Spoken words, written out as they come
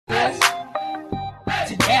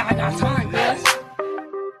I got time, cuz.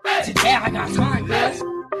 Today I got time, cuz.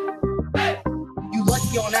 You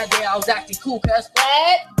lucky on that day I was acting cool, cuz.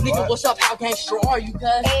 What? Nigga, what's up? How gangster are you,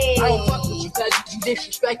 cuz? Hey. I don't fuck with you, cuz. You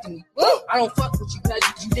disrespecting me. Woo. I don't fuck with you,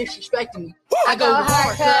 cuz. You disrespecting me. I go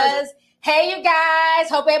hard, cuz. Hey, you guys.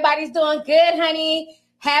 Hope everybody's doing good, honey.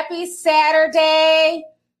 Happy Saturday.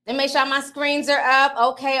 Let me make sure my screens are up.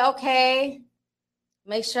 Okay.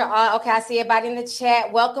 Make sure okay, I see everybody in the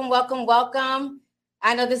chat. Welcome.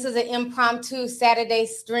 I know this is an impromptu Saturday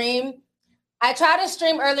stream. I tried to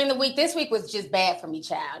stream early in the week. This week was just bad for me,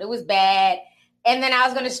 child. It was bad. And then I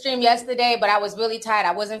was going to stream yesterday, but I was really tired.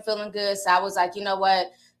 I wasn't feeling good. So I was like, you know what?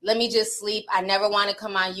 Let me just sleep. I never want to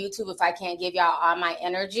come on YouTube if I can't give y'all all my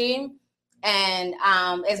energy. And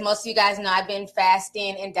as most of you guys know, I've been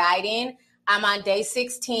fasting and dieting. I'm on day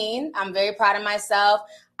 16. I'm very proud of myself.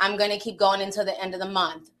 I'm going to keep going until the end of the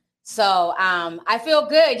month. So I feel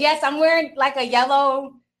good. Yes, I'm wearing like a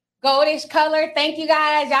yellow goldish color. Thank you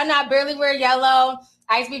guys. Y'all know I barely wear yellow.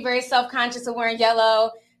 I used to be very self-conscious of wearing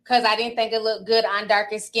yellow because I didn't think it looked good on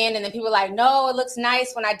darker skin. And then people were like, no, it looks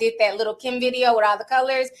nice when I did that little Kim video with all the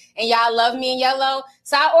colors. And y'all love me in yellow.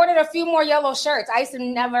 So I ordered a few more yellow shirts. I used to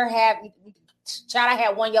never have, child, I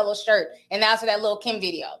had one yellow shirt. And that was for that little Kim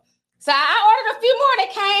video. So I ordered a few more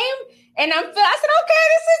that came. And I said, okay,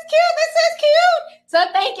 this is cute. So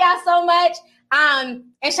thank y'all so much.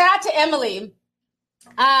 And shout out to Emily.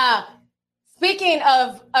 Speaking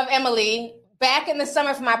of Emily, back in the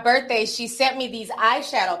summer for my birthday, she sent me these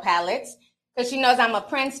eyeshadow palettes because she knows I'm a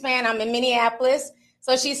Prince fan. I'm in Minneapolis.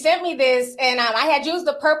 So she sent me this, and I had used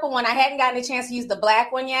the purple one. I hadn't gotten a chance to use the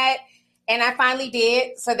black one yet, and I finally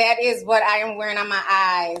did. So that is what I am wearing on my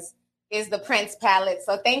eyes, is the Prince palette.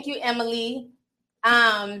 So thank you, Emily.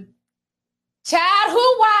 Child,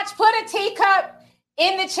 who watched, put a teacup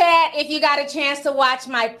in the chat if you got a chance to watch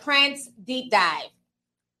my Prince deep dive.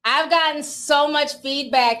 I've gotten so much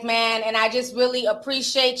feedback, man, and I just really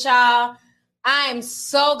appreciate y'all. I am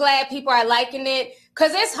so glad people are liking it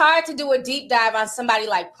because it's hard to do a deep dive on somebody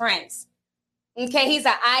like Prince. Okay, he's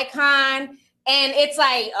an icon, and it's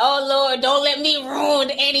like, oh, Lord, don't let me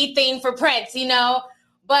ruin anything for Prince, you know?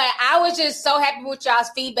 But I was just so happy with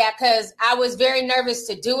y'all's feedback because I was very nervous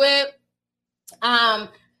to do it.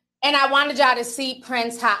 And I wanted y'all to see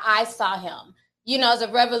Prince how I saw him. You know, as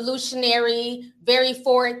a revolutionary, very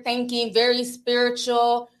forward-thinking, very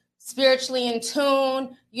spiritually in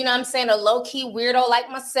tune. You know what I'm saying? A low-key weirdo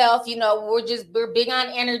like myself. You know, we're big on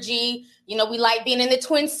energy. You know, we like being in the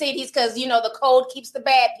Twin Cities because, you know, the cold keeps the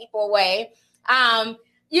bad people away.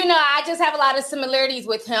 You know, I just have a lot of similarities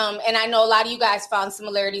with him. And I know a lot of you guys found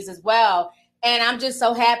similarities as well. And I'm just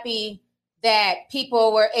so happy that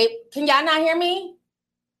people were able. Can y'all not hear me?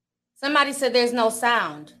 Somebody said there's no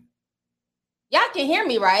sound. Y'all can hear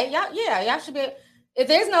me, right? Y'all should be. If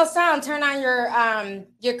there's no sound, turn on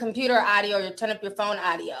your computer audio or turn up your phone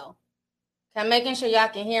audio. I'm making sure y'all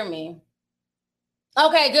can hear me.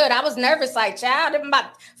 Okay, good. I was nervous, like, child, I'm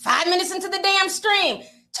about 5 minutes into the damn stream.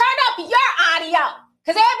 Turn up your audio,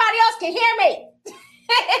 because everybody else can hear me.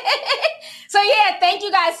 So yeah, thank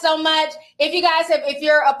you guys so much. If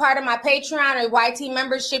you're a part of my Patreon or YT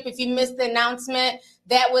membership, if you missed the announcement,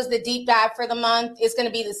 that was the deep dive for the month. It's going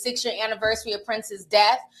to be the 6-year anniversary of Prince's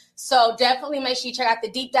death. So definitely make sure you check out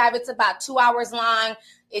the deep dive. It's about 2 hours long.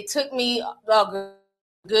 It took me a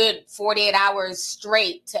good 48 hours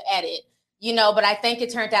straight to edit, you know, but I think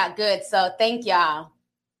it turned out good. So thank y'all.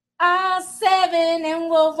 All 7 and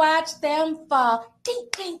we'll watch them fall. Ding,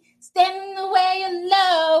 ding. Stand in the way of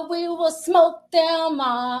love, we will smoke them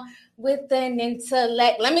all with an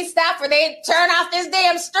intellect. Let me stop before they turn off this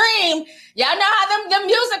damn stream. Y'all know how them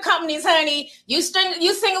music companies, honey. You sing a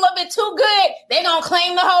little bit too good, they gonna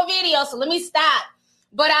claim the whole video. So let me stop.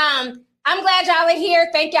 But I'm glad y'all are here.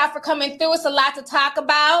 Thank y'all for coming through. It's a lot to talk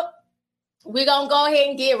about. We're gonna go ahead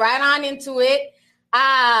and get right on into it.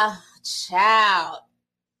 Child.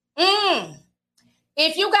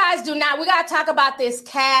 If you guys do not, we got to talk about this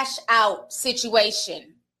cash out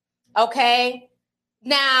situation, okay?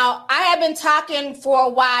 Now, I have been talking for a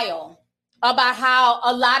while about how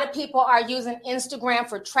a lot of people are using Instagram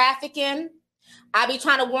for trafficking. I be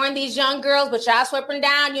trying to warn these young girls, but y'all sweeping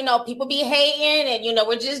down, you know, people be hating and, you know,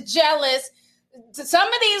 we're just jealous. Some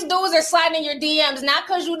of these dudes are sliding in your DMs, not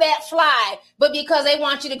because you that fly, but because they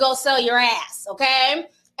want you to go sell your ass, okay?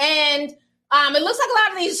 And it looks like a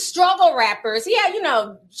lot of these struggle rappers. Yeah, you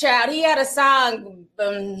know, child, he had a song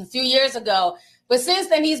a few years ago, but since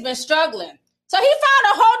then he's been struggling. So he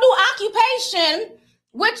found a whole new occupation,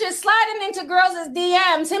 which is sliding into girls'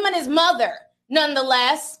 DMs, him and his mother,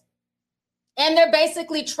 nonetheless. And they're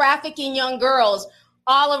basically trafficking young girls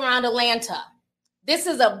all around Atlanta. This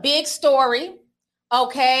is a big story.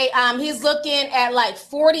 Okay. He's looking at like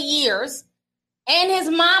 40 years, and his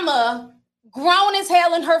mama, grown as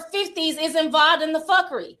hell in her 50s, is involved in the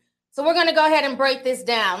fuckery. So we're going to go ahead and break this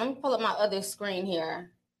down. Let me pull up my other screen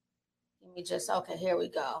here. Okay, here we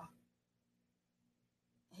go.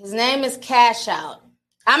 His name is Cash Out.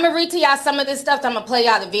 I'm going to read to y'all some of this stuff. I'm going to play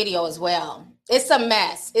y'all the video as well. It's a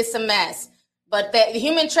mess. It's a mess. But the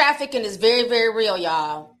human trafficking is very, very real,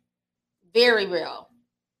 y'all. Very real.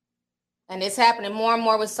 And it's happening more and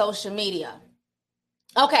more with social media.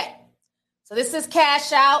 Okay. So this is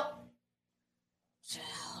Cash Out.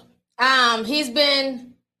 He's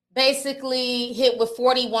been basically hit with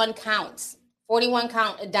 41 counts. 41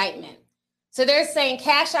 count indictment. So they're saying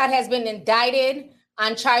Cash Out has been indicted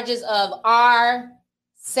on charges of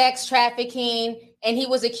sex trafficking, and he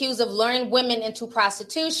was accused of luring women into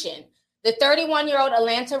prostitution. The 31-year-old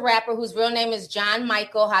Atlanta rapper, whose real name is John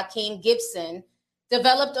Michael Hakeem Gibson,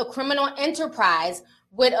 developed a criminal enterprise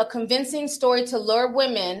with a convincing story to lure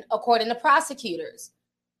women, according to prosecutors.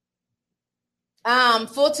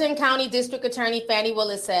 Fulton County District Attorney Fannie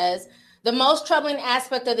Willis says, the most troubling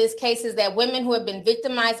aspect of this case is that women who have been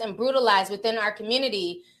victimized and brutalized within our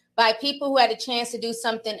community by people who had a chance to do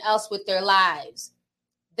something else with their lives.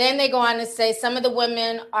 Then they go on to say some of the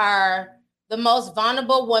women are the most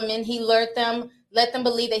vulnerable women. He lured them, let them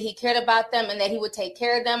believe that he cared about them and that he would take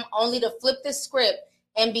care of them, only to flip the script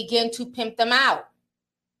and begin to pimp them out.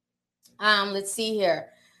 Let's see here.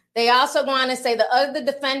 They also go on to say the other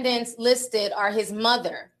defendants listed are his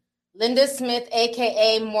mother, Linda Smith,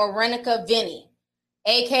 a.k.a. Morenica Vinny,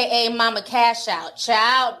 a.k.a. Mama Cash Out.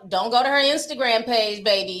 Child, don't go to her Instagram page,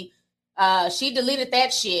 baby. She deleted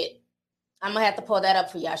that shit. I'm going to have to pull that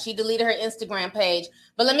up for y'all. She deleted her Instagram page.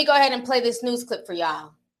 But let me go ahead and play this news clip for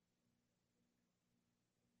y'all.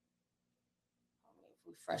 Let me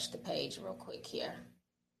refresh the page real quick here.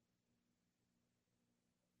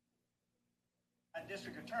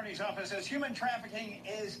 District Attorney's Office says human trafficking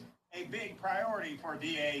is a big priority for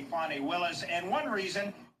DA Fannie Willis, and one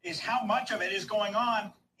reason is how much of it is going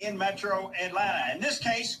on in Metro Atlanta. In this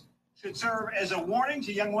case, should serve as a warning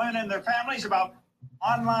to young women and their families about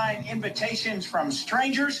online invitations from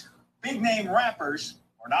strangers, big-name rappers,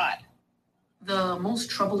 or not. The most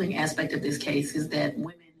troubling aspect of this case is that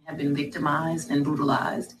women have been victimized and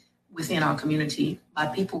brutalized within our community by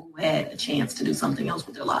people who had a chance to do something else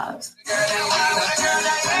with their lives.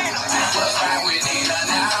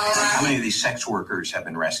 How many of these sex workers have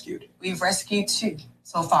been rescued? We've rescued 2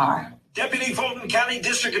 so far. Deputy Fulton County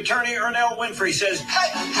District Attorney Ernell Winfrey says,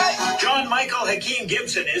 John Michael Hakeem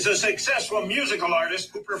Gibson is a successful musical artist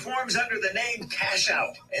who performs under the name Cash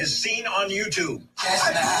Out, as seen on YouTube.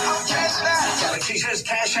 But she says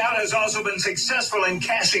Cash Out has also been successful in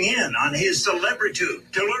cashing in on his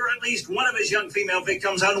celebritude to lure at least one of his young female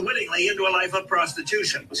victims unwittingly into a life of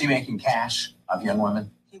prostitution. Was he making cash of young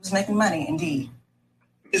women? He was making money, indeed.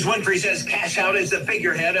 Ms. Winfrey says Cash Out is the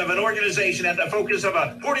figurehead of an organization at the focus of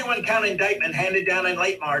a 41-count indictment handed down in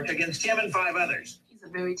late March against him and 5 others. He's a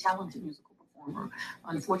very talented musical performer.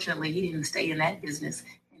 Unfortunately, he didn't stay in that business,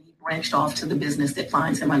 and he branched off to the business that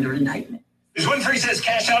finds him under indictment. Ms. Winfrey says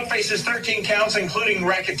Cash Out faces 13 counts, including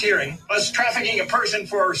racketeering, plus trafficking a person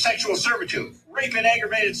for sexual servitude, rape and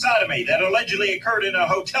aggravated sodomy that allegedly occurred in a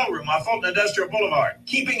hotel room on Fulton Industrial Boulevard,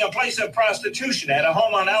 keeping a place of prostitution at a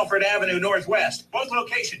home on Alfred Avenue Northwest, both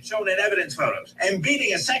locations shown in evidence photos, and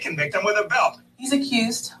beating a second victim with a belt. He's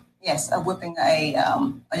accused, yes, of whipping a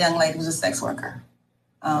young lady who's a sex worker.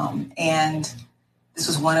 And this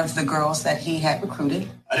was one of the girls that he had recruited.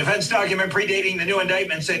 A defense document predating the new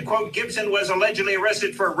indictment said, quote, Gibson was allegedly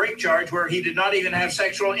arrested for a rape charge where he did not even have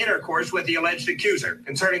sexual intercourse with the alleged accuser.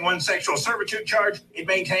 Concerning one sexual servitude charge, it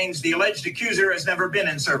maintains the alleged accuser has never been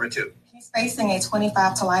in servitude. He's facing a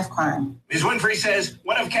 25 to life crime. Ms. Winfrey says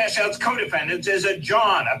one of Cash Out's co-defendants is a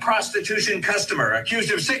John, a prostitution customer,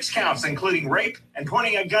 accused of 6 counts, including rape and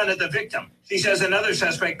pointing a gun at the victim. She says another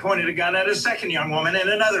suspect pointed a gun at a second young woman in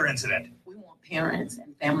another incident. We want parents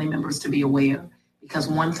and family members to be aware, because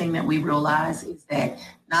one thing that we realize is that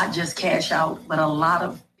not just Cash Out, but a lot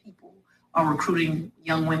of people are recruiting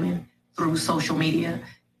young women through social media.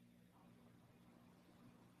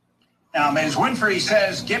 Now, Ms. Winfrey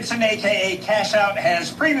says Gibson, a.k.a. Cash Out,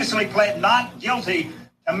 has previously pled not guilty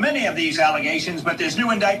to many of these allegations, but this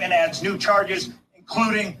new indictment adds new charges,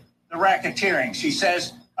 including the racketeering. She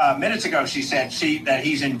says, minutes ago, she said that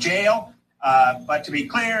he's in jail. But to be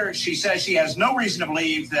clear, she says she has no reason to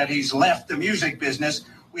believe that he's left the music business.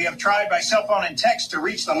 We have tried by cell phone and text to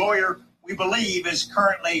reach the lawyer we believe is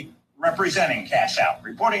currently representing Cash Out.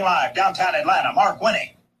 Reporting live, downtown Atlanta, Mark Winning.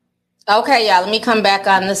 Okay, y'all, let me come back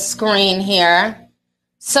on the screen here.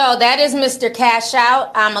 So that is Mr. Cash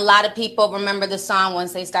Out. A lot of people remember the song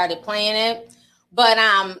once they started playing it, but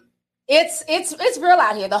it's real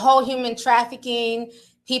out here. The whole human trafficking,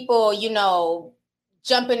 people,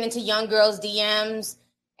 jumping into young girls' DMs,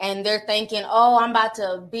 and they're thinking, oh, I'm about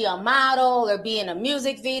to be a model or be in a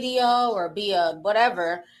music video or be a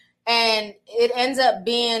whatever, and it ends up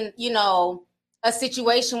being, a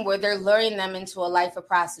situation where they're luring them into a life of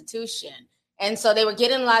prostitution. And so they were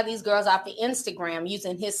getting a lot of these girls off of Instagram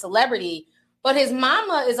using his celebrity. But his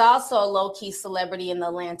mama is also a low-key celebrity in the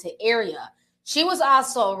Atlanta area. She was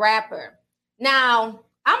also a rapper. Now,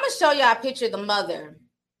 I'm going to show y'all a picture of the mother.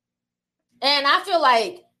 And I feel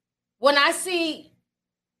like when I see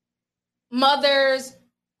mothers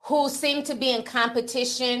who seem to be in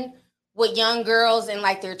competition with young girls in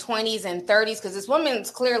like their 20s and 30s, because this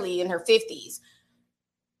woman's clearly in her 50s,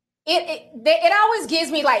 it always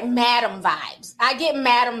gives me like Madam vibes. I get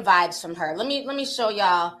Madam vibes from her. Let me show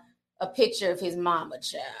y'all a picture of his mama,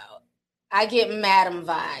 child. I get Madam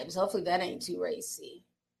vibes. Hopefully that ain't too racy.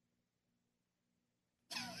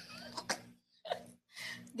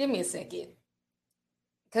 Give me a second,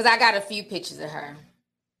 because I got a few pictures of her.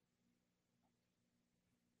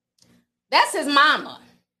 That's his mama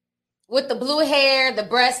with the blue hair, the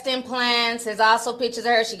breast implants. There's also pictures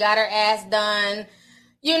of her. She got her ass done.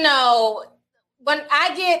 When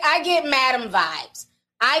I get Madam vibes.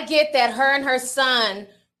 I get that her and her son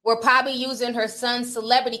were probably using her son's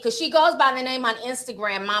celebrity, because she goes by the name on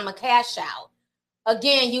Instagram, Mama Cash Out.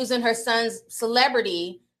 Again, using her son's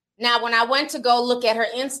celebrity. Now, when I went to go look at her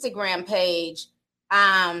Instagram page,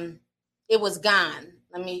 it was gone.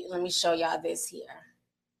 Let me show y'all this here.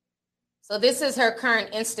 So this is her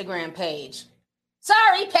current Instagram page.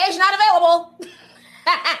 Sorry, page not available.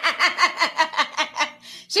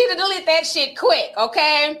 She deleted that shit quick,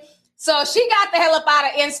 okay? So she got the hell up out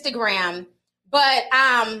of Instagram. But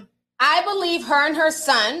I believe her and her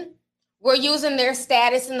son were using their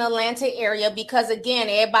status in the Atlanta area because, again,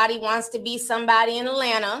 everybody wants to be somebody in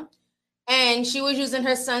Atlanta. And she was using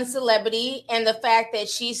her son's celebrity and the fact that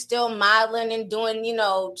she's still modeling and doing,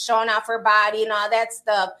 showing off her body and all that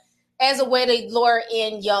stuff as a way to lure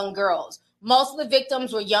in young girls. Most of the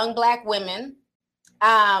victims were young Black women.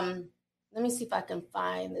 Let me see if I can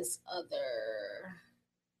find this other.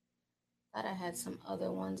 I thought I had some other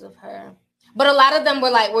ones of her. But a lot of them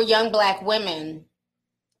were young Black women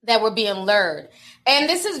that were being lured. And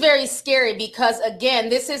this is very scary because, again,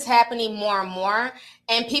 this is happening more and more.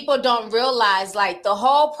 And people don't realize, the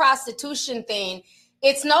whole prostitution thing,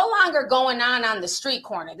 it's no longer going on the street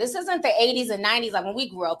corner. This isn't the 80s and 90s like when we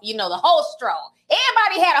grew up, the whole stroll.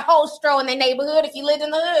 Everybody had a whole stroll in their neighborhood if you lived in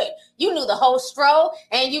the hood. You knew the whole stroll,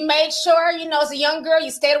 and you made sure, as a young girl,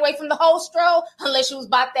 you stayed away from the whole stroll unless you was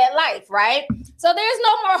about that life, right? So there's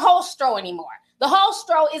no more whole stroll anymore. The whole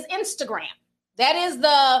stroll is Instagram. That is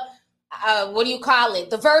the,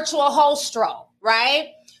 the virtual whole stroll, right?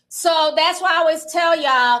 So that's why I always tell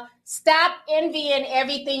y'all, stop envying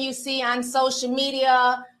everything you see on social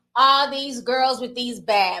media. All these girls with these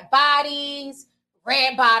bad bodies,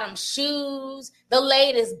 red bottom shoes, the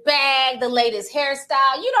latest bag, the latest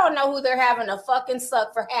hairstyle. You don't know who they're having to fucking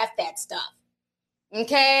suck for half that stuff.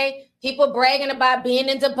 Okay? People bragging about being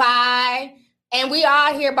in Dubai. And we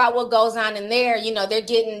all hear about what goes on in there. They're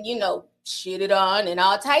getting, shitted on and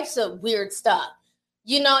all types of weird stuff.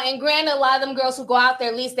 And granted, a lot of them girls who go out there,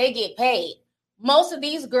 at least they get paid. Most of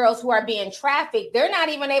these girls who are being trafficked, they're not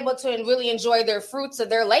even able to really enjoy their fruits of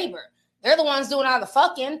their labor. They're the ones doing all the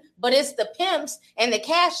fucking, but it's the pimps and the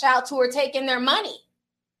cash outs who are taking their money.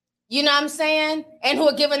 You know what I'm saying? And who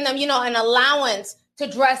are giving them, an allowance to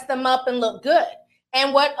dress them up and look good.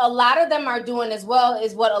 And what a lot of them are doing as well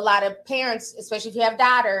is what a lot of parents, especially if you have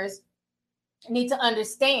daughters, need to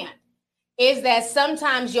understand is that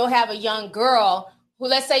sometimes you'll have a young girl who,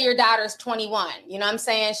 let's say your daughter's 21, you know what I'm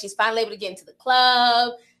saying? She's finally able to get into the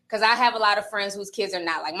club, because I have a lot of friends whose kids are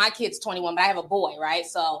not, like my kid's 21, but I have a boy, right?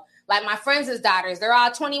 So like my friends' daughters, they're all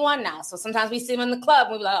 21 now. So sometimes we see them in the club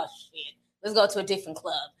and we're like, oh shit, let's go to a different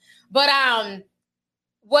club. But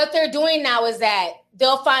what they're doing now is that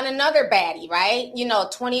they'll find another baddie, right?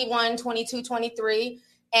 21, 22, 23.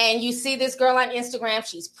 And you see this girl on Instagram,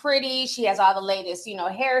 she's pretty. She has all the latest,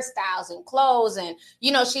 hairstyles and clothes. And,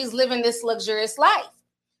 she's living this luxurious life.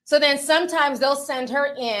 So then sometimes they'll send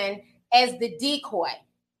her in as the decoy.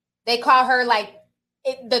 They call her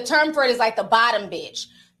the term for it is like the bottom bitch.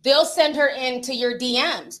 They'll send her into your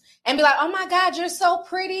DMs and be like, oh my God, you're so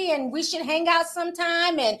pretty and we should hang out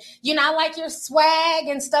sometime. And, I like your swag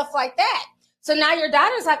and stuff like that. So now your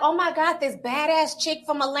daughter's like, oh my God, this badass chick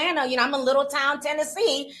from Atlanta, I'm in Little Town,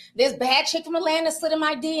 Tennessee. This bad chick from Atlanta slid in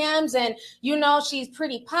my DMs and, she's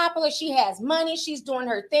pretty popular. She has money. She's doing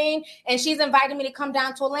her thing. And she's invited me to come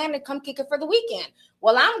down to Atlanta to come kick it for the weekend.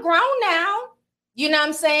 Well, I'm grown now. You know what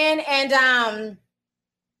I'm saying? And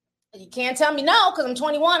you can't tell me no because I'm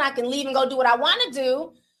 21. I can leave and go do what I want to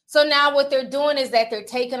do. So now what they're doing is that they're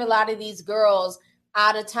taking a lot of these girls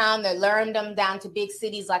out of town. They're luring them down to big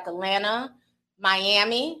cities like Atlanta,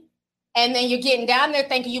 Miami. And then you're getting down there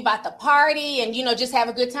thinking you about to party and, just have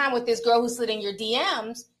a good time with this girl who slid in your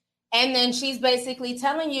DMs. And then she's basically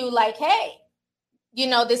telling you like, hey,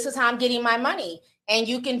 this is how I'm getting my money. And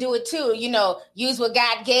you can do it too. Use what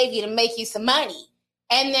God gave you to make you some money.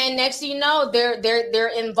 And then next thing you know, they're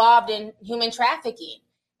involved in human trafficking.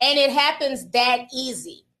 And it happens that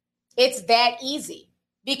easy. It's that easy.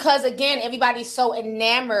 Because again, everybody's so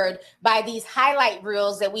enamored by these highlight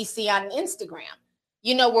reels that we see on Instagram,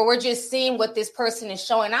 where we're just seeing what this person is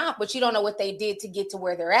showing off, but you don't know what they did to get to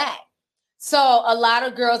where they're at. So a lot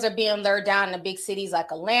of girls are being lured down to big cities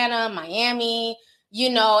like Atlanta, Miami,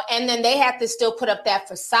 and then they have to still put up that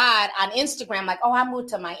facade on Instagram, like, oh, I moved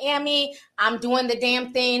to Miami, I'm doing the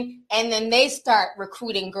damn thing. And then they start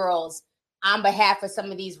recruiting girls on behalf of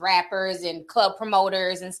some of these rappers and club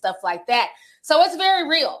promoters and stuff like that. So it's very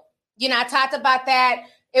real. I talked about that.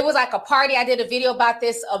 It was like a party. I did a video about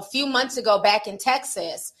this a few months ago back in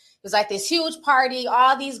Texas. It was like this huge party,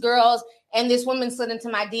 all these girls, and this woman slid into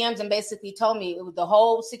my DMs and basically told me the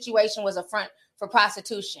whole situation was a front for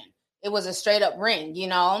prostitution. It was a straight up ring,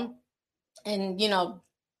 and,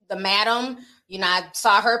 the madam, I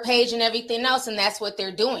saw her page and everything else, and that's what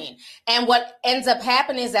they're doing. And what ends up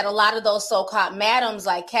happening is that a lot of those so-called madams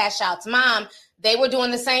like Cash Out's mom, they were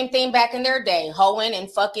doing the same thing back in their day, hoeing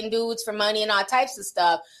and fucking dudes for money and all types of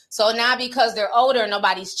stuff. So now because they're older,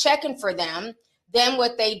 nobody's checking for them. Then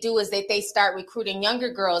what they do is that they start recruiting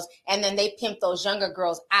younger girls, and then they pimp those younger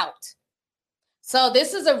girls out. So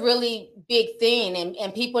this is a really big thing,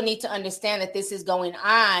 and people need to understand that this is going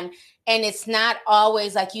on, and it's not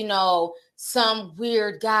always like, some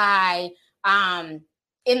weird guy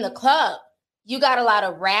in the club. You got a lot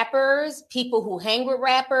of rappers, people who hang with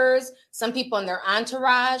rappers, some people in their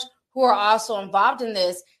entourage who are also involved in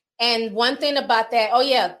this. And one thing about that, oh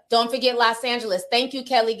yeah, don't forget Los Angeles. Thank you,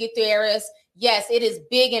 Kelly Gutierrez. Yes, it is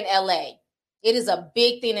big in LA. It is a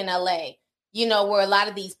big thing in LA. Where a lot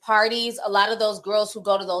of these parties, a lot of those girls who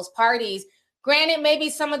go to those parties, granted, maybe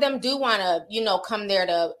some of them do want to, come there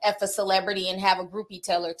to F a celebrity and have a groupie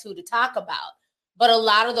tale or two to talk about. But a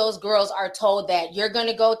lot of those girls are told that you're going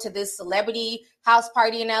to go to this celebrity house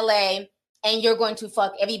party in LA and you're going to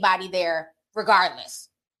fuck everybody there regardless,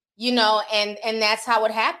 and that's how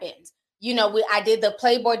it happens. I did the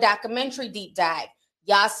Playboy documentary deep dive.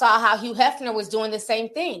 Y'all saw how Hugh Hefner was doing the same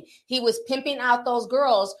thing. He was pimping out those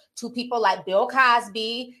girls to people like Bill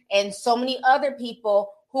Cosby and so many other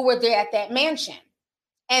people who were there at that mansion.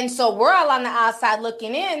 And so we're all on the outside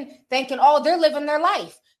looking in thinking, oh, they're living their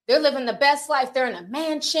life. They're living the best life. They're in a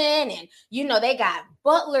mansion and, they got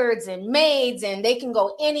butlers and maids and they can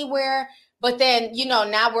go anywhere. But then,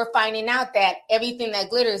 now we're finding out that everything that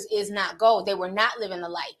glitters is not gold. They were not living the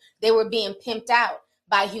life. They were being pimped out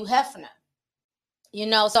by Hugh Hefner.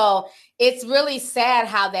 So it's really sad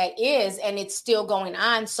how that is, and it's still going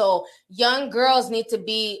on. So young girls need to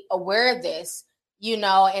be aware of this,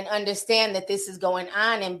 and understand that this is going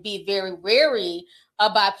on and be very wary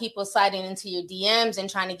about people sliding into your DMs and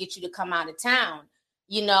trying to get you to come out of town.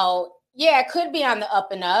 It could be on the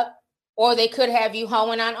up and up, or they could have you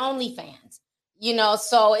hoeing on OnlyFans,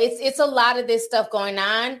 so it's a lot of this stuff going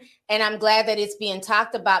on. And I'm glad that it's being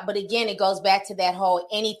talked about. But again, it goes back to that whole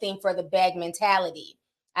anything for the bag mentality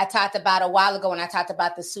I talked about a while ago when I talked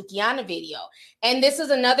about the Sukihana video. And this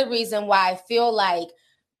is another reason why I feel like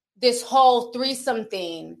this whole threesome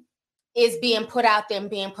thing is being put out there and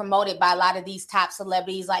being promoted by a lot of these top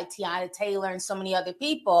celebrities like Tiana Taylor and so many other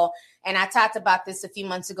people. And I talked about this a few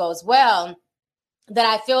months ago as well, that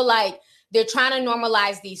I feel like they're trying to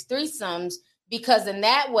normalize these threesomes because in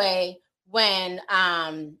that way, when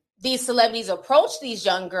these celebrities approach these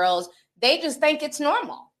young girls, they just think it's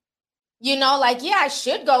normal. I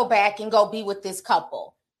should go back and go be with this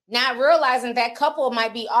couple, not realizing that couple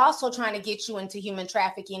might be also trying to get you into human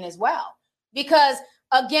trafficking as well. Because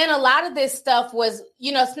again, a lot of this stuff was,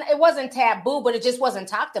 it wasn't taboo, but it just wasn't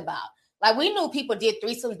talked about. Like we knew people did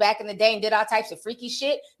threesomes back in the day and did all types of freaky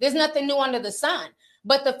shit. There's nothing new under the sun.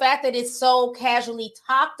 But the fact that it's so casually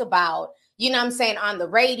talked about, on the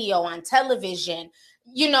radio, on television,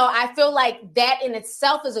 I feel like that in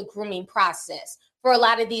itself is a grooming process for a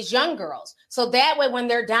lot of these young girls. So that way, when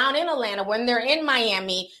they're down in Atlanta, when they're in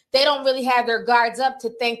Miami, they don't really have their guards up to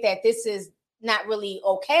think that this is not really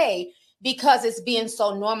okay because it's being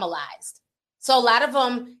so normalized. So a lot of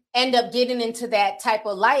them end up getting into that type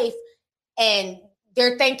of life, and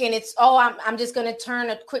they're thinking it's, I'm just going to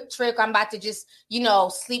turn a quick trick. I'm about to just,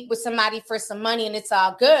 sleep with somebody for some money and it's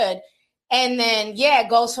all good. And then, it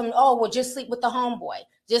goes from, just sleep with the homeboy,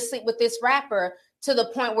 just sleep with this rapper, to the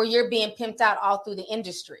point where you're being pimped out all through the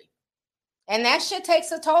industry. And that shit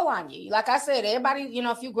takes a toll on you. Like I said, everybody,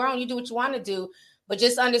 if you're grown, you do what you want to do, but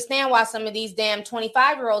just understand why some of these damn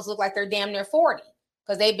 25-year-olds look like they're damn near 40,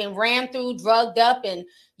 because they've been ran through, drugged up, and,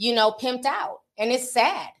 pimped out. And it's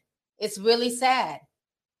sad. It's really sad.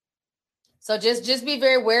 So just be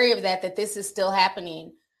very wary of that this is still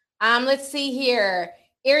happening. Let's see here.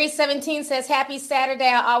 Erie17 says, happy Saturday.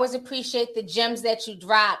 I always appreciate the gems that you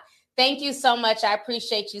drop. Thank you so much. I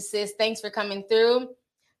appreciate you, sis. Thanks for coming through.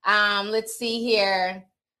 Let's see here.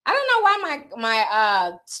 I don't know why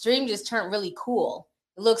my stream just turned really cool.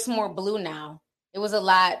 It looks more blue now. It was a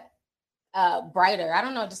lot brighter. I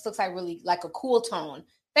don't know. It just looks like really like a cool tone.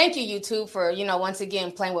 Thank you, YouTube, for, once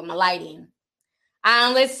again, playing with my lighting.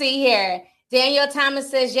 Let's see here. Danielle Thomas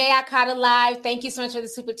says, I caught it live. Thank you so much for the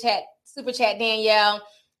super chat, Danielle.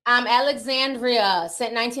 Alexandria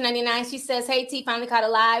sent $19.99. She says, hey, T, finally caught it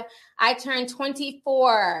live. I turned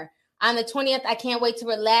 24 on the 20th. I can't wait to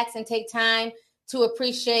relax and take time to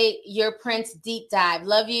appreciate your Prince deep dive.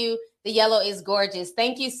 Love you. The yellow is gorgeous.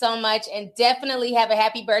 Thank you so much. And definitely have a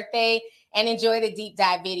happy birthday and enjoy the deep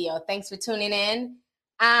dive video. Thanks for tuning in.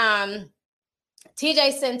 TJ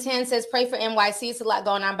Centen says, pray for NYC. It's a lot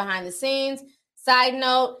going on behind the scenes. Side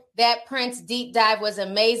note, that Prince deep dive was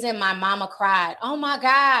amazing. My mama cried. Oh my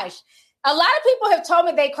gosh. A lot of people have told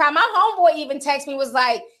me they cried. My homeboy even texted me, was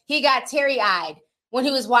like, he got teary-eyed when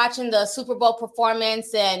he was watching the Super Bowl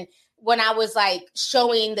performance, and when I was like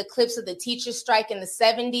showing the clips of the teacher strike in the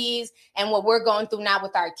 70s and what we're going through now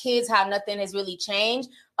with our kids, how nothing has really changed.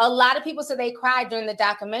 A lot of people said they cried during the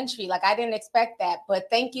documentary. Like, I didn't expect that, but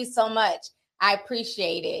thank you so much. I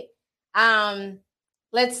appreciate it.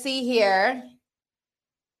 Let's see here.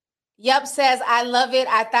 Yup says, I love it.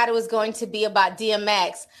 I thought it was going to be about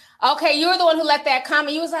DMX. Okay, you were the one who left that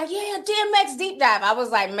comment. You was like, yeah, DMX deep dive. I was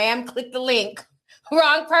like, ma'am, click the link.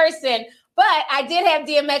 Wrong person. But I did have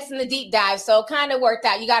DMX in the deep dive, so it kind of worked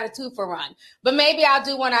out. You got a 2-for-1. But maybe I'll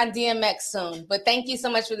do one on DMX soon. But thank you so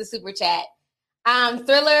much for the super chat.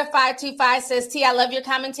 Thriller525 says, T, I love your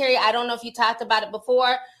commentary. I don't know if you talked about it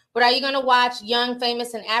before, but are you going to watch Young,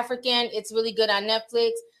 Famous, and African? It's really good on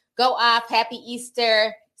Netflix. Go off. Happy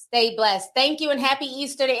Easter. Stay blessed. Thank you, and happy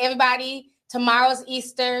Easter to everybody. Tomorrow's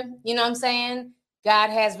Easter. You know what I'm saying? God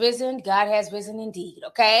has risen. God has risen indeed,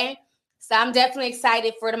 okay? So I'm definitely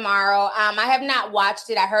excited for tomorrow. I have not watched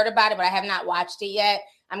it. I heard about it, but I have not watched it yet.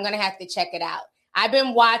 I'm going to have to check it out. I've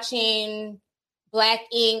been watching Black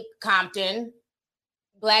Ink Compton,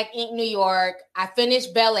 Black Ink New York. I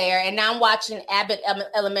finished Bel Air, and now I'm watching Abbott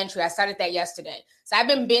Elementary. I started that yesterday. So I've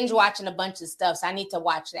been binge watching a bunch of stuff, so I need to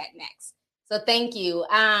watch that next. So thank you.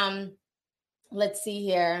 Let's see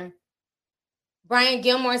here. Brian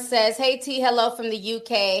Gilmore says, hey, T, hello from the UK.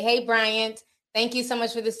 Hey, Bryant. Thank you so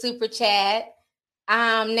much for the super chat.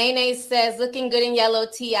 Nene says, looking good in yellow,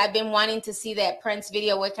 T. I've been wanting to see that Prince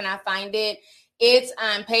video. Where can I find it? It's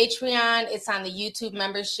on Patreon. It's on the YouTube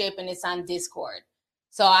membership, and it's on Discord.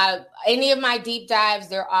 So any of my deep dives,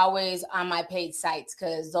 they're always on my paid sites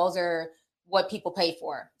because those are what people pay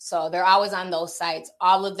for. So they're always on those sites.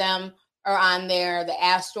 All of them are on there. The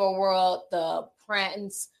Astro World, the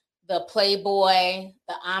Prince, the Playboy,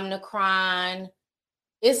 the Omnicron.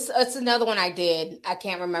 It's another one I did. I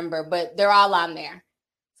can't remember, but they're all on there.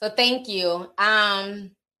 So thank you.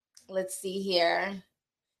 Let's see here.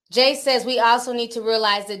 Jay says, we also need to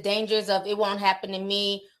realize the dangers of it won't happen to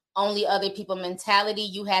me, only other people mentality.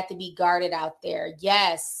 You have to be guarded out there.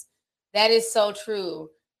 Yes, that is so true.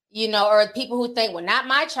 Or people who think, well, not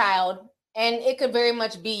my child. And it could very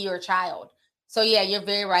much be your child. So yeah, you're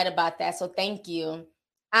very right about that. So thank you.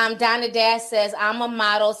 Donna Dash says, I'm a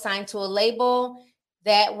model signed to a label.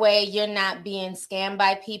 That way you're not being scammed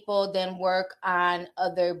by people, then work on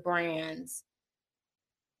other brands.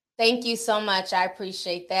 Thank you so much. I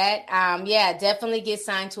appreciate that. Yeah, definitely get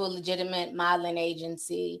signed to a legitimate modeling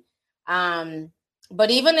agency. But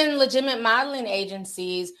even in legitimate modeling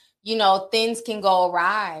agencies, things can go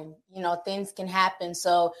awry. Things can happen.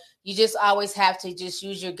 So you just always have to just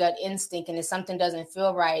use your gut instinct. And if something doesn't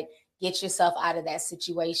feel right, get yourself out of that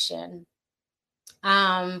situation.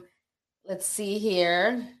 Let's see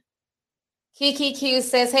here. Kiki Q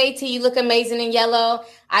says, hey, T, you look amazing in yellow.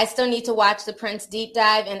 I still need to watch the Prince Deep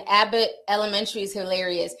Dive, and Abbott Elementary is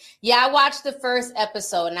hilarious. Yeah, I watched the first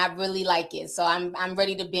episode, and I really like it, so I'm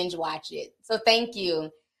ready to binge watch it. So thank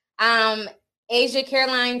you. Asia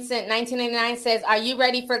Caroline sent 1989 says, are you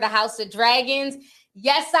ready for the House of Dragons?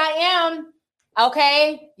 Yes, I am.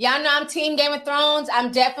 Okay. Y'all know I'm Team Game of Thrones.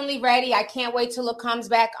 I'm definitely ready. I can't wait till it comes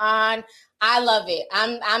back on. I love it.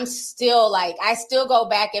 I'm still like, I still go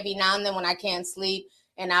back every now and then when I can't sleep,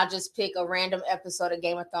 and I'll just pick a random episode of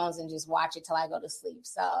Game of Thrones and just watch it till I go to sleep.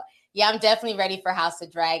 So yeah, I'm definitely ready for House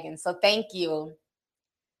of Dragons. So thank you.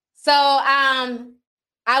 So I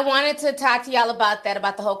wanted to talk to y'all about that,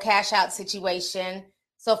 about the whole cash out situation,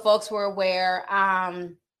 so folks were aware.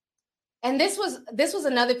 And this was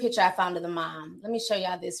another picture I found of the mom. Let me show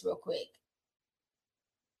y'all this real quick.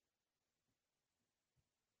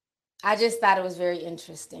 I just thought it was very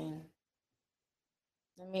interesting.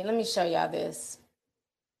 Let me show y'all this.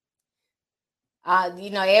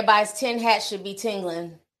 Everybody's tin hat should be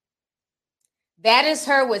tingling. That is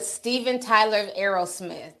her with Steven Tyler of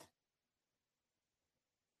Aerosmith.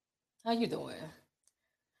 How you doing?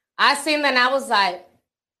 I seen that and I was like,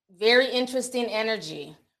 very interesting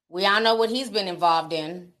energy. We all know what he's been involved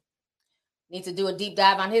in. Need to do a deep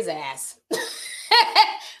dive on his ass.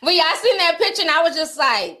 But yeah, I seen that picture and I was just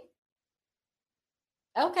like,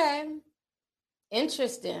 okay,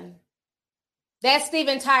 interesting. That's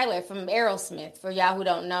Steven Tyler from Aerosmith, for y'all who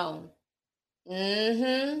don't know.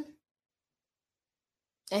 And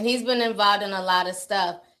he's been involved in a lot of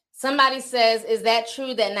stuff. Somebody says, is that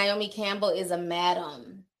true that Naomi Campbell is a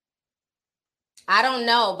madam? I don't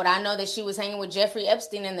know, but I know that she was hanging with Jeffrey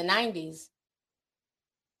Epstein in the 90s.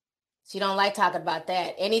 She don't like talking about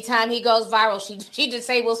that. Anytime he goes viral, she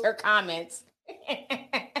disables her comments.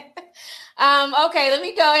 Okay, let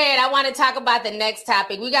me go ahead. I want to talk about the next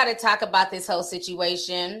topic. We got to talk about this whole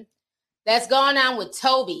situation that's going on with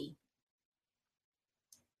Toby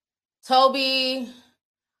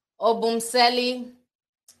Obumseli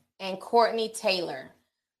and Courtney Taylor.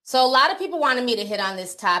 So a lot of people wanted me to hit on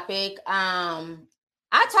this topic.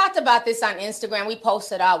 I talked about this on Instagram. We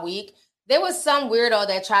posted all week. There was some weirdo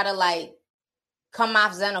that tried to like come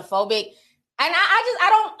off xenophobic. And I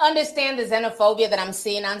don't understand the xenophobia that I'm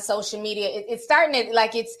seeing on social media. It's starting to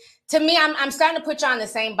like, to me, I'm starting to put you on the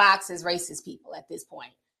same box as racist people at this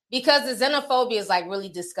point, because the xenophobia is like really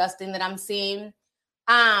disgusting that I'm seeing.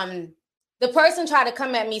 The person tried to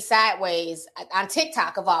come at me sideways on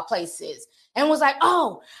TikTok of all places and was like,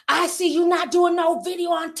 oh, I see you not doing no video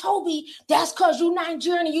on Toby. That's because you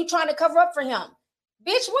Nigerian and you trying to cover up for him.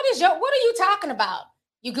 Bitch, what are you talking about?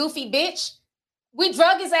 You goofy bitch. We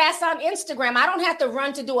drug his ass on Instagram. I don't have to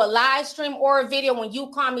run to do a live stream or a video when you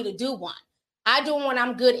call me to do one. I do when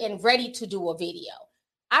I'm good and ready to do a video.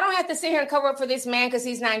 I don't have to sit here and cover up for this man because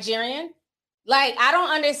he's Nigerian. Like, I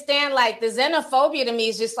don't understand, like, the xenophobia to me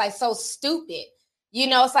is just, like, so stupid. You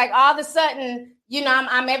know, it's like all of a sudden, you know,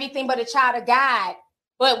 I'm everything but a child of God.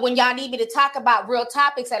 But when y'all need me to talk about real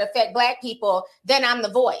topics that affect Black people, then I'm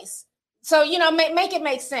the voice. So, you know, make it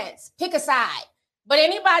make sense. Pick a side. But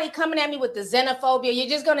anybody coming at me with the xenophobia, you're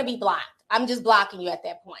just going to be blocked. I'm just blocking you at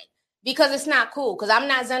that point because it's not cool, because I'm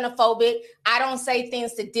not xenophobic. I don't say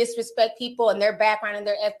things to disrespect people and their background and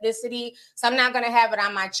their ethnicity. So I'm not going to have it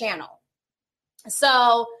on my channel.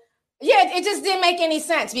 So, yeah, it just didn't make any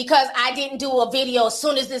sense because I didn't do a video. As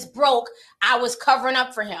soon as this broke, I was covering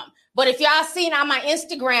up for him. But if y'all seen on my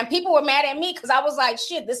Instagram, people were mad at me because I was like,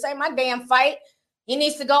 shit, this ain't my damn fight. He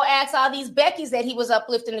needs to go ask all these Beckys that he was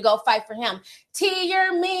uplifting to go fight for him. T,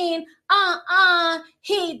 you're mean.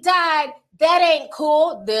 He died. That ain't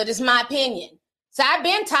cool. That is my opinion. So I've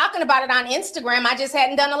been talking about it on Instagram. I just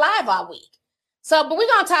hadn't done a live all week. So, but we're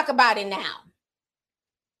going to talk about it now.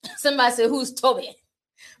 Somebody said, who's Toby?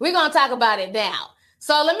 We're going to talk about it now.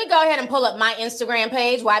 So let me go ahead and pull up my Instagram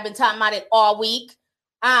page where I've been talking about it all week.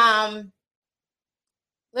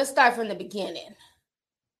 Let's start from the beginning.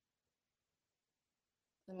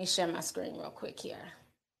 Let me share my screen real quick here.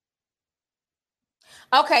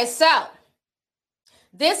 Okay, so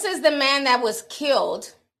this is the man that was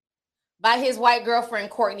killed by his white girlfriend,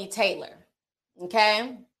 Courtney Taylor.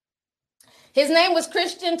 Okay? His name was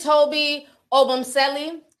Christian Toby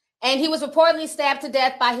Obumseli, and he was reportedly stabbed to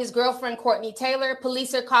death by his girlfriend, Courtney Taylor.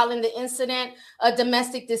 Police are calling the incident a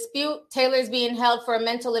domestic dispute. Taylor is being held for a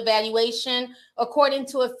mental evaluation. According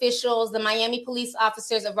to officials, the Miami police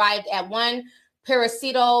officers arrived at one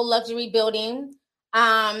Parasito luxury building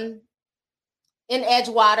in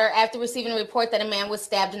Edgewater after receiving a report that a man was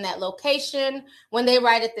stabbed in that location. When they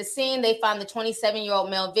arrived at the scene, they found the 27-year-old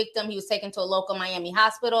male victim. He was taken to a local Miami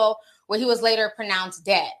hospital where he was later pronounced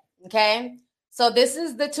dead. Okay. So this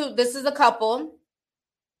is a couple.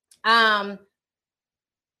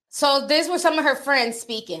 So these were some of her friends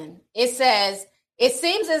speaking. It says, it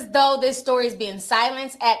seems as though this story is being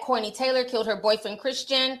silenced. Courtney Taylor killed her boyfriend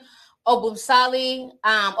Christian Obumseli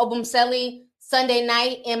Sunday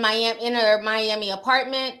night in her Miami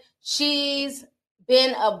apartment. She's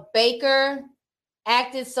been a baker,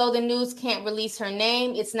 acted so the news can't release her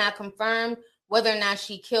name. It's not confirmed whether or not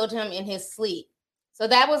she killed him in his sleep. So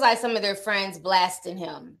that was like some of their friends blasting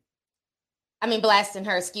her,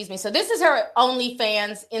 excuse me. So this is her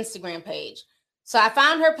OnlyFans Instagram page. So I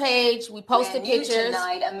found her page. We posted pictures.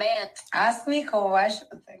 Tonight, a man asked me a question.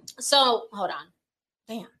 So hold on.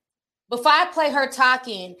 Damn. Before I play her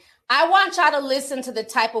talking, I want y'all to listen to the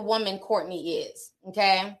type of woman Courtney is.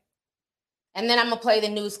 Okay. And then I'm going to play the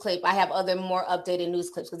news clip. I have other more updated news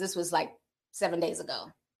clips because this was like 7 days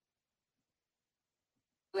ago.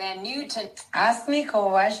 When Newton asked me a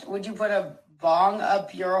question, would you put a bong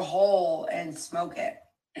up your hole and smoke it?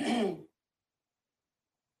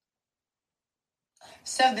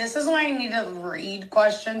 So this is why I need to read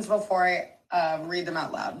questions before I read them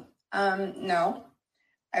out loud. No,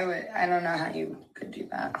 I don't know how you could do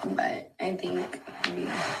that, but I think maybe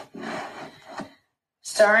no.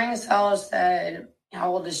 Starring Salo said,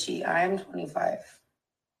 how old is she? I am 25.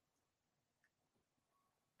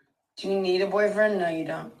 Do you need a boyfriend? No, you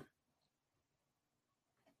don't.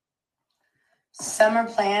 Summer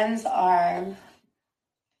plans are,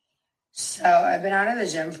 so I've been out of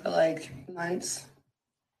the gym for like 3 months.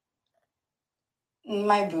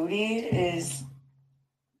 My booty is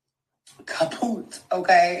kaput,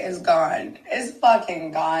 okay? It's gone. It's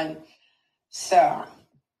fucking gone. So,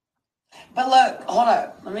 but look, hold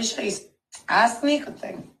up. Let me show you. Ask me a good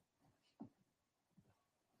thing.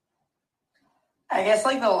 I guess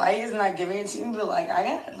like the light is not giving it to me, but like I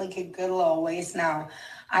got like a good little waist now.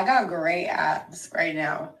 I got great abs right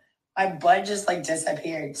now. My butt just like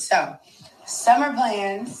disappeared. So, summer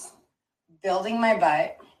plans, building my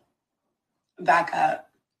butt back up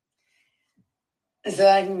so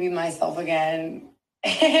I can be myself again.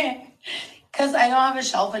 Because I don't have a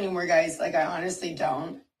shelf anymore, guys. Like, I honestly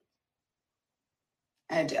don't.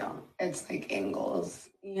 I don't. It's like angles,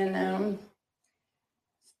 you know?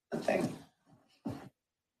 The thing.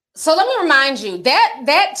 So let me remind you,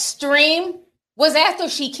 that stream was after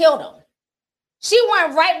she killed him. She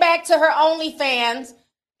went right back to her OnlyFans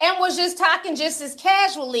and was just talking just as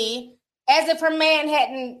casually as if her man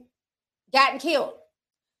hadn't gotten killed.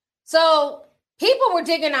 So people were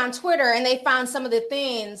digging on Twitter and they found some of the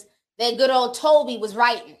things that good old Toby was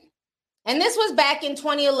writing. And this was back in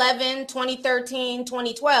 2011, 2013,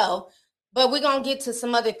 2012, but we're going to get to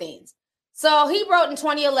some other things. So he wrote in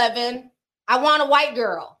 2011, I want a white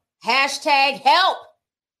girl, #help.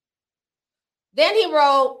 Then he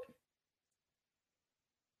wrote,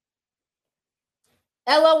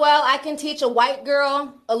 LOL, I can teach a white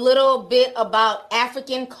girl a little bit about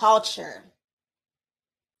African culture.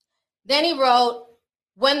 Then he wrote,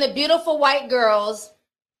 when the beautiful white girls,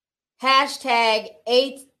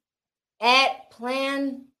 #8 at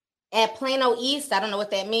Plano East, I don't know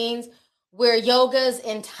what that means, wear yogas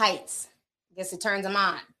and tights. I guess it turns them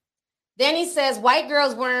on. Then he says, white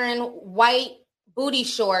girls wearing white booty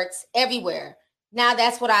shorts everywhere. Now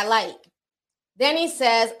that's what I like. Then he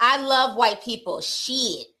says, I love white people.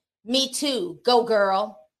 Shit. Me too. Go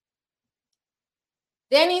girl.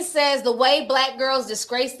 Then he says, the way black girls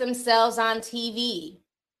disgrace themselves on TV.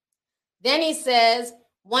 Then he says,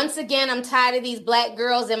 once again, I'm tired of these black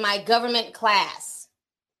girls in my government class.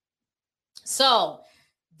 So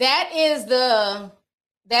that is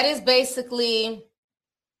basically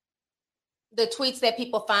the tweets that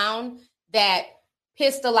people found that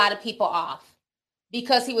pissed a lot of people off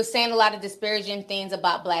because he was saying a lot of disparaging things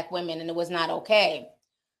about black women and it was not okay.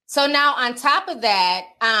 So now on top of that,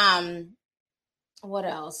 what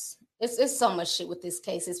else? It's so much shit with this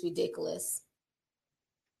case. It's ridiculous.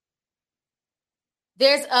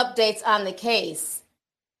 There's updates on the case.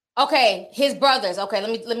 Okay, his brothers. Okay,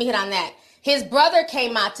 let me hit on that. His brother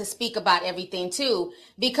came out to speak about everything too,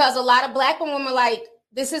 because a lot of black women were like,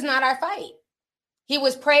 this is not our fight. He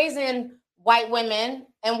was praising white women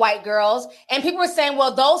and white girls, and people were saying,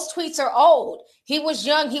 well, those tweets are old. He was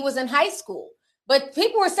young, he was in high school. But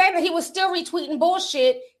people were saying that he was still retweeting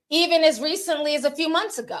bullshit even as recently as a few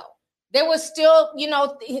months ago. There was still,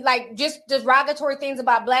 like just derogatory things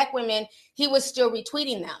about black women. He was still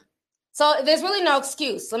retweeting them. So there's really no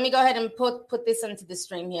excuse. Let me go ahead and put this into the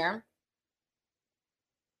stream here.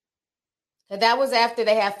 That was after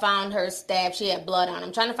they had found her stabbed. She had blood on her.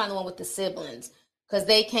 I'm trying to find the one with the siblings because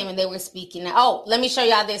they came and they were speaking. Oh, let me show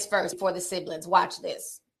y'all this first before the siblings. Watch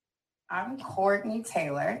this. I'm Courtney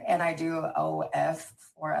Taylor, and I do OF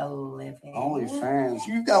for a living. OnlyFans.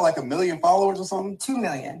 You got like 1 million followers or something? 2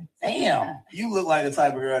 million. Damn. You look like the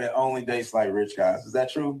type of girl that only dates like rich guys. Is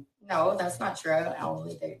that true? No, that's not true. I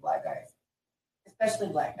only date black guys. Especially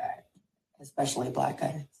black guys. Especially black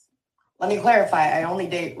guys. Let me clarify. I only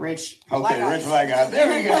date rich black guys. Rich black guys.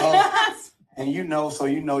 There we go. And you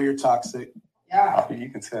know you're toxic. Yeah. You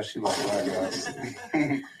can tell she likes black guys.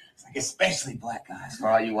 It's like, especially black guys. For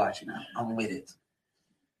all you watching now, I'm with it.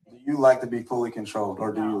 Do you like to be fully controlled,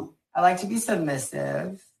 or do you? I like to be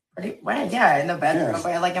submissive. Yeah, in the bedroom. Yes.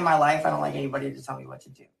 But like in my life, I don't like anybody to tell me what to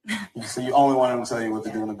do. So you only want them to tell you what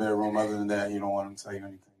to do in the bedroom. Other than that, you don't want them to tell you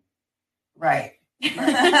anything. Right.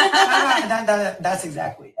 That's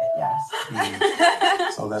exactly it.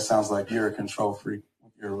 Yes. So that sounds like you're a control freak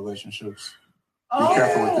with your relationships. Be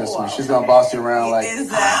careful with this one. She's gonna boss you around like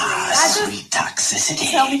sweet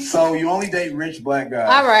toxicity. So you only date rich black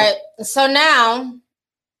guys. All right. So now,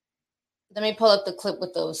 let me pull up the clip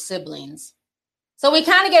with those siblings. So we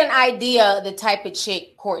kind of get an idea of the type of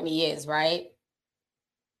chick Courtney is, right?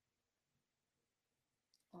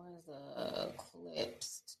 Where's the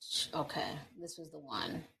clips? Okay, this was the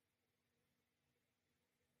one.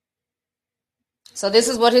 So this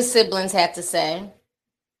is what his siblings had to say.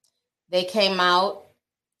 They came out,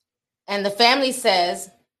 and the family says,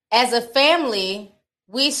 as a family,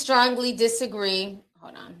 we strongly disagree.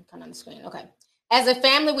 Hold on, come on the screen. Okay. As a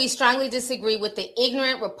family, we strongly disagree with the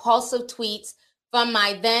ignorant, repulsive tweets from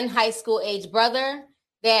my then high school age brother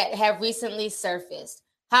that have recently surfaced.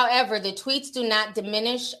 However, the tweets do not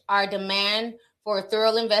diminish our demand for a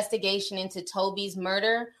thorough investigation into Toby's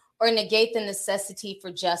murder or negate the necessity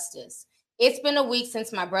for justice. It's been a week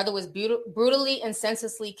since my brother was brutally and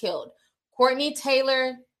senselessly killed. Courtney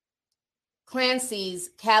Taylor Clancy's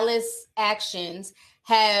callous actions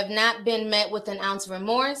have not been met with an ounce of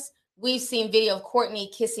remorse. We've seen video of Courtney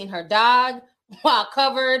kissing her dog while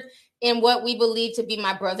covered in what we believe to be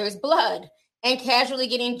my brother's blood and casually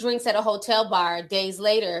getting drinks at a hotel bar days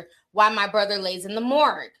later while my brother lays in the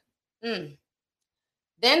morgue. Then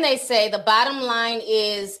they say the bottom line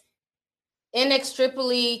is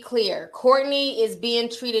inextricably clear. Courtney is being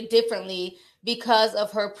treated differently because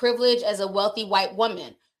of her privilege as a wealthy white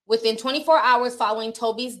woman. Within 24 hours following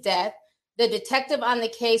Toby's death, the detective on the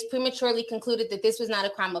case prematurely concluded that this was not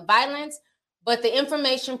a crime of violence, but the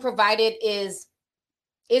information provided is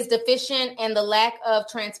deficient and the lack of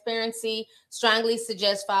transparency strongly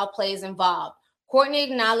suggests foul play is involved. Courtney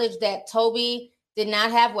acknowledged that Toby did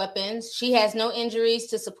not have weapons. She has no injuries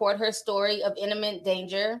to support her story of imminent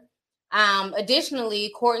danger.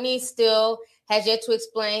 Additionally, Courtney still has yet to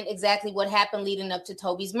explain exactly what happened leading up to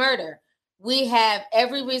Toby's murder. We have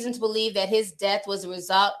every reason to believe that his death was a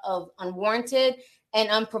result of unwarranted and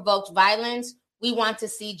unprovoked violence. We want to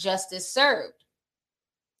see justice served.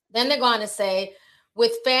 Then they're going to say,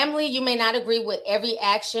 with family, you may not agree with every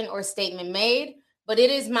action or statement made, but it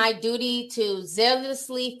is my duty to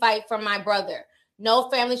zealously fight for my brother. No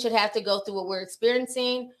family should have to go through what we're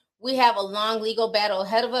experiencing. We have a long legal battle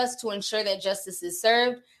ahead of us to ensure that justice is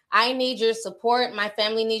served. I need your support. My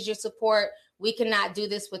family needs your support. We cannot do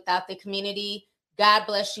this without the community. God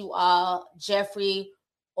bless you all. Jeffrey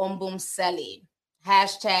Ombumseli.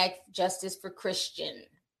 Hashtag justice for Christian.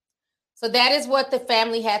 So that is what the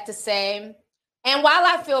family had to say. And while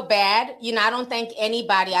I feel bad, I don't think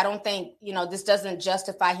this doesn't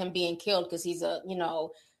justify him being killed because he's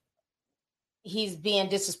he's being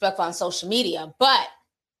disrespectful on social media. But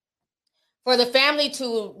for the family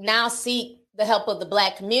to now seek the help of the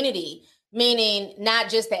Black community, meaning not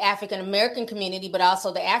just the African-American community, but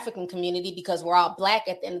also the African community, because we're all Black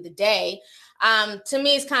at the end of the day, to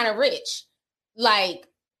me, it's kind of rich. Like,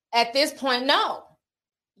 at this point, no.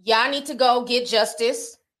 Y'all need to go get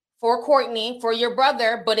justice for Courtney, for your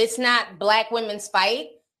brother, but it's not Black women's fight,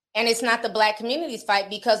 and it's not the Black community's fight,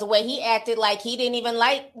 because the way he acted, like he didn't even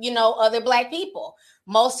like, other Black people.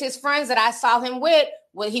 Most of his friends that I saw him with,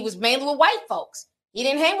 he was mainly with white folks. He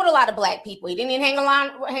didn't hang with a lot of Black people. He didn't even hang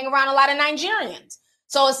around a lot of Nigerians.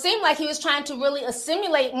 So it seemed like he was trying to really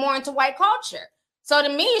assimilate more into white culture. So to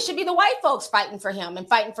me, it should be the white folks fighting for him and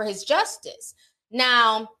fighting for his justice.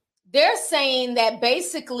 Now, they're saying that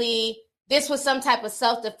basically this was some type of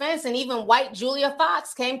self-defense, and even white Julia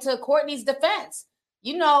Fox came to Courtney's defense.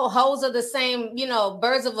 Hoes are the same,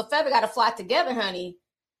 birds of a feather got to flock together, honey.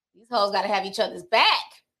 These hoes got to have each other's back.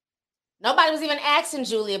 Nobody was even asking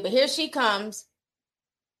Julia, but here she comes.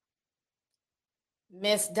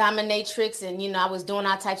 Miss Dominatrix, and I was doing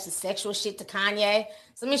all types of sexual shit to Kanye.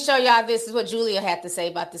 So let me show y'all, this is what Julia had to say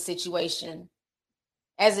about the situation,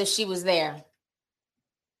 as if she was there.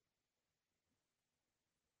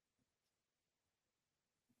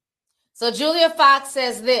 So Julia Fox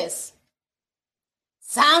says this.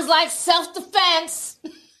 Sounds like self-defense.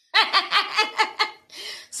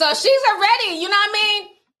 So she's already, you know what I mean?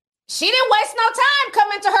 She didn't waste no time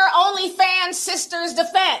coming to her OnlyFans sister's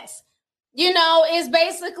defense. You know, it's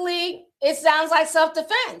basically, it sounds like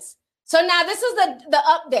self-defense. So now this is the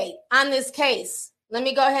update on this case. Let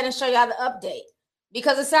me go ahead and show y'all the update.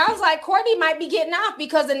 Because it sounds like Courtney might be getting off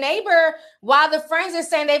because the neighbor, while the friends are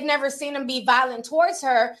saying they've never seen him be violent towards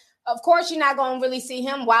her, of course you're not going to really see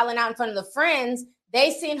him wilding out in front of the friends.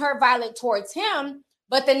 They seen her violent towards him,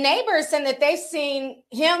 but the neighbors saying that they've seen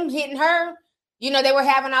him hitting her. You know, they were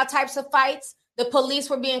having all types of fights. The police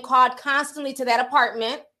were being called constantly to that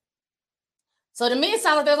apartment. So to me, it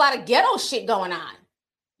sounds like there's a lot of ghetto shit going on.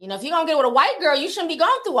 You know, if you're going to get with a white girl, you shouldn't be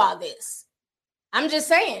going through all this. I'm just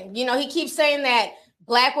saying, you know, he keeps saying that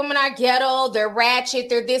Black women are ghetto, they're ratchet,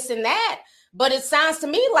 they're this and that. But it sounds to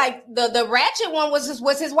me like the ratchet one was his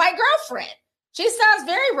white girlfriend. She sounds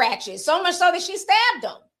very ratchet, so much so that she stabbed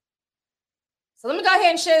him. So let me go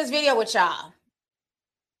ahead and share this video with y'all.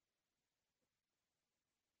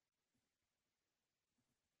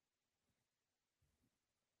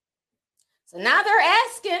 So now they're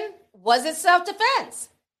asking, was it self-defense?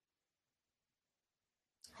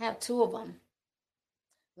 I have two of them.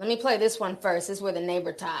 Let me play this one first. This is where the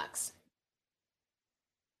neighbor talks.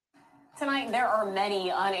 Tonight, there are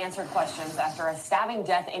many unanswered questions after a stabbing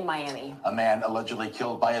death in Miami. A man allegedly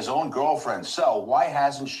killed by his own girlfriend. So why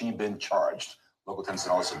hasn't she been charged? Local 10's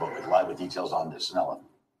Nella Sabovic live with details on this. Nella.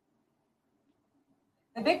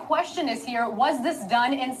 The big question is here, was this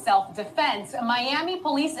done in self-defense? Miami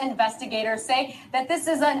police investigators say that this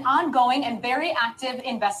is an ongoing and very active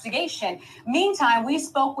investigation. Meantime, we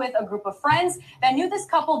spoke with a group of friends that knew this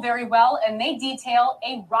couple very well, and they detail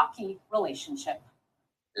a rocky relationship.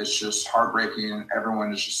 It's just heartbreaking.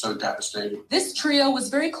 Everyone is just so devastated. This trio was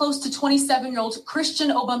very close to 27-year-old Christian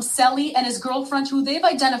Obumseli and his girlfriend, who they've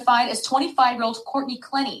identified as 25-year-old Courtney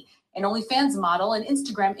Clenny, an OnlyFans model and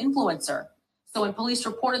Instagram influencer. So when police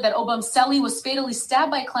reported that Obumseli was fatally stabbed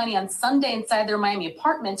by Clenny on Sunday inside their Miami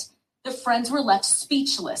apartment, the friends were left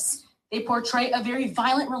speechless. They portray a very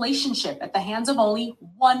violent relationship at the hands of only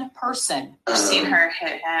one person. I've seen her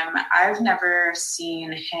hit him. I've never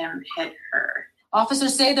seen him hit her.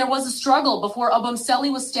 Officers say there was a struggle before Obumseli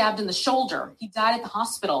was stabbed in the shoulder. He died at the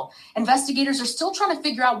hospital. Investigators are still trying to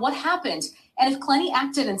figure out what happened and if Clenny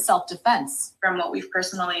acted in self-defense. From what we've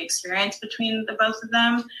personally experienced between the both of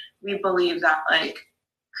them, we believe that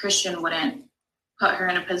Christian wouldn't put her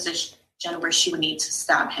in a position where she would need to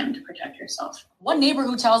stab him to protect herself. One neighbor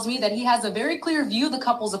who tells me that he has a very clear view of the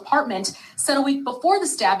couple's apartment said a week before the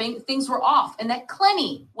stabbing, things were off and that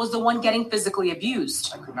Clenny was the one getting physically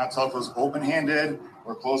abused. I could not tell if it was open-handed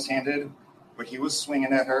or closed-handed, but he was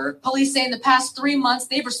swinging at her. Police say in the past 3 months,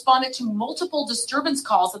 they've responded to multiple disturbance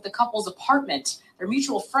calls at the couple's apartment. Their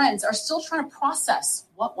mutual friends are still trying to process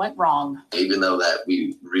what went wrong. Even though that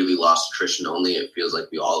we really lost Christian only, it feels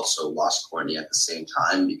like we also lost Courtney at the same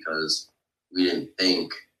time because we didn't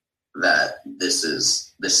think that this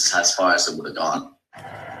is as far as it would have gone.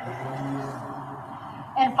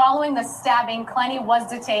 And following the stabbing, Clenny was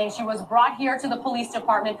detained. She was brought here to the police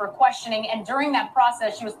department for questioning. And during that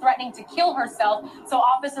process, she was threatening to kill herself. So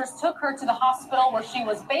officers took her to the hospital where she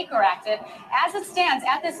was Baker acted. As it stands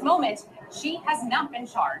at this moment, she has not been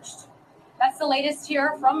charged. That's the latest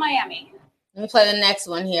here from Miami. Let me play the next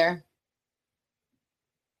one here.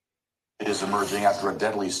 It is emerging after a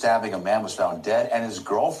deadly stabbing. A man was found dead and his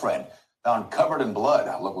girlfriend found covered in blood.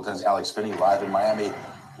 Local 10's Alex Finney live in Miami,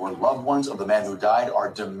 where loved ones of the man who died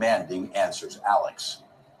are demanding answers. Alex.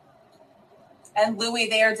 And Louis,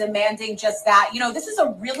 they are demanding just that. You know, this is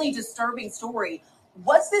a really disturbing story.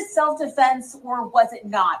 Was this self-defense or was it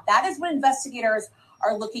not? That is what investigators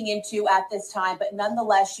are looking into at this time. But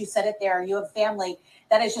nonetheless, you said it there. You have family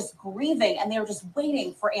that is just grieving and they're just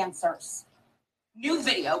waiting for answers. New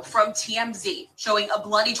video from TMZ showing a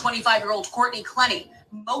bloody 25-year-old Courtney Clenny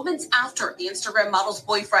moments after the Instagram model's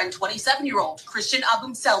boyfriend, 27-year-old Christian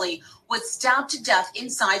Obumseli, was stabbed to death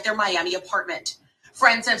inside their Miami apartment.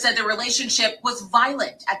 Friends have said their relationship was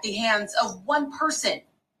violent at the hands of one person,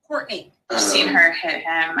 Courtney. I've seen her hit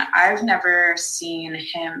him. I've never seen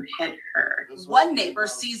him hit her. One neighbor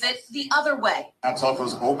sees it the other way. I can't tell if it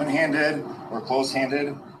was open-handed or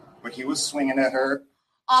closed-handed, but he was swinging at her.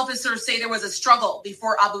 Officers say there was a struggle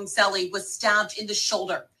before Obumseli was stabbed in the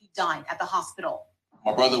shoulder. He died at the hospital.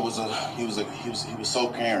 My brother was so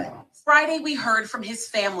caring. Friday, we heard from his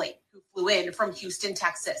family, who flew in from Houston,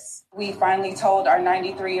 Texas. We finally told our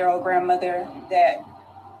 93-year-old grandmother that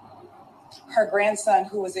her grandson,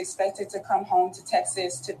 who was expected to come home to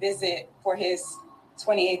Texas to visit for his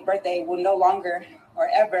 28th birthday will no longer or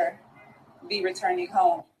ever be returning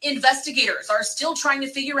home. Investigators are still trying to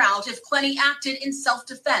figure out if Clenny acted in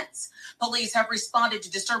self-defense. Police have responded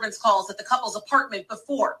to disturbance calls at the couple's apartment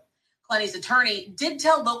before. Clenny's attorney did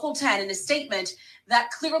tell Local 10 in a statement that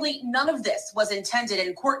clearly none of this was intended,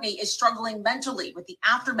 and Courtney is struggling mentally with the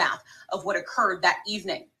aftermath of what occurred that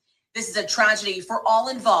evening. This is a tragedy for all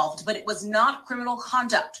involved, but it was not criminal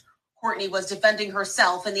conduct. Courtney was defending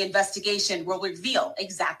herself, and the investigation will reveal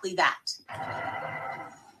exactly that.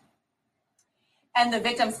 And the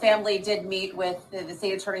victim's family did meet with the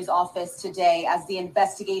state attorney's office today as the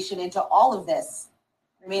investigation into all of this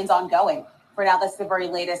remains ongoing. For now, that's the very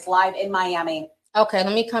latest live in Miami. Okay,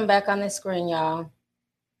 let me come back on the screen, y'all.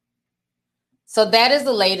 So that is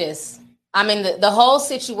the latest. I mean, the whole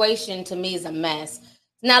situation to me is a mess.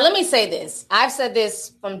 Now, let me say this. I've said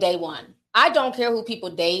this from day one. I don't care who people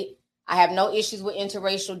date. I have no issues with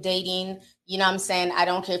interracial dating. You know what I'm saying? I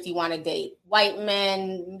don't care if you want to date white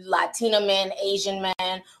men, Latino men, Asian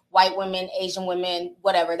men, white women, Asian women,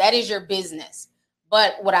 whatever. That is your business.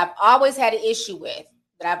 But what I've always had an issue with,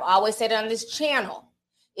 that I've always said on this channel,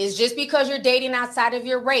 is just because you're dating outside of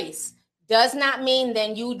your race does not mean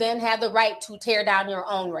then you then have the right to tear down your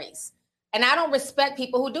own race. And I don't respect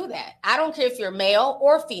people who do that. I don't care if you're male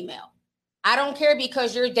or female. I don't care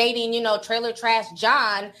because you're dating, Trailer Trash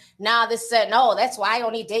John. Now this said, no, that's why I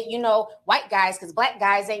only date, white guys because black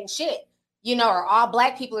guys ain't shit, or all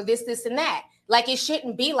black people are this, and that. Like, it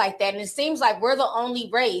shouldn't be like that. And it seems like we're the only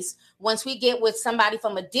race, once we get with somebody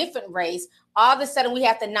from a different race, all of a sudden we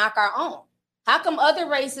have to knock our own. How come other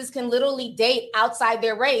races can literally date outside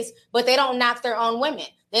their race, but they don't knock their own women?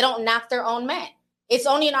 They don't knock their own men. It's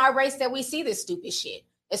only in our race that we see this stupid shit.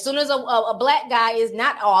 As soon as a black guy, is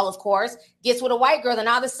not all, of course, gets with a white girl, then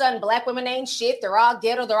all of a sudden black women ain't shit. They're all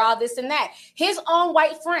ghetto. They're all this and that. His own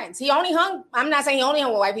white friends. I'm not saying he only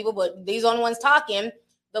hung with white people, but these only ones talking.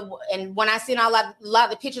 And when I seen a lot of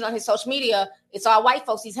the pictures on his social media, it's all white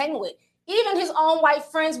folks he's hanging with. Even his own white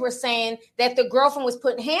friends were saying that the girlfriend was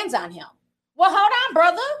putting hands on him. Well, hold on,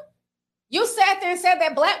 brother. You sat there and said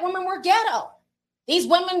that black women were ghetto. These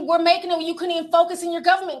women were making it, you couldn't even focus in your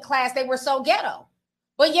government class. They were so ghetto.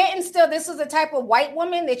 But yet and still, this is the type of white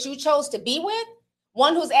woman that you chose to be with.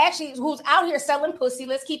 One who's out here selling pussy.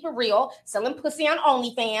 Let's keep it real. Selling pussy on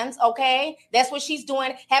OnlyFans, okay? That's what she's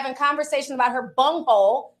doing. Having conversations about her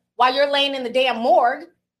bunghole while you're laying in the damn morgue,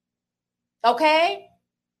 okay?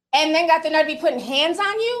 And then got the nerve to be putting hands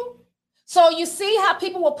on you. So you see how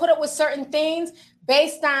people will put up with certain things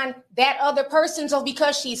based on that other person. So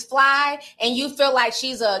because she's fly and you feel like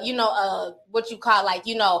she's a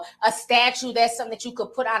statue, that's something that you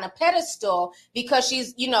could put on a pedestal because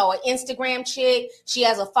she's, an Instagram chick. She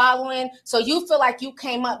has a following. So you feel like you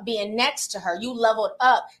came up being next to her. You leveled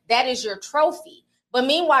up. That is your trophy. But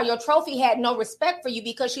meanwhile, your trophy had no respect for you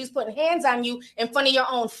because she's putting hands on you in front of your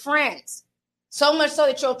own friends. So much so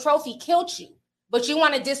that your trophy killed you. But you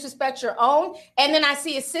want to disrespect your own. And then I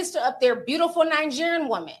see a sister up there, beautiful Nigerian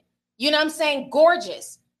woman. You know what I'm saying?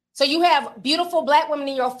 Gorgeous. So you have beautiful black women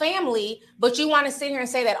in your family, but you want to sit here and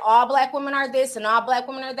say that all black women are this and all black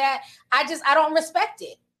women are that. I don't respect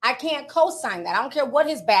it. I can't co-sign that. I don't care what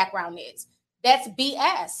his background is. That's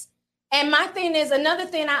BS. And my thing is, another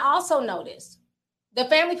thing I also noticed, the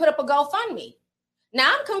family put up a GoFundMe.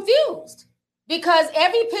 Now I'm confused because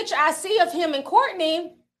every picture I see of him and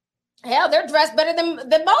Courtney, hell, they're dressed better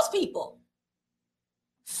than most people.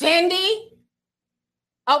 Fendi,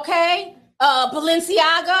 okay,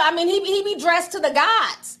 Balenciaga. I mean, he be dressed to the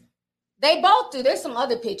gods. They both do. There's some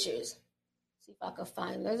other pictures. See if I can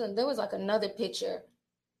find. There was like another picture.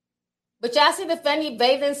 But y'all see the Fendi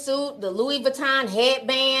bathing suit, the Louis Vuitton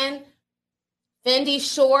headband, Fendi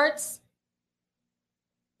shorts.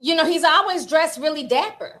 He's always dressed really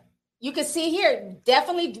dapper. You can see here,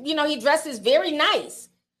 definitely, he dresses very nice.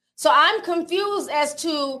 So I'm confused as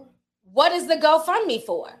to what is the GoFundMe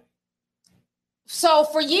for. So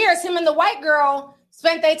for years, him and the white girl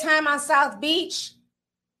spent their time on South Beach,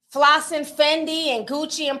 flossing Fendi and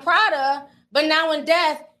Gucci and Prada, but now in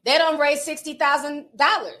death, they don't raise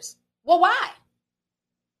 $60,000. Well, why?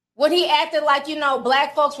 When he acted like,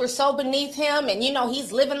 black folks were so beneath him and,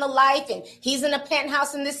 he's living the life and he's in a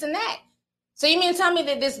penthouse and this and that. So you mean to tell me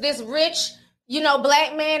that this rich,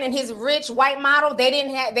 black man and his rich white model, they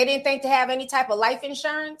didn't think to have any type of life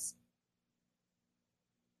insurance?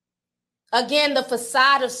 Again, the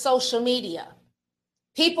facade of social media.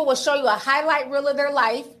 People will show you a highlight reel of their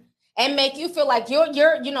life and make you feel like your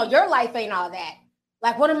life ain't all that.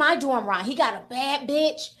 Like, what am I doing wrong? He got a bad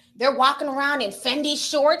bitch. They're walking around in Fendi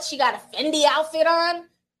shorts. She got a Fendi outfit on.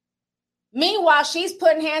 Meanwhile, she's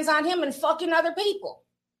putting hands on him and fucking other people.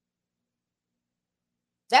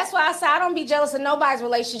 That's why I say I don't be jealous of nobody's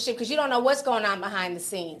relationship, because you don't know what's going on behind the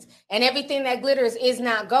scenes. And everything that glitters is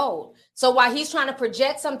not gold. So while he's trying to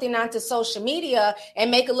project something onto social media and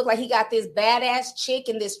make it look like he got this badass chick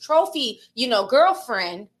and this trophy,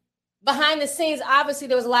 girlfriend, behind the scenes, obviously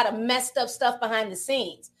there was a lot of messed up stuff behind the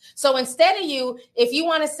scenes. So instead of if you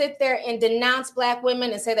want to sit there and denounce Black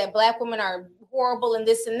women and say that Black women are horrible and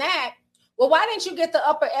this and that, well, why didn't you get the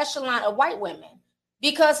upper echelon of white women?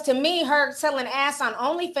 Because to me, her selling ass on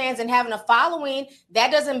OnlyFans and having a following, that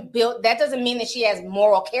doesn't mean that she has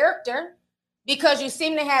moral character, because you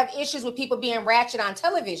seem to have issues with people being ratchet on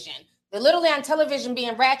television. They're literally on television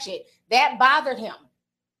being ratchet. That bothered him.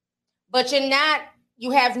 But you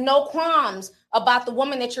have no qualms about the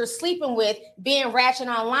woman that you're sleeping with being ratchet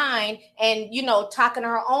online and, talking to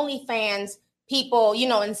her OnlyFans people,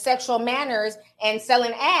 in sexual manners and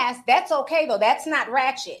selling ass. That's okay, though. That's not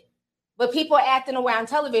ratchet. But people acting away on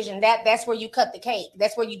television, that's where you cut the cake.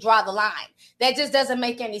 That's where you draw the line. That just doesn't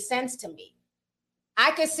make any sense to me.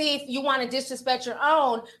 I could see if you want to disrespect your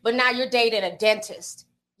own, but now you're dating a dentist.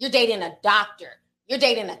 You're dating a doctor. You're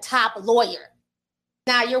dating a top lawyer.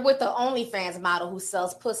 Now you're with the OnlyFans model who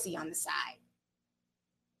sells pussy on the side.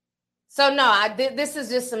 So no, this is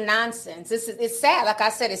just some nonsense. It's sad. Like I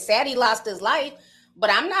said, it's sad he lost his life,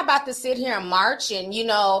 but I'm not about to sit here and march and,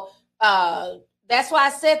 that's why I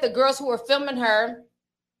said the girls who were filming her,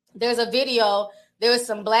 there's a video, there was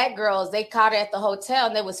some Black girls, they caught her at the hotel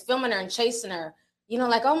and they was filming her and chasing her.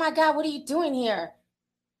 Like, oh my God, what are you doing here?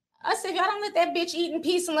 I said, if y'all don't let that bitch eat in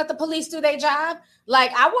peace and let the police do their job,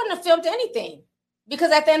 like I wouldn't have filmed anything,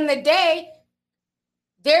 because at the end of the day,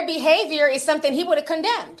 their behavior is something he would have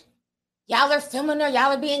condemned. Y'all are filming her,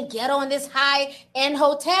 y'all are being ghetto in this high-end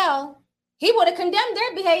hotel. He would have condemned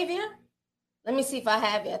their behavior. Let me see if I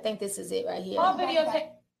have it. I think this is it right here. All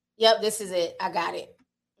videotape. Yep, this is it. I got it.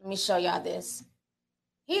 Let me show y'all this.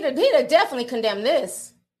 He'd have definitely condemned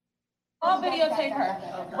this. I'll videotape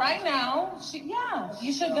her. Right now,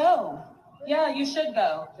 you should go. Yeah, you should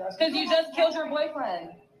go. Because you just killed your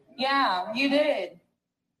boyfriend. Yeah, you did.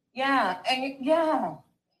 Yeah, and yeah.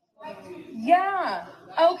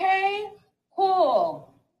 Okay,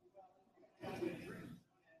 cool.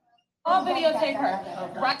 I'll videotape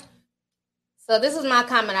her. Right. So this is my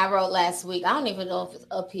comment I wrote last week. I don't even know if it's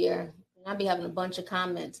up here. I'll be having a bunch of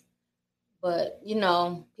comments. But,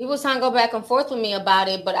 people was trying to go back and forth with me about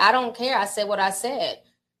it, but I don't care. I said what I said.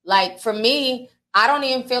 Like, for me, I don't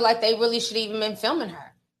even feel like they really should even been filming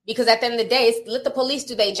her. Because at the end of the day, let the police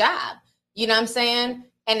do their job. You know what I'm saying?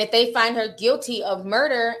 And if they find her guilty of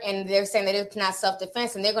murder and they're saying that it's not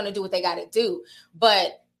self-defense, and they're going to do what they got to do.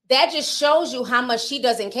 But that just shows you how much she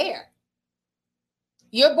doesn't care.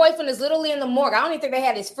 Your boyfriend is literally in the morgue. I don't even think they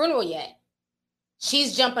had his funeral yet.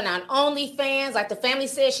 She's jumping on OnlyFans. Like the family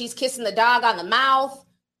says, she's kissing the dog on the mouth.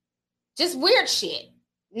 Just weird shit.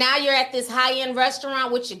 Now you're at this high-end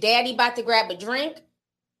restaurant with your daddy about to grab a drink.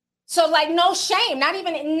 So, like, no shame.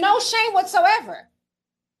 No shame whatsoever.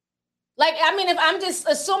 Like, I mean, if I'm just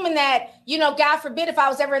assuming that, God forbid, if I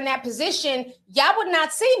was ever in that position, y'all would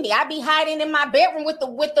not see me. I'd be hiding in my bedroom with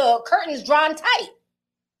the curtains drawn tight.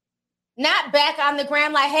 Not back on the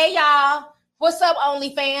gram like, hey, y'all, what's up,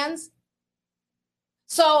 OnlyFans?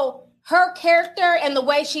 So her character and the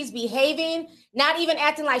way she's behaving, not even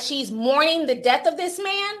acting like she's mourning the death of this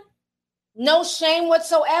man, no shame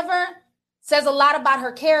whatsoever, says a lot about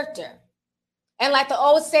her character. And like the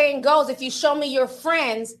old saying goes, if you show me your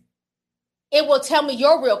friends, it will tell me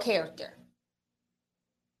your real character.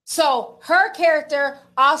 So her character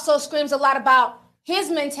also screams a lot about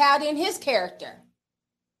his mentality and his character.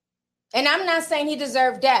 And I'm not saying he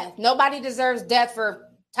deserved death. Nobody deserves death for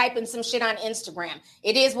typing some shit on Instagram.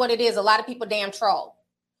 It is what it is. A lot of people damn troll.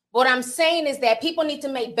 What I'm saying is that people need to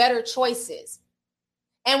make better choices.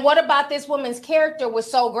 And what about this woman's character was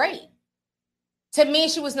so great? To me,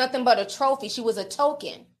 she was nothing but a trophy. She was a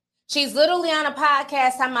token. She's literally on a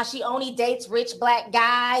podcast talking about she only dates rich Black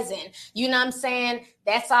guys. And you know what I'm saying?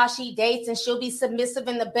 That's all she dates. And she'll be submissive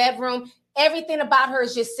in the bedroom. Everything about her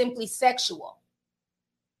is just simply sexual.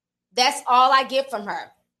 That's all I get from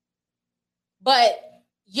her. But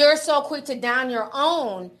you're so quick to down your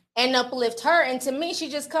own and uplift her. And to me, she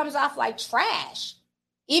just comes off like trash.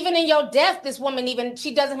 Even in your death, this woman,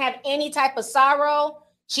 she doesn't have any type of sorrow.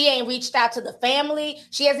 She ain't reached out to the family.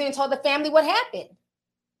 She hasn't even told the family what happened.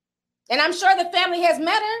 And I'm sure the family has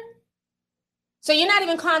met her. So you're not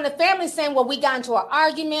even calling the family saying, well, we got into an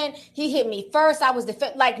argument. He hit me first. I was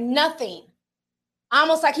like nothing.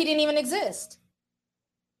 Almost like he didn't even exist.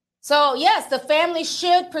 So yes, the family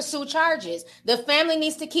should pursue charges. The family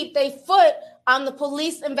needs to keep their foot on the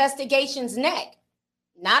police investigation's neck,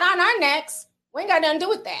 not on our necks. We ain't got nothing to do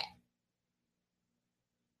with that.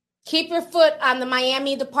 Keep your foot on the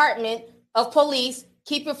Miami Department of Police.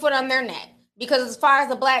 Keep your foot on their neck. Because as far as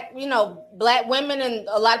the black women and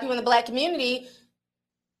a lot of people in the black community,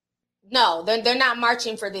 no, they're not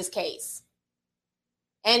marching for this case.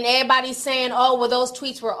 And everybody's saying, oh, well, those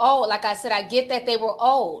tweets were old. Like I said, I get that they were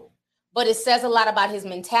old, but it says a lot about his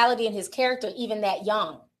mentality and his character, even that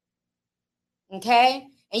young. Okay?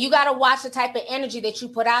 And you got to watch the type of energy that you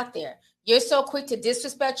put out there. You're so quick to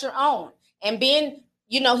disrespect your own. And being,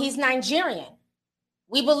 he's Nigerian.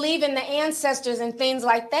 We believe in the ancestors and things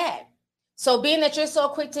like that. So being that you're so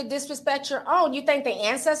quick to disrespect your own, you think the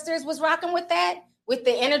ancestors was rocking with that? With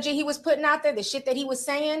the energy he was putting out there, the shit that he was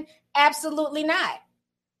saying? Absolutely not.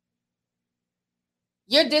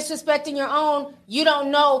 You're disrespecting your own. You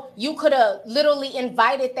don't know. You could have literally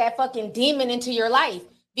invited that fucking demon into your life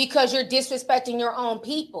because you're disrespecting your own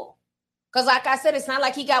people. Because like I said, it's not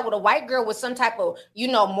like he got with a white girl with some type of,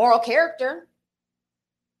 moral character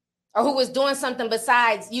or who was doing something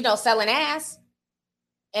besides, selling ass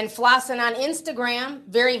and flossing on Instagram,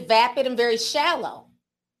 very vapid and very shallow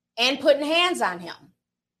and putting hands on him.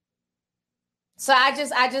 So I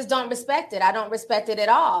just don't respect it. I don't respect it at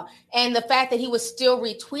all. And the fact that he was still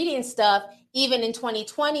retweeting stuff, even in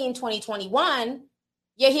 2020 and 2021,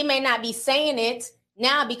 yeah, he may not be saying it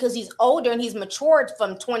now because he's older and he's matured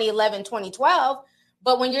from 2011, 2012.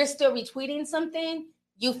 But when you're still retweeting something,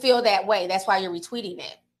 you feel that way. That's why you're retweeting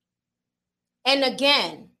it. And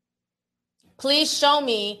again, please show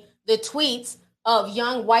me the tweets of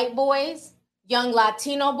young white boys, young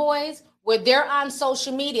Latino boys, where they're on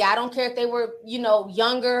social media. I don't care if they were,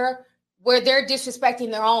 younger, where they're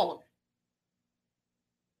disrespecting their own.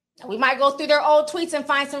 We might go through their old tweets and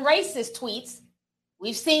find some racist tweets.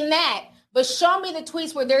 We've seen that. But show me the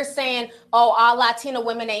tweets where they're saying, oh, all Latino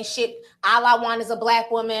women ain't shit. All I want is a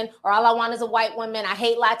black woman, or all I want is a white woman. I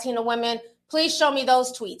hate Latino women. Please show me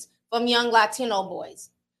those tweets from young Latino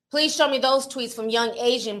boys. Please show me those tweets from young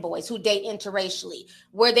Asian boys who date interracially,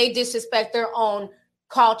 where they disrespect their own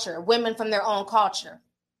culture, women from their own culture.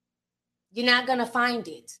 You're not going to find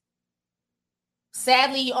it.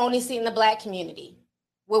 Sadly, you only see it in the black community,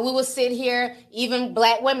 where we will sit here, even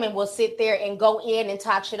black women will sit there and go in and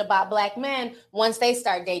talk shit about black men once they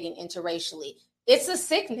start dating interracially. It's a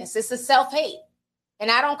sickness. It's a self-hate.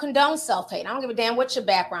 And I don't condone self-hate. I don't give a damn what your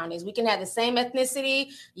background is. We can have the same ethnicity.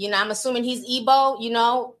 I'm assuming he's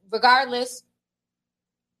Igbo, regardless.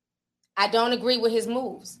 I don't agree with his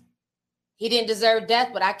moves. He didn't deserve death,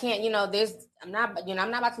 but I can't, I'm not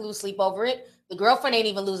about to lose sleep over it. The girlfriend ain't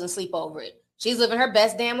even losing sleep over it. She's living her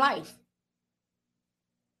best damn life.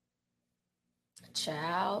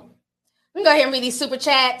 Child. Let me go ahead and read these super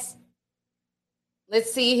chats.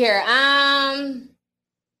 Let's see here.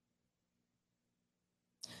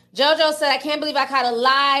 Jojo said, I can't believe I caught a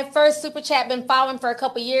live first super chat. Been following for a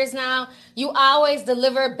couple years now. You always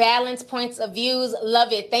deliver balanced points of views.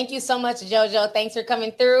 Love it. Thank you so much, Jojo. Thanks for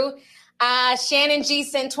coming through. Shannon G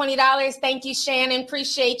sent $20. Thank you, Shannon.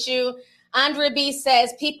 Appreciate you. Andrea B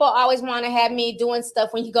says, people always want to have me doing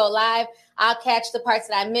stuff when you go live. I'll catch the parts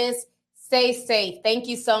that I miss. Stay safe. Thank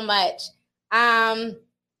you so much.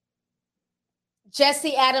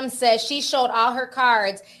 Jesse Adams says she showed all her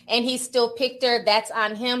cards and he still picked her. That's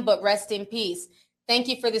on him, but rest in peace. Thank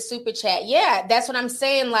you for the super chat. Yeah, that's what I'm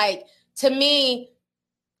saying. Like, to me,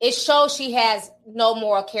 it shows she has no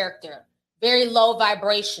moral character, very low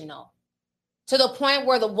vibrational, to the point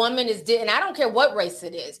where the woman is, and I don't care what race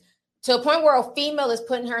it is, to a point where a female is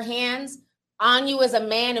putting her hands on you as a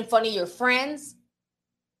man in front of your friends,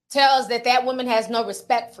 tells that woman has no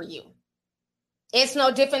respect for you. It's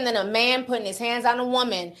no different than a man putting his hands on a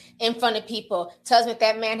woman in front of people. Tells me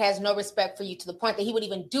that man has no respect for you, to the point that he would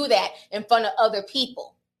even do that in front of other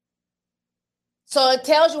people. So it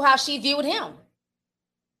tells you how she viewed him.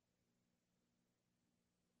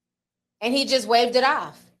 And he just waved it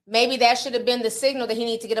off. Maybe that should have been the signal that he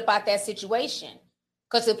needed to get up out that situation.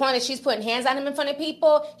 Because to the point that she's putting hands on him in front of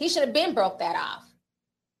people, he should have been broke that off.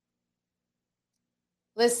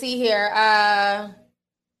 Let's see here.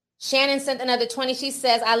 Shannon sent another 20. She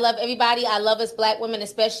says, I love everybody. I love us black women,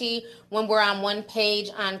 especially when we're on one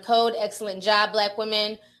page on code. Excellent job, black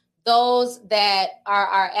women. Those that are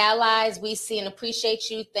our allies, we see and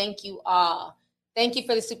appreciate you. Thank you all. Thank you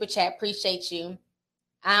for the super chat. Appreciate you.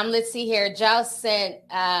 Let's see here. Joss sent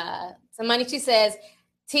some money. She says,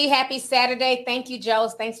 T, happy Saturday. Thank you,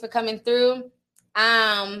 Joss. Thanks for coming through.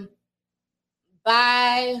 By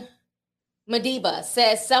Madiba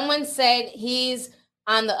says, someone said he's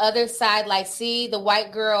on the other side, like, see, the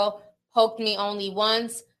white girl poked me only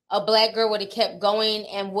once. A black girl would have kept going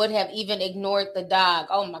and would have even ignored the dog.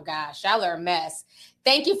 Oh my gosh, y'all are a mess.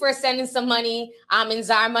 Thank you for sending some money. In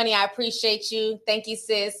Zar Money, I appreciate you. Thank you,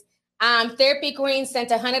 sis. Therapy Queen sent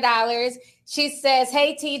 $100. She says,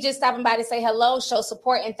 hey, T, just stopping by to say hello, show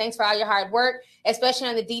support, and thanks for all your hard work, especially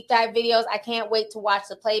on the deep dive videos. I can't wait to watch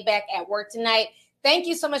the playback at work tonight. Thank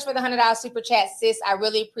you so much for the $100 super chat, sis. I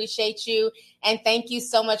really appreciate you. And thank you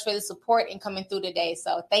so much for the support and coming through today.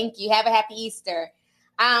 So thank you. Have a happy Easter.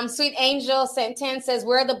 Sweet Angel sent 10, says,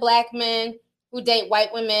 where are the black men who date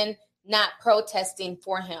white women not protesting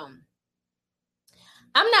for him?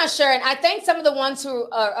 I'm not sure. And I think some of the ones who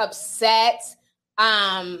are upset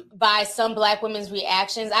by some black women's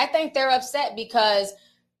reactions, I think they're upset because,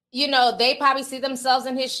 you know, they probably see themselves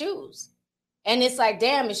in his shoes. And it's like,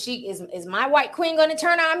 damn, is my white queen going to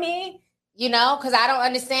turn on me? You know, because I don't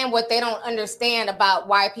understand what they don't understand about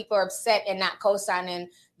why people are upset and not co-signing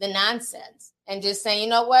the nonsense and just saying, you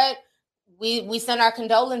know what, we send our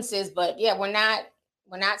condolences, but yeah, we're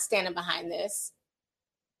not standing behind this.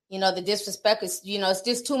 You know, the disrespect is, you know, it's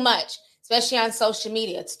just too much, especially on social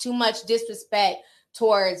media. It's too much disrespect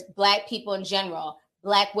towards black people in general,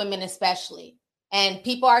 black women especially, and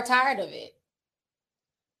people are tired of it.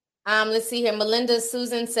 Let's see here. Melinda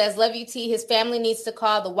Susan says, love you, T. His family needs to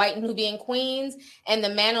call the white Nubian queens and the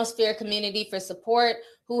manosphere community for support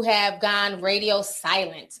who have gone radio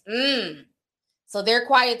silent. So they're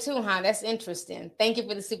quiet too, huh? That's interesting. Thank you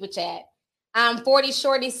for the super chat. 40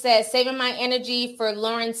 Shorty says, saving my energy for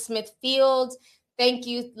Lauren Smith Fields. Thank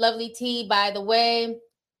you, lovely T. By the way,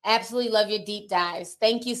 absolutely love your deep dives.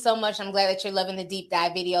 Thank you so much. I'm glad that you're loving the deep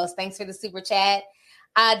dive videos. Thanks for the super chat.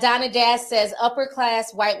 Donna Jazz says, upper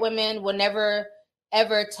class white women will never,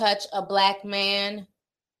 ever touch a black man.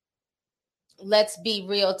 Let's be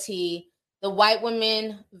real, T. The white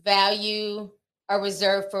women value are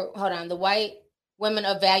reserved for, the white women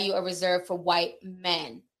of value are reserved for white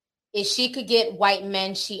men. If she could get white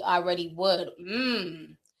men, she already would.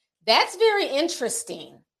 That's very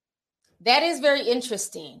interesting. That is very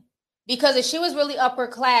interesting. Because if she was really upper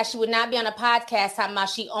class, she would not be on a podcast talking about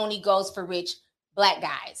she only goes for rich black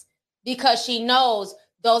guys, because she knows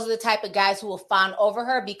those are the type of guys who will fawn over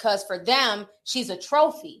her, because for them, she's a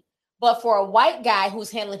trophy. But for a white guy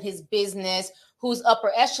who's handling his business, who's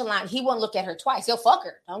upper echelon, he won't look at her twice. He'll fuck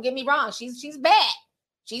her. Don't get me wrong. She's bad.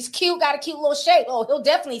 She's cute, got a cute little shape. Oh, he'll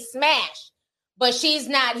definitely smash. But he's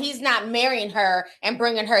not marrying her and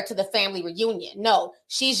bringing her to the family reunion. No,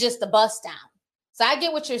 she's just a bust down. So I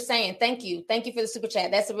get what you're saying. Thank you. Thank you for the super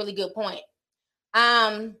chat. That's a really good point.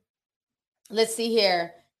 Let's see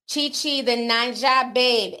here. Chi-Chi, the Nanja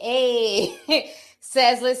babe, hey,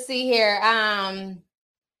 says, let's see here.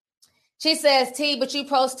 She says, T, but you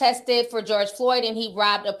protested for George Floyd and he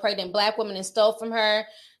robbed a pregnant black woman and stole from her.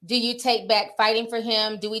 Do you take back fighting for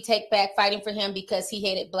him? Do we take back fighting for him because he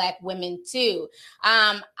hated black women too?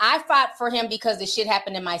 I fought for him because the shit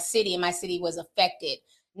happened in my city and my city was affected.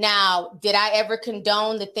 Now, did I ever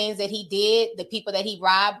condone the things that he did, the people that he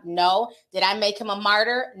robbed? No. Did I make him a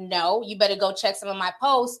martyr? No. You better go check some of my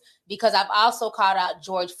posts, because I've also called out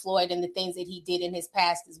George Floyd and the things that he did in his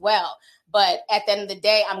past as well. But at the end of the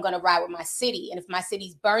day, I'm going to ride with my city. And if my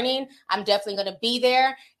city's burning, I'm definitely going to be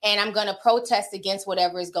there, and I'm going to protest against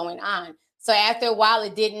whatever is going on. So after a while,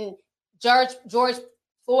 it didn't, George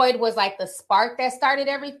Floyd was like the spark that started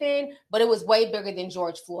everything, but it was way bigger than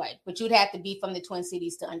George Floyd. But you'd have to be from the Twin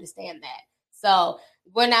Cities to understand that. So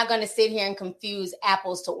we're not going to sit here and confuse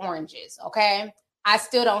apples to oranges, okay? I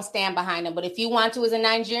still don't stand behind him. But if you want to, as a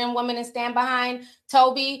Nigerian woman, and stand behind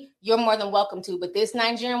Toby, you're more than welcome to. But this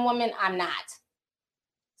Nigerian woman, I'm not.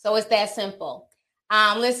 So it's that simple.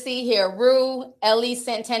 Let's see here. Rue, Ellie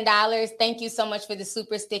sent $10. Thank you so much for the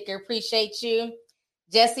super sticker. Appreciate you.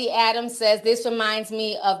 Jesse Adams says, this reminds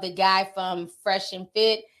me of the guy from Fresh and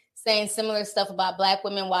Fit saying similar stuff about black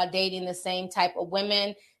women while dating the same type of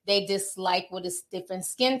women they dislike with a different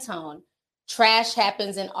skin tone. Trash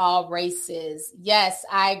happens in all races. Yes,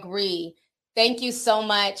 I agree. Thank you so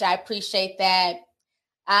much. I appreciate that.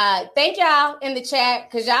 Thank y'all in the chat,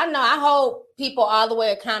 because y'all know I hold people all the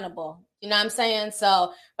way accountable. You know what I'm saying?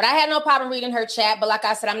 So, but I had no problem reading her chat. But like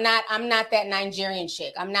I said, I'm not that Nigerian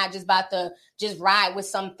chick. I'm not just about to just ride with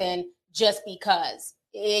something just because.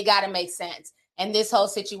 It got to make sense. And this whole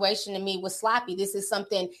situation to me was sloppy. This is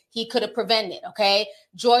something he could have prevented, okay?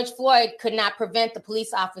 George Floyd could not prevent the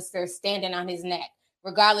police officer standing on his neck,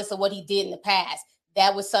 regardless of what he did in the past.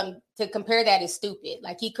 That was something, to compare that is stupid.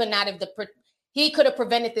 Like, he could not have, he could have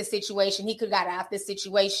prevented this situation. He could have got out this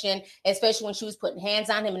situation, especially when she was putting hands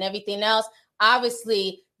on him and everything else.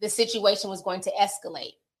 Obviously, the situation was going to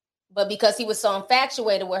escalate. But because he was so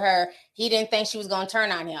infatuated with her, he didn't think she was going to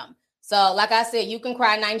turn on him. So like I said, you can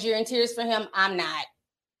cry Nigerian tears for him. I'm not.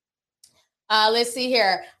 Let's see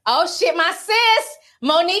here. Oh, shit, my sis,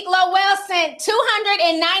 Monique Lowell sent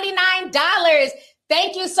 $299.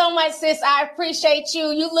 Thank you so much, sis. I appreciate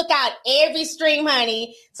you. You look out every stream,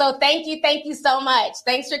 honey. So thank you so much.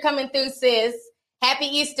 Thanks for coming through, sis. Happy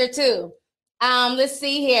Easter, too. Let's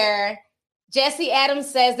see here. Jesse Adams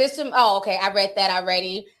says this. Oh, okay, I read that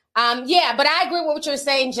already. Yeah, but I agree with what you're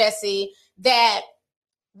saying, Jesse, that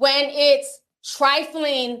when it's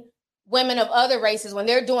trifling women of other races, when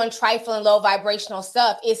they're doing trifling low vibrational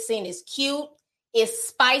stuff, it's seen as cute, it's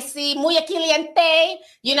spicy, muy caliente,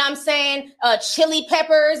 you know what I'm saying? Chili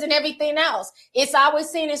peppers and everything else. It's always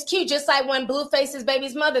seen as cute, just like when Blueface's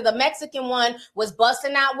baby's mother, the Mexican one, was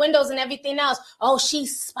busting out windows and everything else. Oh,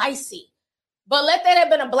 she's spicy. But let that have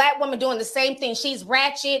been a black woman doing the same thing. She's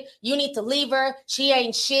ratchet. You need to leave her. She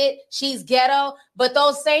ain't shit. She's ghetto. But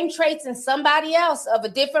those same traits in somebody else of a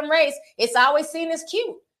different race, it's always seen as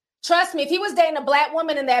cute. Trust me, if he was dating a black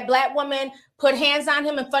woman and that black woman put hands on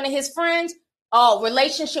him in front of his friends, oh,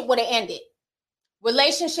 relationship would have ended.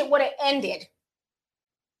 Relationship would have ended.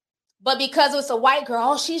 But because it's a white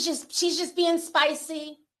girl, oh, she's just being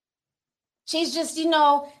spicy. She's just,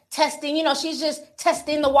 testing, she's just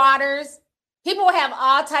testing the waters. People will have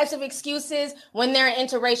all types of excuses when they're in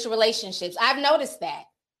interracial relationships. I've noticed that.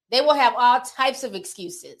 They will have all types of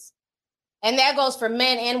excuses. And that goes for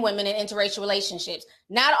men and women in interracial relationships.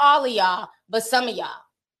 Not all of y'all, but some of y'all.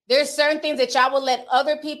 There's certain things that y'all will let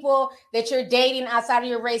other people that you're dating outside of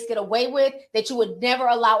your race get away with that you would never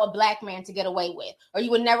allow a black man to get away with, or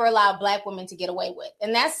you would never allow a black woman to get away with.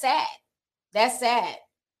 And that's sad. That's sad.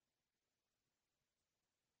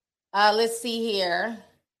 Let's see here.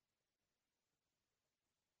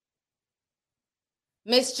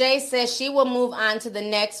 Miss J says she will move on to the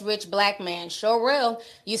next rich black man. Sure will.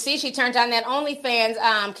 You see, she turned on that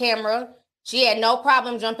OnlyFans camera. She had no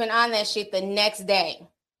problem jumping on that shit the next day.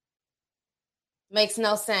 Makes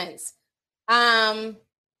no sense.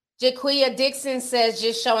 Jaquia Dixon says,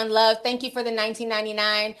 just showing love. Thank you for the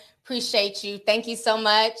 $19.99. Appreciate you. Thank you so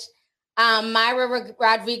much. Myra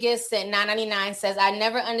Rodriguez sent $9.99, says, I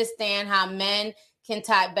never understand how men can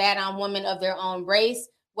talk bad on women of their own race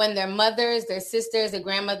when their mothers, their sisters, their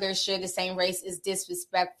grandmothers share the same race is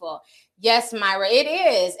disrespectful. Yes, Myra, it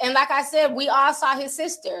is. And like I said, we all saw his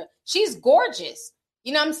sister. She's gorgeous.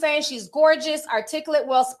 You know what I'm saying? She's gorgeous, articulate,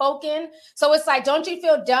 well-spoken. So it's like, don't you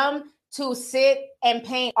feel dumb to sit and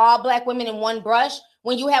paint all black women in one brush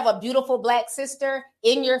when you have a beautiful black sister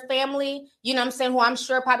in your family, you know what I'm saying, who I'm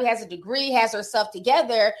sure probably has a degree, has herself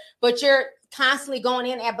together, but you're constantly going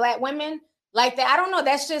in at black women like that? I don't know.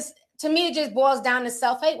 That's just, to me, it just boils down to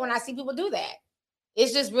self-hate when I see people do that.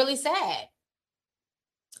 It's just really sad.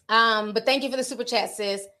 But thank you for the super chat,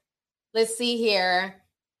 sis. Let's see here.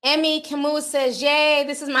 Emmy Camus says, yay,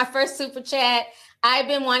 this is my first super chat. I've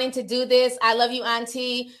been wanting to do this. I love you,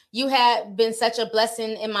 Auntie. You have been such a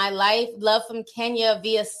blessing in my life. Love from Kenya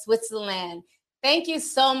via Switzerland. Thank you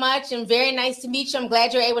so much, and very nice to meet you. I'm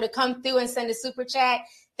glad you're able to come through and send a super chat.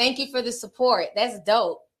 Thank you for the support. That's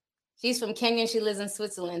dope. She's from Kenya and she lives in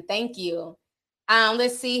Switzerland. Thank you.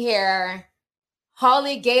 Let's see here.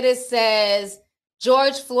 Holly Gator says,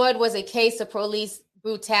 George Floyd was a case of police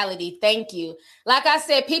brutality. Thank you. Like I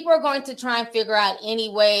said, people are going to try and figure out any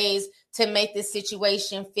ways to make this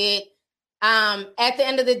situation fit. At the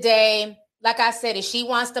end of the day, like I said, if she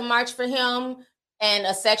wants to march for him and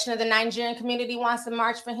a section of the Nigerian community wants to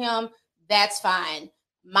march for him, that's fine.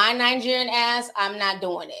 My Nigerian ass, I'm not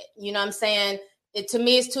doing it. You know what I'm saying? To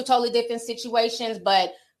me, it's two totally different situations.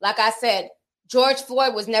 But like I said, George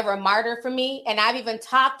Floyd was never a martyr for me. And I've even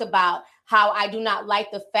talked about how I do not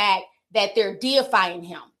like the fact that they're deifying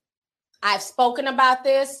him. I've spoken about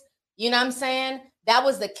this. You know what I'm saying? That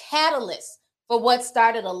was the catalyst for what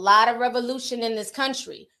started a lot of revolution in this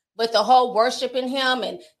country. But the whole worshiping him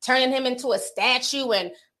and turning him into a statue,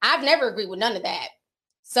 and I've never agreed with none of that.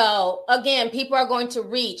 So again, people are going to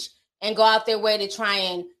reach and go out their way to try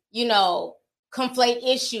and, conflate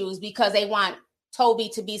issues because they want Toby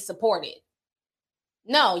to be supported.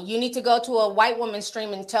 No, you need to go to a white woman's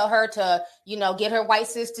stream and tell her to, get her white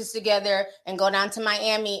sisters together and go down to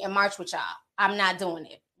Miami and march with y'all. I'm not doing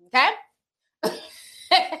it. Okay?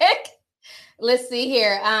 Let's see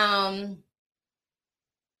here.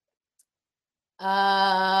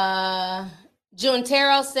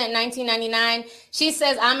 Juntero sent $19.99. She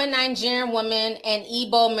says, I'm a Nigerian woman and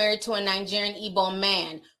Igbo married to a Nigerian Igbo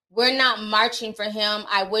man. We're not marching for him.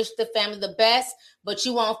 I wish the family the best, but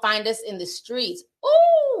you won't find us in the streets.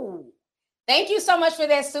 Ooh, Thank you so much for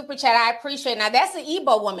that super chat. I appreciate it. Now, that's an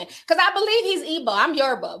Igbo woman because I believe he's Igbo. I'm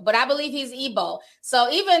Yoruba, but I believe he's Igbo.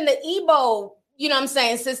 So even the Igbo, you know what I'm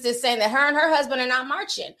saying, sister's saying that her and her husband are not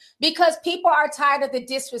marching because people are tired of the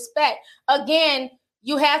disrespect. Again,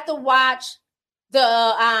 you have to watch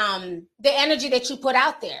the energy that you put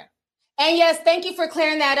out there. And yes, thank you for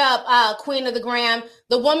clearing that up, Queen of the Gram.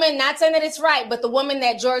 The woman, not saying that it's right, but the woman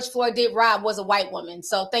that George Floyd did rob was a white woman.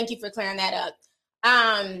 So thank you for clearing that up.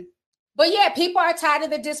 But yeah, people are tired of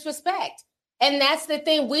the disrespect. And that's the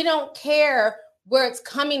thing. We don't care where it's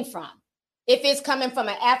coming from. If it's coming from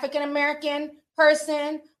an African-American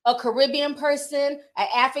person, a Caribbean person, an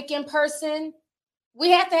African person, we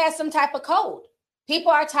have to have some type of code.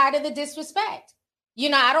 People are tired of the disrespect. You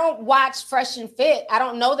know, I don't watch Fresh and Fit. I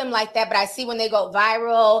don't know them like that, but I see when they go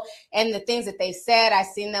viral and the things that they said. I've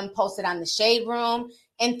seen them posted on the Shade Room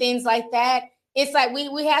and things like that. It's like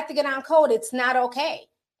we have to get on code. It's not okay.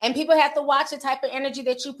 And people have to watch the type of energy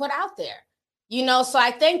that you put out there. You know, so I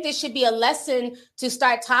think this should be a lesson to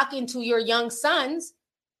start talking to your young sons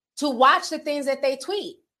to watch the things that they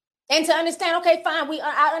tweet and to understand, okay, fine,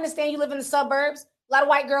 I understand you live in the suburbs. A lot of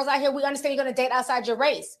white girls out here, we understand you're going to date outside your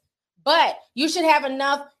race. But you should have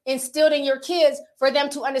enough instilled in your kids for them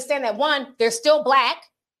to understand that, one, they're still Black.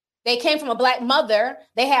 They came from a Black mother.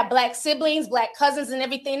 They have Black siblings, Black cousins, and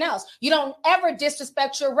everything else. You don't ever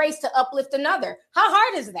disrespect your race to uplift another. How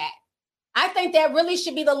hard is that? I think that really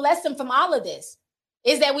should be the lesson from all of this,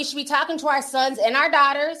 is that we should be talking to our sons and our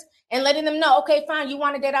daughters and letting them know, okay, fine, you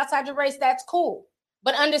want to date outside your race, that's cool.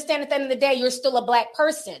 But understand at the end of the day, you're still a Black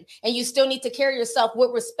person and you still need to carry yourself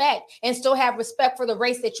with respect and still have respect for the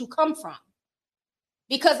race that you come from.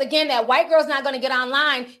 Because again, that white girl's not going to get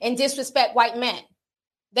online and disrespect white men.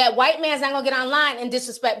 That white man's not going to get online and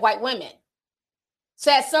disrespect white women.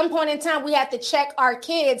 So at some point in time, we have to check our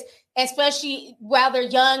kids, especially while they're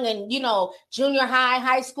young and, you know, junior high,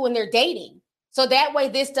 high school, and they're dating. So that way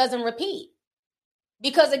this doesn't repeat.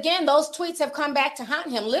 Because again, those tweets have come back to haunt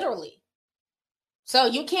him, literally. So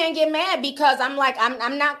you can't get mad because I'm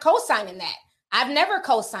not co-signing that. I've never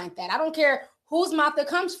co-signed that. I don't care whose mouth it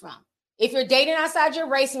comes from. If you're dating outside your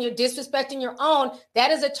race and you're disrespecting your own,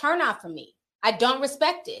 that is a turnoff for me. I don't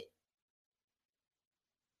respect it.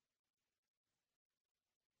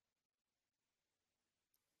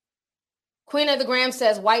 Queen of the Gram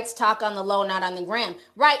says whites talk on the low, not on the gram.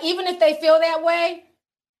 Right. Even if they feel that way.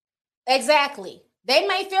 Exactly. They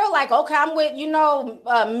may feel like, okay, I'm with,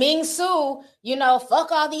 Ming Su,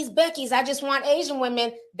 fuck all these Beckys. I just want Asian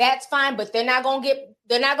women. That's fine. But they're not going to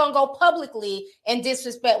go publicly and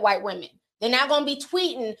disrespect white women. They're not going to be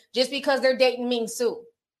tweeting just because they're dating Ming Su.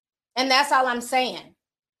 And that's all I'm saying.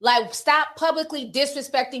 Like, stop publicly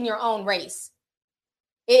disrespecting your own race.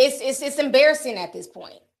 It's embarrassing at this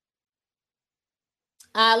point.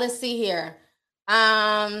 Let's see here.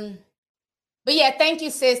 But yeah, thank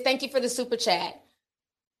you, sis. Thank you for the super chat.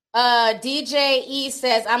 DJ E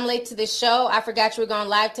says, I'm late to the show. I forgot you were going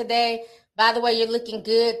live today. By the way, you're looking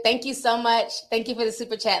good. Thank you so much. Thank you for the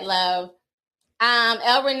super chat, love.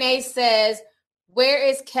 El Renee says, where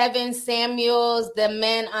is Kevin Samuels? The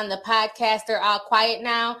men on the podcast are all quiet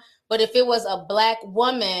now. But if it was a Black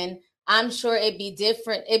woman, I'm sure it'd be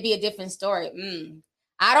different. It'd be a different story.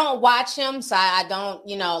 I don't watch him, so I don't,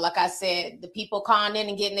 like I said, the people calling in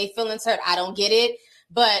and getting their feelings hurt, I don't get it.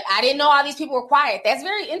 But I didn't know all these people were quiet. That's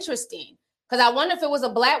very interesting. Because I wonder if it was a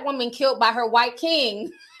Black woman killed by her white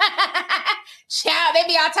king. Child, there'd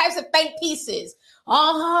be all types of fake pieces.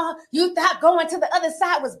 You thought going to the other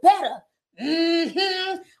side was better.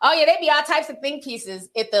 Mm-hmm. Oh yeah, there'd be all types of think pieces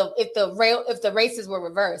if the races were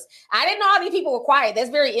reversed. I didn't know all these people were quiet. That's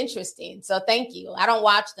very interesting. So thank you. I don't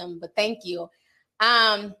watch them, but thank you.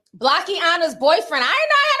 Blocky Anna's boyfriend. I didn't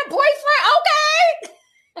know I had a boyfriend.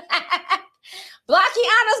 Okay. Blocky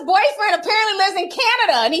Anna's boyfriend apparently lives in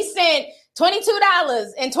Canada and he sent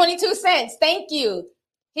 $22.22. Thank you.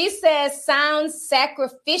 He says, sounds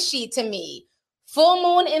sacrificial to me. Full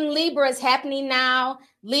moon in Libra is happening now.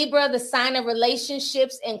 Libra, the sign of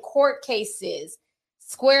relationships and court cases.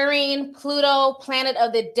 Squaring Pluto, planet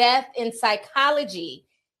of the death in psychology.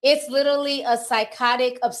 It's literally a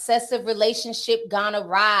psychotic, obsessive relationship gone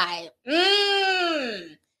awry.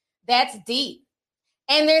 That's deep.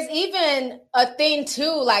 And there's even a thing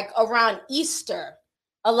too, like around Easter,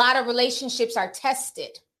 a lot of relationships are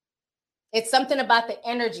tested. It's something about the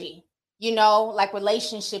energy, like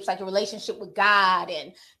relationships, like a relationship with God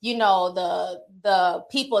and, the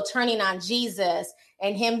people turning on Jesus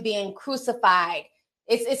and him being crucified.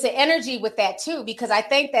 It's an energy with that too, because I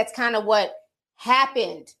think that's kind of what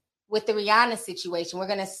happened with the Rihanna situation. We're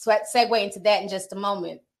going to segue into that in just a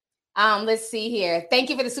moment. Let's see here. Thank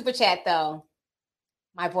you for the super chat, though,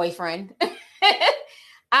 my boyfriend.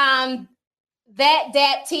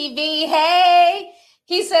 That TV. Hey,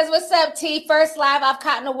 he says, "What's up, T? First live I've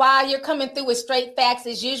caught in a while. You're coming through with straight facts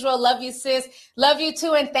as usual. Love you, sis. Love you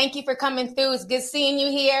too, and thank you for coming through. It's good seeing you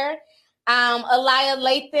here." Elia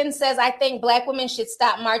Lathan says, "I think Black women should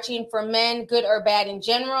stop marching for men, good or bad in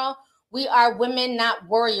general. We are women, not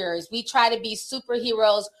warriors. We try to be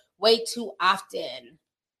superheroes way too often."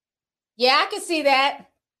 Yeah, I can see that.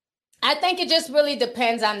 I think it just really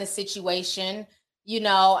depends on the situation.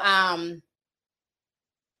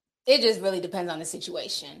 It just really depends on the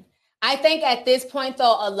situation. I think at this point,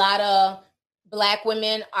 though, a lot of Black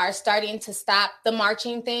women are starting to stop the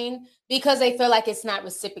marching thing because they feel like it's not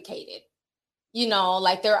reciprocated.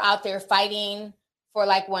 Like they're out there fighting for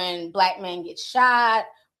like when Black men get shot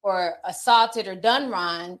or assaulted or done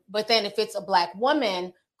wrong. But then if it's a Black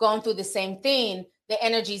woman going through the same thing, the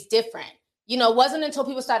energy's different. It wasn't until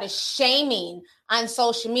people started shaming on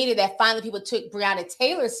social media that finally people took Breonna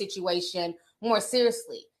Taylor's situation more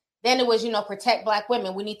seriously. Then it was, protect Black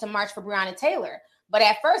women. We need to march for Breonna Taylor. But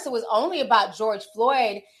at first it was only about George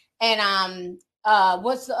Floyd and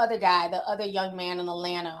what's the other guy, the other young man in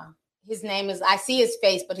Atlanta? His name is, I see his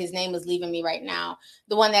face, but his name is leaving me right now.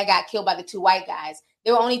 The one that got killed by the two white guys.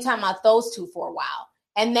 They were only talking about those two for a while.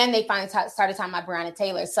 And then they finally started talking about Breonna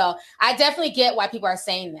Taylor. So I definitely get why people are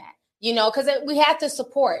saying that, because we have to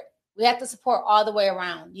support. We have to support all the way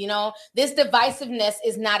around. This divisiveness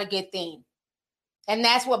is not a good thing. And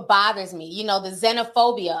that's what bothers me. The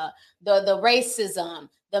xenophobia, the racism,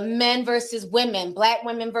 the men versus women, Black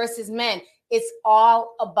women versus men. It's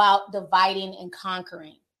all about dividing and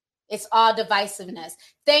conquering. It's all divisiveness.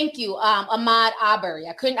 Thank you, Ahmad Arbery.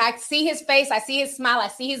 I see his face. I see his smile. I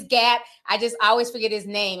see his gap. I always forget his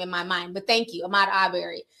name in my mind. But thank you, Ahmad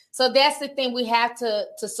Arbery. So that's the thing we have to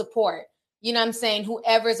support. I'm saying?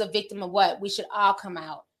 Whoever is a victim of what, we should all come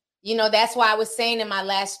out. That's why I was saying in my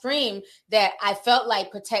last stream that I felt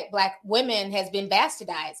like Protect Black Women has been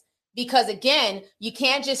bastardized. Because again, you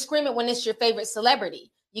can't just scream it when it's your favorite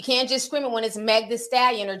celebrity. You can't just scream it when it's Meg Thee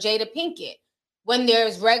Stallion or Jada Pinkett. When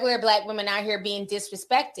there's regular Black women out here being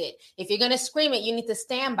disrespected. If you're going to scream it, you need to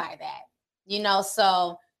stand by that.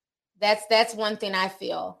 So that's one thing I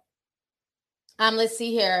feel. Let's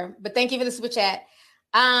see here. But thank you for the super chat.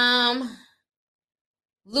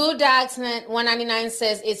 Lou Dogsman 199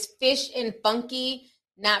 says, "It's fish and funky,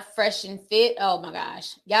 not fresh and fit." Oh my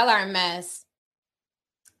gosh. Y'all are a mess.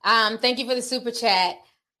 Thank you for the super chat.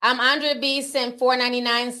 Andrea B sent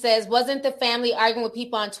 499 says, "Wasn't the family arguing with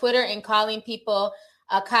people on Twitter and calling people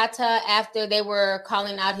Akata after they were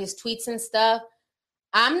calling out his tweets and stuff?"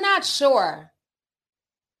 I'm not sure.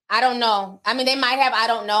 I don't know. I mean, they might have. I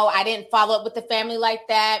don't know. I didn't follow up with the family like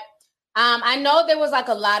that. I know there was like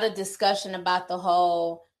a lot of discussion about the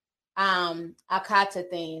whole Akata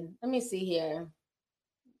thing. Let me see here.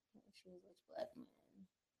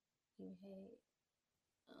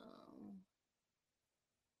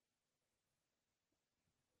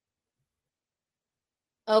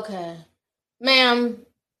 Okay, ma'am.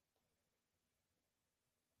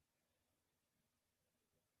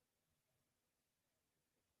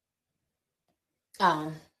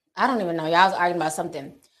 I don't even know. Y'all was arguing about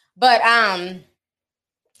something. But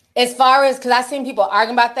as far as, because I seen people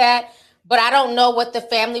arguing about that, but I don't know what the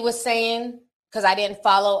family was saying because I didn't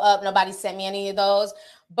follow up. Nobody sent me any of those.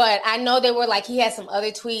 But I know they were like, he had some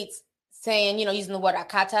other tweets saying, using the word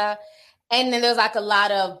Akata. And then there's like a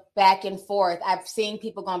lot of back and forth. I've seen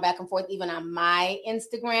people going back and forth even on my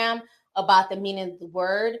Instagram about the meaning of the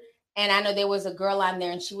word. And I know there was a girl on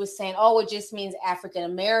there and she was saying, oh, it just means African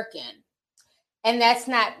American. And that's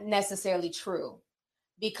not necessarily true.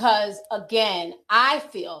 Because again, I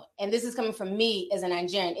feel, and this is coming from me as a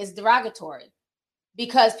Nigerian, it's derogatory.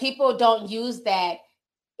 Because people don't use that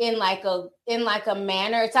in like a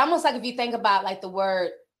manner. It's almost like if you think about like the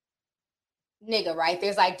word nigga, right?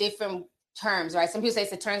 There's like different terms, right? Some people say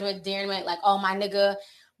it's a term of endearment, like, oh, my nigga.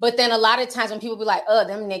 But then a lot of times when people be like, oh,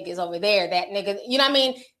 them niggas over there, that nigga, you know what I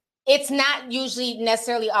mean? It's not usually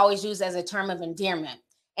necessarily always used as a term of endearment.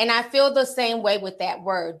 And I feel the same way with that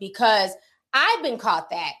word because I've been called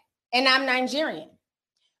that and I'm Nigerian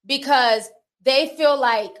because they feel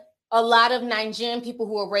like a lot of Nigerian people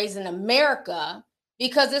who are raised in America,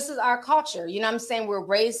 because this is our culture. You know what I'm saying? We're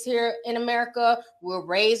raised here in America. We're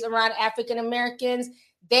raised around African Americans.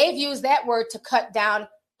 They've used that word to cut down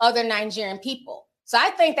other Nigerian people. So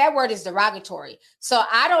I think that word is derogatory. So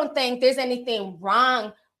I don't think there's anything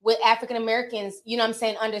wrong with African Americans, you know what I'm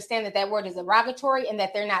saying, understand that that word is derogatory and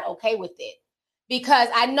that they're not okay with it. because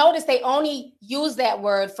I noticed they only use that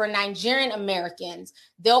word for Nigerian Americans.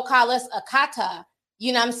 They'll call us Akata,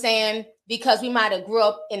 you know what I'm saying? Because we might have grew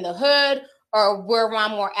up in the hood or we're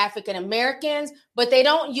around more African Americans, but they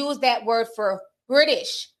don't use that word for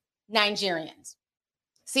British Nigerians.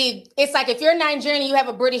 See, it's like if you're Nigerian and you have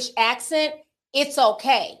a British accent, it's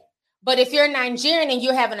okay. But if you're Nigerian and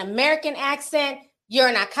you have an American accent, you're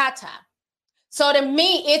an Akata. So to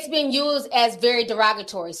me, it's been used as very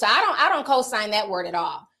derogatory. So I don't co-sign that word at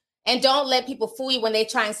all. And don't let people fool you when they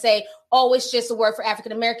try and say, oh, it's just a word for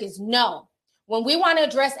African Americans. No. When we want to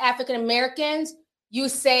address African Americans, you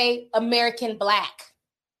say American Black.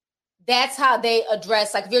 That's how they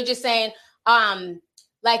address. Like if you're just saying, what's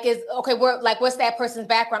that person's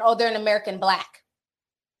background? Oh, they're an American Black.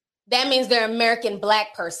 That means they're an American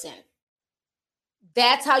Black person.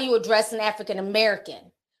 That's how you address an African American.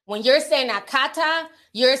 When you're saying Akata,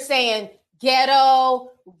 you're saying ghetto,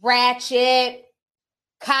 ratchet,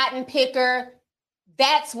 cotton picker.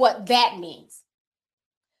 That's what that means.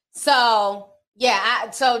 So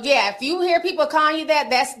if you hear people calling you that,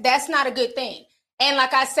 that's not a good thing. And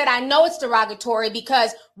like I said, I know it's derogatory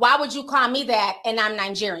because why would you call me that and I'm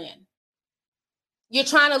Nigerian? You're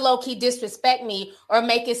trying to low-key disrespect me or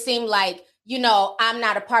make it seem like, I'm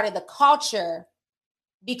not a part of the culture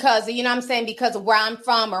because, because of where I'm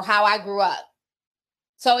from or how I grew up.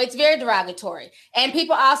 So it's very derogatory. And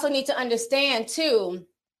people also need to understand, too,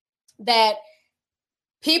 that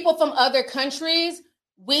people from other countries,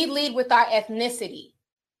 we lead with our ethnicity.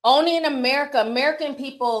 Only in America, American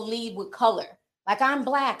people lead with color. Like I'm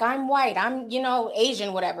Black, I'm white, I'm,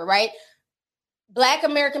 Asian, whatever, right? Black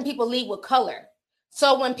American people lead with color.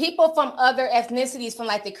 So when people from other ethnicities, from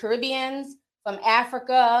like the Caribbeans, from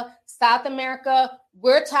Africa, South America,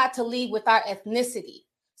 we're taught to lead with our ethnicity.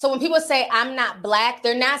 So when people say I'm not Black,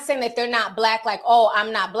 they're not saying that they're not Black like, oh,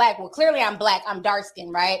 I'm not Black. Well, clearly I'm Black, I'm dark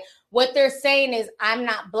skinned, right? What they're saying is I'm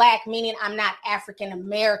not Black, meaning I'm not African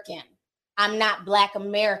American. I'm not Black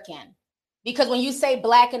American. Because when you say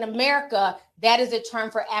Black in America, that is a term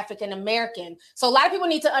for African American. So a lot of people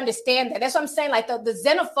need to understand that. That's what I'm saying. Like the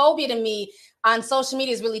xenophobia to me on social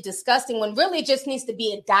media is really disgusting when really it just needs to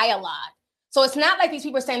be a dialogue. So it's not like these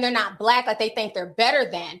people are saying they're not Black, like they think they're better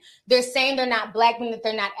than. They're saying they're not Black, meaning that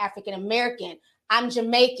they're not African American. I'm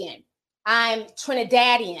Jamaican. I'm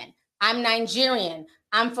Trinidadian. I'm Nigerian.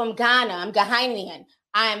 I'm from Ghana. I'm Ghanaian.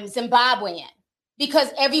 I'm Zimbabwean. Because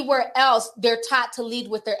everywhere else, they're taught to lead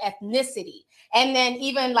with their ethnicity. And then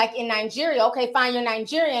even like in Nigeria, okay, fine, you're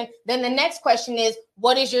Nigerian. Then the next question is,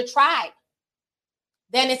 what is your tribe?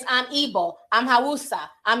 Then it's I'm Igbo, I'm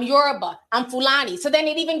Hausa, I'm Yoruba, I'm Fulani. So then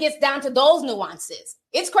it even gets down to those nuances.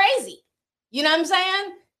 It's crazy. You know what I'm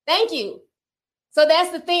saying? Thank you. So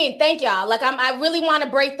that's the thing. Thank y'all. Like I really want to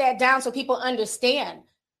break that down so people understand.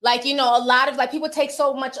 Like, a lot of people take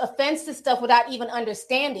so much offense to stuff without even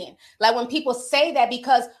understanding. Like when people say that,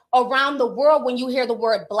 because around the world, when you hear the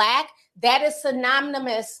word Black, that is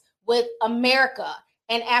synonymous with America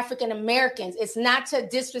and African Americans. It's not to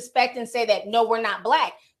disrespect and say that, no, we're not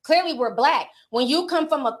Black. Clearly we're Black. When you come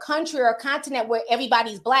from a country or a continent where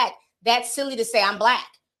everybody's Black, that's silly to say I'm Black.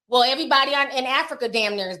 Well, everybody in Africa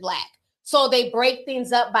damn near is Black. So they break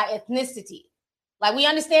things up by ethnicity. Like, we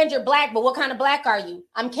understand you're Black, but what kind of Black are you?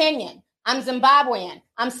 I'm Kenyan. I'm Zimbabwean.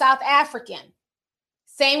 I'm South African.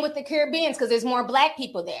 Same with the Caribbeans, because there's more Black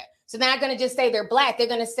people there. So they're not going to just say they're Black. They're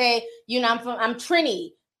going to say, I'm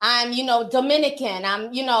Trini. I'm, Dominican.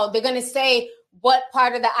 They're going to say what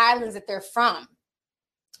part of the islands that they're from.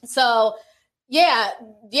 So, yeah,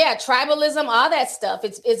 tribalism, all that stuff.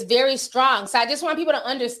 It's very strong. So I just want people to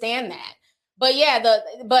understand that. But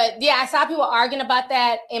I saw people arguing about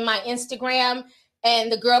that in my Instagram.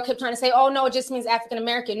 And the girl kept trying to say, oh, no, it just means African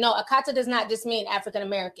American. No, Akata does not just mean African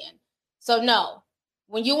American. So no,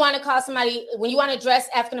 when you want to address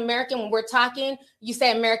African American, when we're talking, you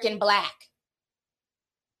say American Black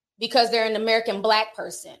because they're an American Black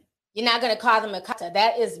person. You're not going to call them Akata.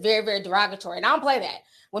 That is very, very derogatory. And I don't play that.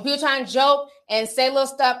 When people try and joke and say little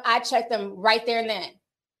stuff, I check them right there and then.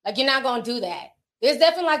 Like, you're not going to do that. There's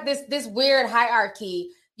definitely like this weird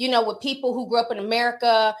hierarchy, with people who grew up in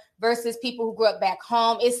America versus people who grew up back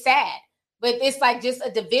home. It's sad, but it's like just a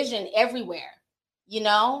division everywhere,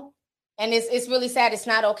 and it's really sad. It's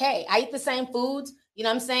not okay. I eat the same foods, what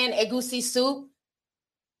I'm saying? Egusi soup,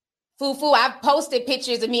 fufu. I've posted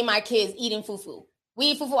pictures of me and my kids eating fufu. We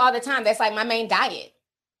eat fufu all the time. That's like my main diet.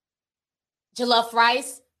 Jollof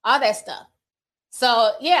rice, all that stuff.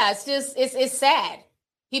 So yeah, it's sad.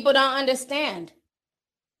 People don't understand.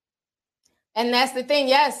 And that's the thing.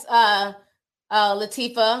 Yes,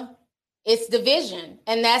 Latifa, It's division.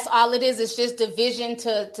 And that's all it is. It's just division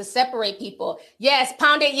to separate people. Yes,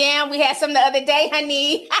 pounded yam. We had some the other day,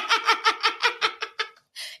 honey.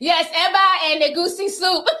 Yes, eba and the goosey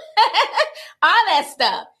soup. All that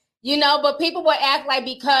stuff. But people would act like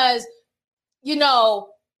because, you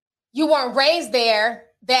weren't raised there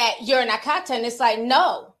that you're an Akata. And it's like,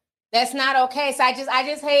 no, that's not okay. So I hate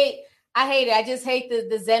it. I just hate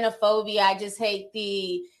the xenophobia. I just hate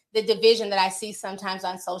the division that I see sometimes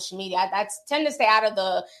on social media. I tend to stay out of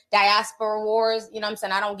the diaspora wars. You know what I'm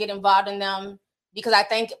saying? I don't get involved in them because I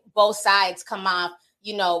think both sides come off,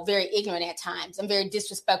 very ignorant at times and very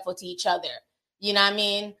disrespectful to each other. You know what I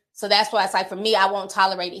mean? So that's why it's like, for me, I won't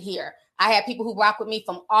tolerate it here. I have people who rock with me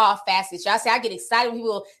from all facets. Y'all see, I get excited when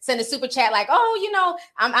people send a super chat like, oh,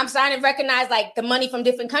 I'm starting to recognize like the money from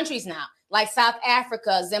different countries now, like South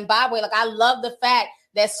Africa, Zimbabwe. Like, I love the fact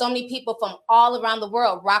that so many people from all around the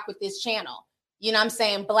world rock with this channel. You know what I'm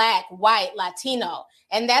saying? Black, white, Latino.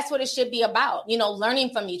 And that's what it should be about,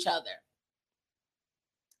 learning from each other.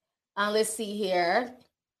 Let's see here.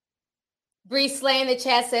 Bree Slay in the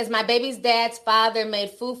chat says, my baby's dad's father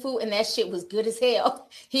made fufu and that shit was good as hell.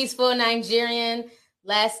 He's full Nigerian.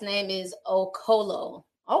 Last name is Okolo.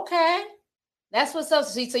 Okay. That's what's up.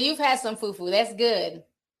 So you've had some fufu. That's good.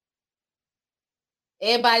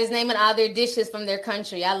 Everybody's naming all their dishes from their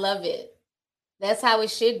country. I love it. That's how it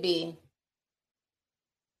should be.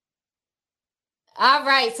 All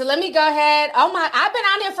right. So let me go ahead. I've been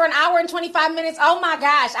on here for an hour and 25 minutes. Oh my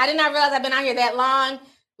gosh. I did not realize I've been on here that long.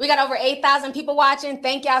 We got over 8,000 people watching.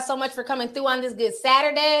 Thank y'all so much for coming through on this good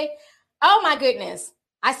Saturday. Oh my goodness.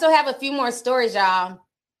 I still have a few more stories, y'all.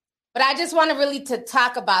 But I just want to really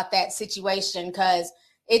talk about that situation because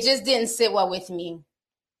it just didn't sit well with me.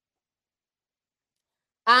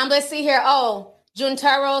 Let's see here. Oh,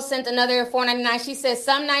 Juntaro sent another $4.99. She says,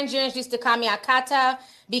 some Nigerians used to call me Akata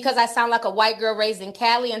because I sound like a white girl raised in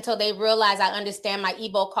Cali until they realize I understand my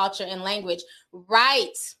Igbo culture and language.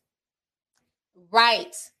 Right.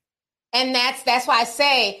 And that's why I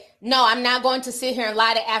say, no, I'm not going to sit here and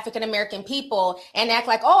lie to African-American people and act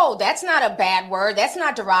like, oh, that's not a bad word. That's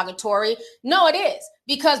not derogatory. No, it is.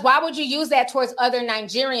 Because why would you use that towards other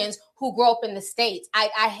Nigerians who grow up in the States?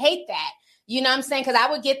 I hate that. You know what I'm saying? Because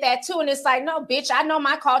I would get that too. And it's like, no, bitch, I know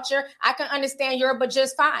my culture. I can understand Yoruba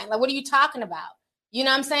just fine. Like, what are you talking about? You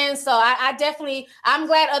know what I'm saying? So I'm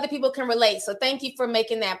glad other people can relate. So thank you for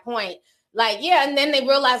making that point. Like, yeah. And then they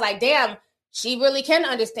realize like, damn, she really can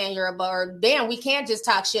understand Yoruba, or damn, we can't just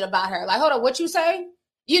talk shit about her. Like, hold on, what you say?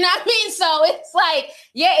 You know what I mean? So it's like,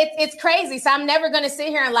 yeah, it's crazy. So I'm never going to sit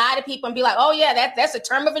here and lie to people and be like, oh yeah, that's a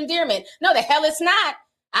term of endearment. No, the hell it's not.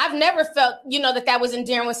 I've never felt, that was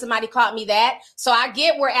endearing when somebody called me that. So I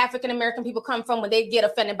get where African-American people come from when they get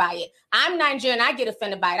offended by it. I'm Nigerian. I get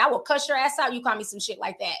offended by it. I will cuss your ass out. You call me some shit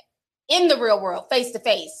like that in the real world, face to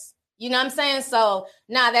face. You know what I'm saying? So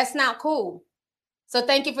nah, that's not cool. So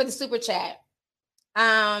thank you for the super chat.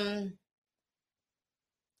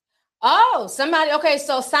 Okay.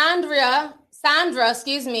 So Sandra,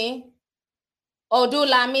 excuse me.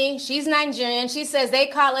 Odulami, she's Nigerian. She says they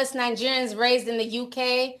call us Nigerians raised in the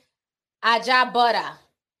UK Ajabota.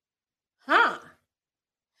 Huh.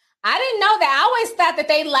 I didn't know that. I always thought that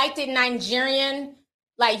they liked it Nigerian,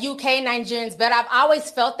 like UK Nigerians, but I've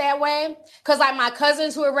always felt that way. Because like my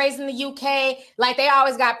cousins who were raised in the UK, like they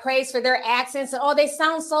always got praised for their accents. And, oh, they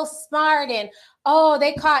sound so smart. And, oh,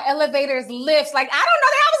 they call elevators lifts. Like, I don't know.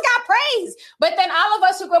 They always got praised. But then all of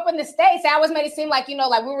us who grew up in the States, they always made it seem like,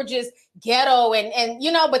 like we were just ghetto and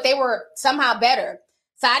but they were somehow better.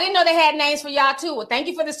 So I didn't know they had names for y'all too. Well, thank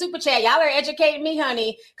you for the super chat. Y'all are educating me,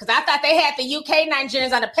 honey, because I thought they had the UK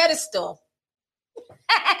Nigerians on a pedestal.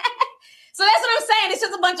 So that's what I'm saying. It's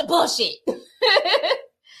just a bunch of bullshit.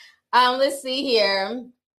 Let's see here.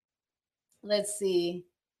 Let's see.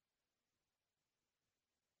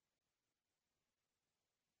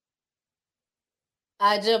 Yeah,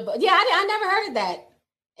 I never heard of that.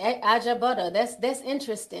 Ajabota. That's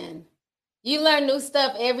interesting. You learn new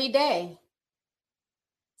stuff every day.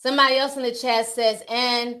 Somebody else in the chat says,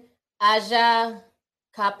 and Aja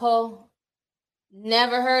Capo.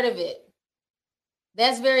 Never heard of it.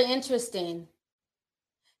 That's very interesting.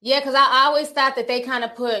 Yeah, because I always thought that they kind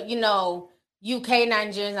of put, UK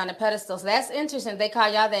Nigerians on a pedestal. So that's interesting. They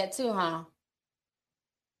call y'all that too, huh?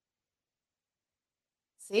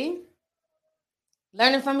 See?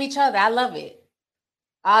 Learning from each other. I love it.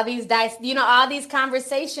 All these all these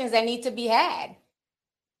conversations that need to be had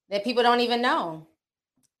that people don't even know.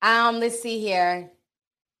 Let's see here.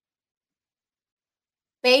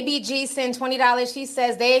 Baby G sent $20. She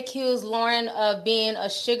says they accused Lauren of being a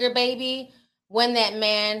sugar baby when that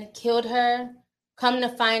man killed her. Come to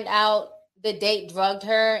find out, the date drugged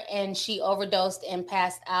her and she overdosed and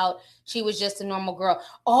passed out. She was just a normal girl.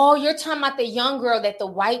 Oh, you're talking about the young girl that the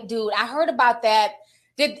white dude. I heard about that.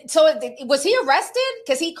 Was he arrested?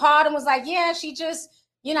 Because he called and was like, yeah, she just,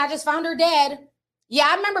 I just found her dead. Yeah,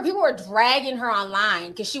 I remember people were dragging her online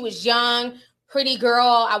because she was young, pretty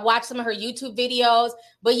girl. I watched some of her YouTube videos.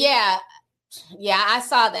 But yeah, I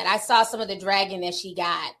saw that. I saw some of the dragging that she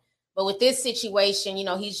got. But with this situation,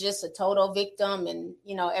 he's just a total victim and,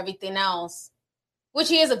 everything else, which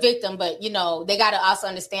he is a victim. But, they got to also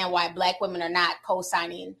understand why Black women are not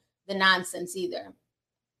co-signing the nonsense either.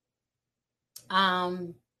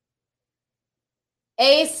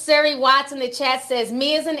 Sari Watts in the chat says,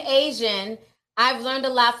 me as an Asian, I've learned a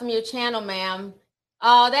lot from your channel, ma'am.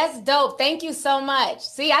 Oh, that's dope. Thank you so much.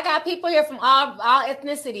 See, I got people here from all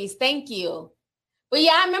ethnicities. Thank you. But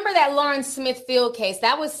yeah, I remember that Lawrence Smith Field case.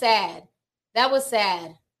 That was sad. That was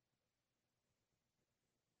sad.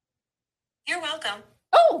 You're welcome.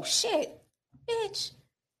 Oh, shit. Bitch.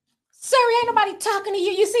 Sorry, ain't nobody talking to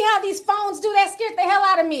you. You see how these phones do that? Scared the hell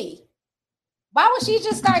out of me. Why would she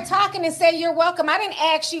just start talking and say you're welcome? I didn't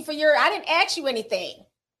ask you anything.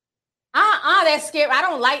 That's scary.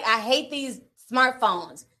 I hate these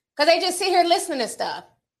smartphones because they just sit here listening to stuff.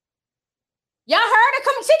 Y'all heard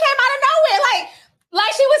her? She came out of nowhere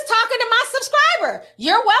like she was talking to my subscriber.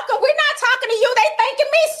 You're welcome. We're not talking to you. They thanking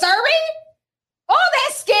me, sorry. Oh,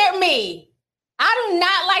 that scared me. I do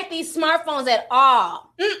not like these smartphones at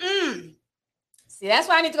all. See, that's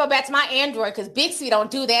why I need to go back to my Android because Bixby don't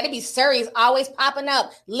do that. It'd be Suri's always popping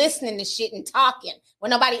up, listening to shit and talking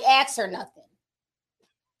when nobody asks her nothing.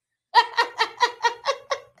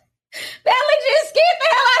 That legit scared the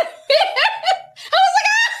hell out of me. I was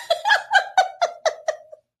like,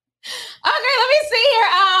 okay, let me see here.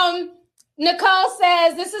 Nicole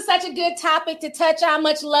says, this is such a good topic to touch on.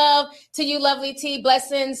 Much love to you, Lovely T.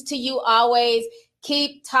 Blessings to you always.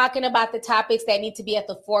 Keep talking about the topics that need to be at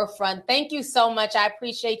the forefront. Thank you so much. I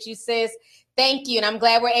appreciate you, sis. Thank you. And I'm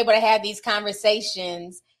glad we're able to have these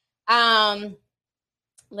conversations.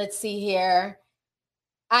 Let's see here.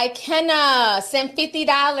 I can send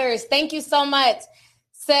 $50. Thank you so much.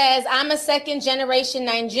 Says, I'm a second generation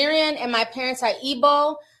Nigerian and my parents are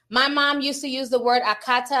Igbo. My mom used to use the word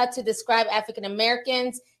Akata to describe African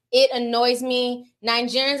Americans. It annoys me.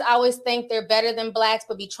 Nigerians always think they're better than Blacks,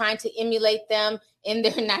 but be trying to emulate them in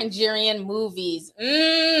their Nigerian movies.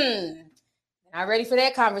 Not ready for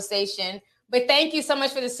that conversation. But thank you so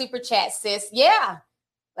much for the super chat, sis. Yeah.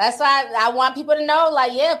 That's why I want people to know,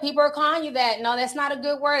 people are calling you that. No, that's not a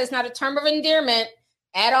good word. It's not a term of endearment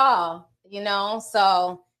at all,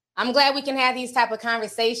 So I'm glad we can have these type of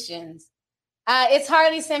conversations. It's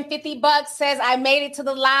Harley sent $50, says, I made it to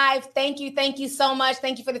the live. Thank you so much.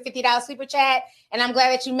 Thank you for the $50 super chat. And I'm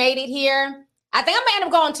glad that you made it here. I think I'm going to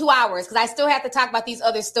end up going 2 hours because I still have to talk about these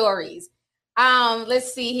other stories.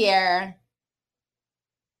 Let's see here.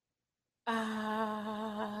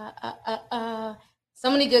 So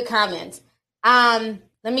many good comments. Let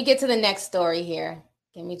me get to the next story here.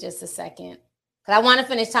 Give me just a second. Because I want to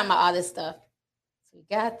finish talking about all this stuff. So we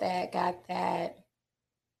got that.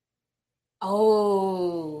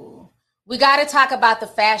 Oh, we got to talk about the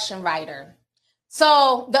fashion writer.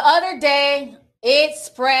 So the other day, it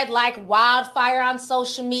spread like wildfire on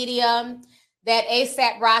social media that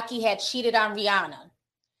A$AP Rocky had cheated on Rihanna.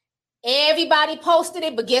 Everybody posted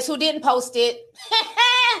it, but guess who didn't post it?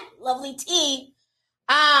 Lovely T.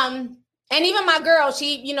 And even my girl,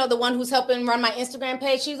 she, the one who's helping run my Instagram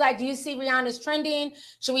page, she's like, do you see Rihanna's trending?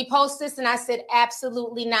 Should we post this? And I said,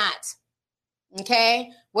 absolutely not. Okay?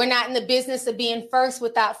 We're not in the business of being first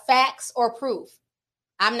without facts or proof.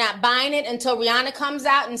 I'm not buying it until Rihanna comes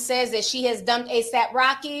out and says that she has dumped A$AP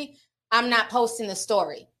Rocky. I'm not posting the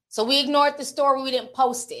story. So we ignored the story. We didn't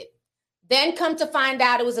post it. Then come to find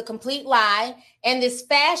out it was a complete lie. And this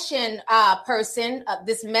fashion person,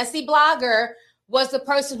 this messy blogger, was the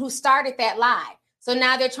person who started that lie. So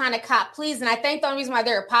now they're trying to cop pleas. And I think the only reason why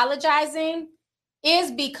they're apologizing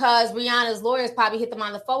is because Rihanna's lawyers probably hit them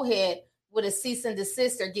on the forehead with a cease and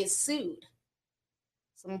desist or get sued.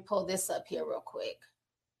 So let me pull this up here real quick.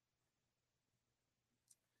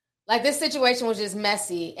 Like, this situation was just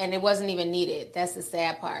messy and it wasn't even needed. That's the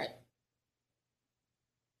sad part.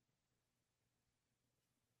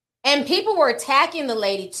 And people were attacking the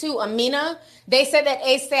lady too, Amina. They said that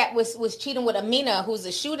A$AP was cheating with Amina, who's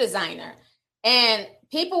a shoe designer. And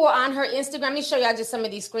people were on her Instagram. Let me show y'all just some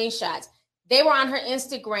of these screenshots. They were on her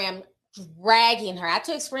Instagram dragging her. I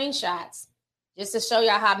took screenshots just to show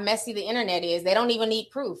y'all how messy the internet is. They don't even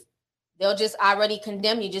need proof. They'll just already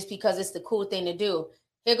condemn you just because it's the cool thing to do.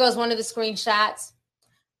 Here goes one of the screenshots.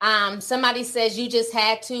 Somebody says you just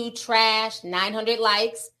had to trash, 900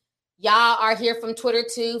 likes. Y'all are here from Twitter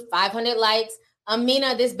too, 500 likes.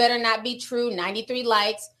 Amina, this better not be true, 93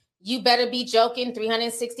 likes. You better be joking,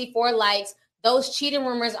 364 likes. Those cheating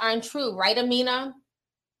rumors aren't true, right, Amina?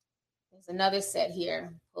 There's another set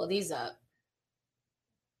here. Pull these up.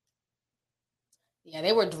 Yeah,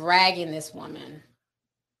 they were dragging this woman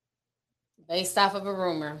based off of a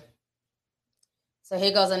rumor. So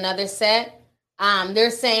here goes another set.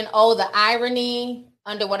 They're saying, oh, the irony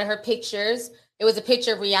under one of her pictures. It was a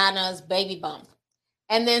picture of Rihanna's baby bump.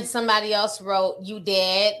 And then somebody else wrote, you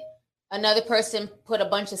dead. Another person put a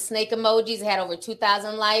bunch of snake emojis. It had over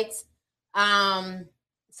 2,000 likes.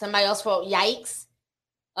 Somebody else wrote, yikes.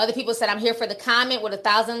 Other people said, I'm here for the comment with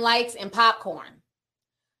 1,000 likes and popcorn.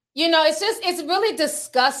 You know, it's really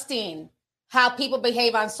disgusting how people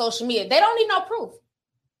behave on social media. They don't need no proof.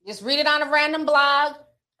 Just read it on a random blog.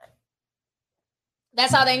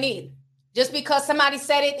 That's all they need. Just because somebody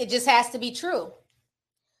said it, it just has to be true.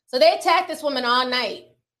 So they attacked this woman all night.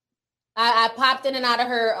 I popped in and out of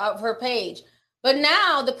her page. But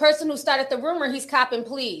now the person who started the rumor, he's copping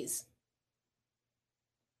pleas.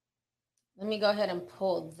 Let me go ahead and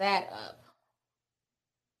pull that up.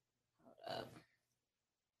 Hold up.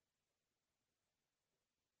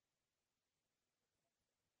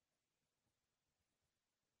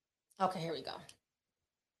 Okay, here we go.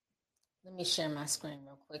 Let me share my screen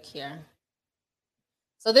real quick here.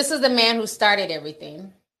 So this is the man who started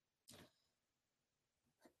everything.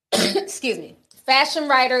 Excuse me. Fashion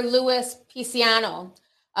writer Louis Pisciano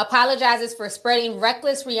apologizes for spreading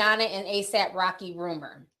reckless Rihanna and A$AP Rocky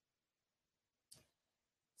rumor.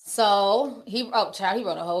 So he wrote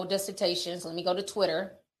a whole dissertation. So let me go to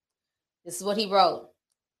Twitter. This is what he wrote.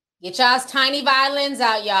 Get y'all's tiny violins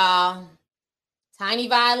out, y'all. Tiny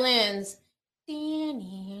violins.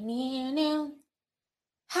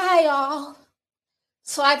 Hi, y'all.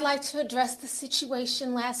 So I'd like to address the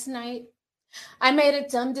situation last night. I made a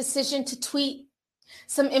dumb decision to tweet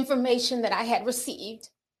some information that I had received.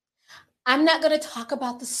 I'm not going to talk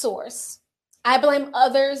about the source. I blame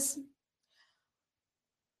others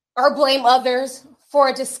for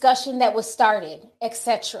a discussion that was started,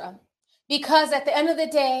 etc. Because at the end of the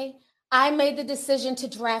day, I made the decision to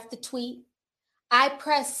draft the tweet. I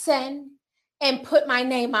pressed send and put my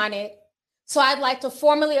name on it. So I'd like to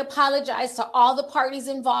formally apologize to all the parties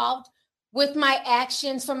involved with my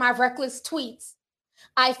actions for my reckless tweets.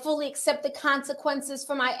 I fully accept the consequences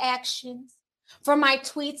for my actions, for my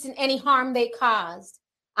tweets and any harm they caused.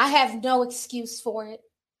 I have no excuse for it.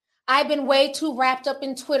 I've been way too wrapped up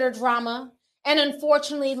in Twitter drama and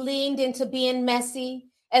unfortunately leaned into being messy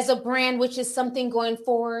as a brand, which is something going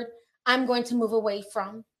forward I'm going to move away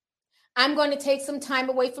from. I'm going to take some time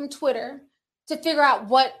away from Twitter to figure out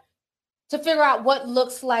what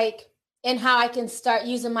looks like and how I can start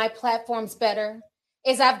using my platforms better,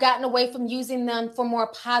 as I've gotten away from using them for more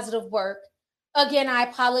positive work. Again, I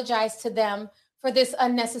apologize to them for this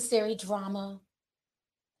unnecessary drama.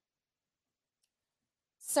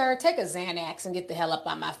 Sir, take a Xanax and get the hell up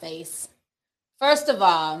on my face. First of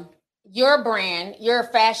all, your brand, you're a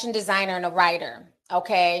fashion designer and a writer,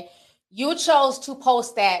 okay? You chose to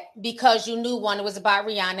post that because you knew, one, it was about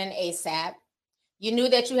Rihanna and A$AP. You knew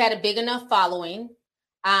that you had a big enough following.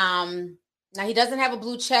 Now, he doesn't have a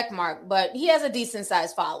blue check mark, but he has a decent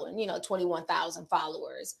sized following, 21,000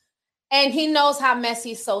 followers. And he knows how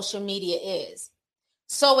messy social media is.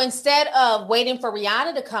 So instead of waiting for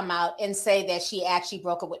Rihanna to come out and say that she actually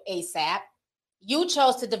broke up with A$AP, you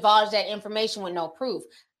chose to divulge that information with no proof.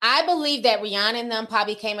 I believe that Rihanna and them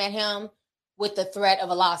probably came at him with the threat of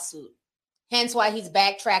a lawsuit. Hence why he's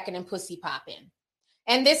backtracking and pussy popping.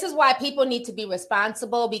 And this is why people need to be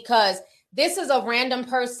responsible, because this is a random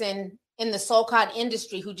person in the so-called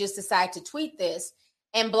industry who just decided to tweet this,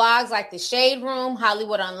 and blogs like The Shade Room,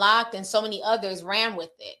 Hollywood Unlocked, and so many others ran with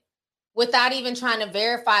it without even trying to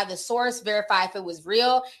verify the source, verify if it was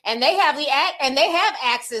real. And they have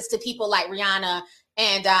access to people like Rihanna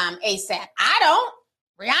and A$AP. I don't.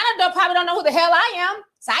 Rihanna probably don't know who the hell I am.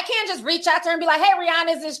 So I can't just reach out to her and be like, hey,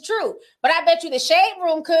 Rihanna, is this true? But I bet you The Shade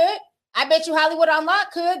Room could. I bet you Hollywood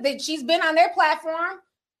Unlocked could. That she's been on their platform.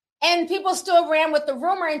 And people still ran with the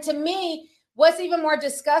rumor. And to me, what's even more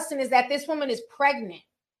disgusting is that this woman is pregnant.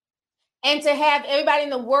 And to have everybody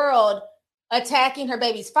in the world attacking her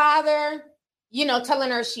baby's father,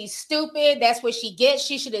 telling her she's stupid. That's what she gets.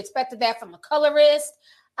 She should have expected that from a colorist.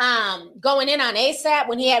 Going in on A$AP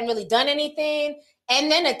when he hadn't really done anything.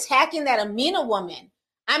 And then attacking that Amina woman.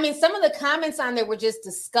 I mean, some of the comments on there were just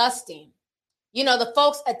disgusting. The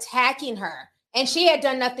folks attacking her. And she had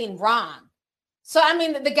done nothing wrong. So, I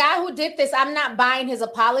mean, the guy who did this, I'm not buying his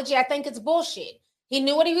apology. I think it's bullshit. He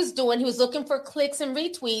knew what he was doing. He was looking for clicks and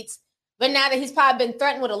retweets. But now that he's probably been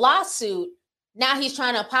threatened with a lawsuit, now he's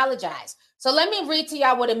trying to apologize. So let me read to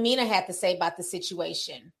y'all what Amina had to say about the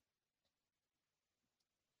situation.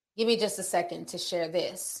 Give me just a second to share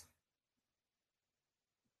this.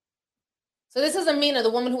 So this is Amina, the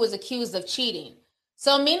woman who was accused of cheating.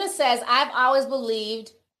 So Amina says, I've always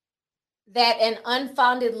believed that an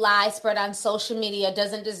unfounded lie spread on social media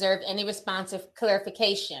doesn't deserve any responsive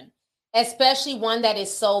clarification, especially one that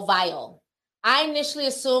is so vile. I initially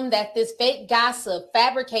assumed that this fake gossip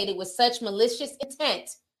fabricated with such malicious intent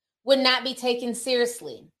would not be taken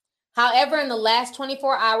seriously. However, in the last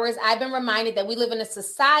 24 hours, I've been reminded that we live in a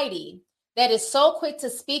society that is so quick to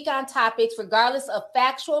speak on topics regardless of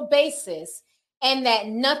factual basis, and that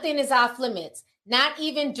nothing is off limits, not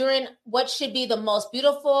even during what should be the most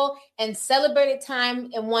beautiful and celebrated time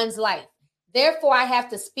in one's life. Therefore, I have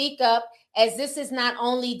to speak up, as this is not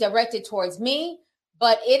only directed towards me,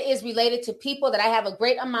 but it is related to people that I have a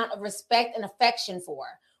great amount of respect and affection for.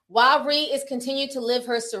 While Ree is continuing to live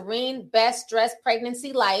her serene, best-dressed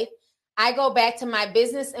pregnancy life, I go back to my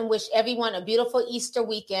business and wish everyone a beautiful Easter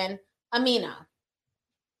weekend. Amina.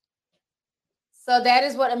 So that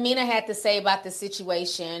is what Amina had to say about the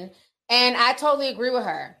situation. And I totally agree with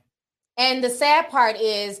her. And the sad part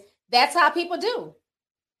is that's how people do.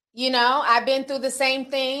 You know, I've been through the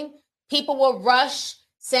same thing. People will rush,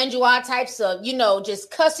 send you all types of,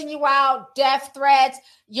 just cussing you out, death threats.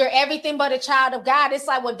 You're everything but a child of God. It's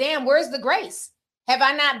like, well, damn, where's the grace? Have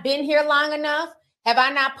I not been here long enough? Have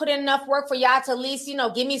I not put in enough work for y'all to at least,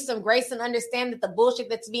 give me some grace and understand that the bullshit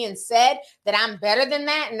that's being said, that I'm better than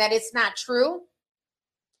that and that it's not true?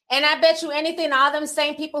 And I bet you anything, all them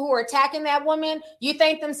same people who are attacking that woman, you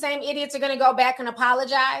think them same idiots are going to go back and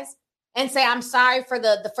apologize and say, I'm sorry for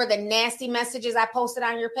the nasty messages I posted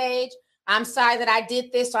on your page. I'm sorry that I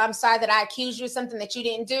did this, or I'm sorry that I accused you of something that you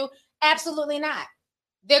didn't do. Absolutely not.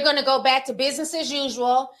 They're going to go back to business as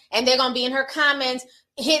usual, and they're going to be in her comments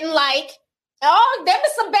hitting like, oh, them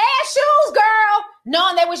is some bad shoes, girl.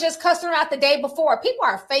 Knowing they was just cussing her out the day before. People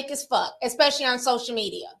are fake as fuck, especially on social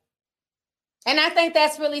media. And I think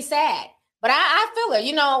that's really sad. But I feel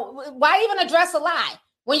her. Why even address a lie?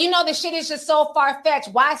 When you know the shit is just so far-fetched,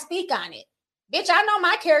 why speak on it? Bitch, I know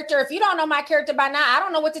my character. If you don't know my character by now, I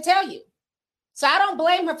don't know what to tell you. So I don't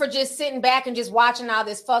blame her for just sitting back and just watching all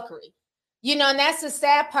this fuckery. And that's the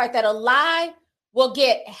sad part, that a lie will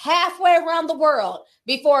get halfway around the world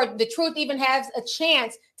before the truth even has a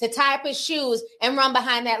chance to tie up his shoes and run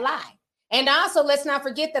behind that lie. And also, let's not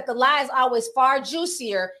forget that the lie is always far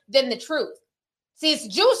juicier than the truth. See, it's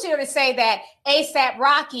juicier to say that A$AP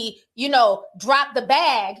Rocky, dropped the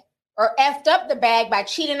bag or effed up the bag by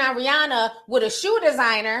cheating on Rihanna with a shoe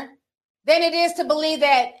designer than it is to believe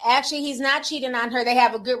that actually he's not cheating on her. They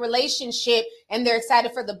have a good relationship and they're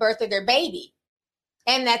excited for the birth of their baby.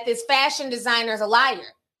 And that this fashion designer is a liar.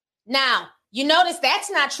 Now, you notice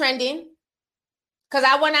that's not trending, because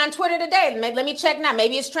I went on Twitter today. Let me check now.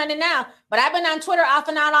 Maybe it's trending now. But I've been on Twitter off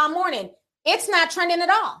and on all morning. It's not trending at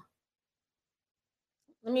all.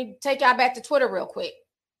 Let me take y'all back to Twitter real quick.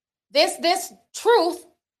 This truth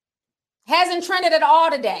hasn't trended at all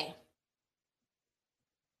today.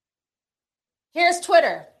 Here's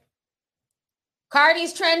Twitter.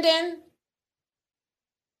 Cardi's trending.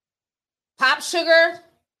 Pop Sugar,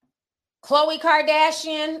 Khloe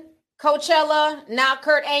Kardashian, Coachella, now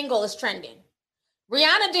Kurt Angle is trending.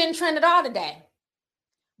 Rihanna didn't trend at all today.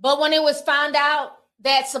 But when it was found out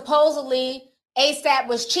that supposedly A$AP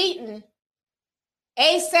was cheating,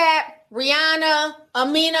 A$AP, Rihanna,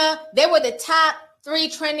 Amina, they were the top 3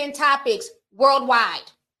 trending topics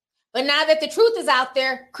worldwide. But now that the truth is out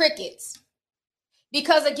there, crickets.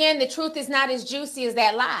 Because again, the truth is not as juicy as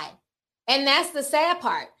that lie. And that's the sad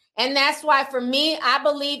part. And that's why, for me, I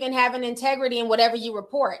believe in having integrity in whatever you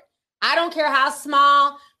report. I don't care how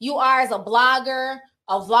small you are as a blogger,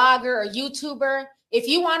 a vlogger, or YouTuber. If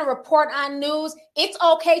you want to report on news, it's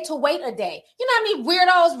okay to wait a day. You know how many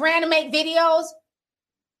weirdos ran to make videos?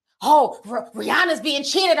 Oh, Rihanna's being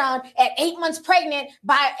cheated on at 8 months pregnant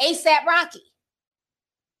by A$AP Rocky.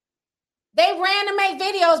 They ran to make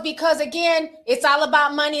videos because, again, it's all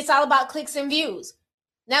about money. It's all about clicks and views.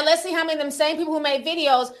 Now, let's see how many of them same people who made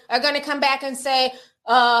videos are going to come back and say,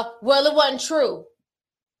 well, it wasn't true.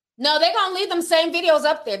 No, they're going to leave them same videos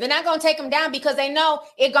up there. They're not going to take them down because they know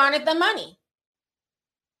it garnered them money.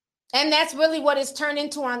 And that's really what it's turned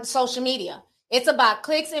into on social media. It's about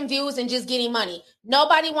clicks and views and just getting money.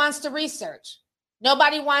 Nobody wants to research.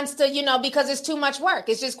 Nobody wants to, because it's too much work.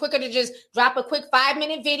 It's just quicker to just drop a quick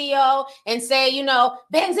 5-minute video and say,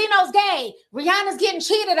 Benzino's gay, Rihanna's getting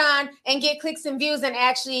cheated on, and get clicks and views, and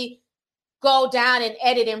actually go down and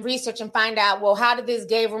edit and research and find out, well, how did this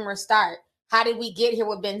gay rumor start? How did we get here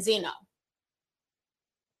with Benzino?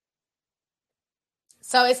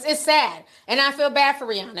 So it's sad. And I feel bad for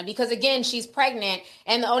Rihanna because, again, she's pregnant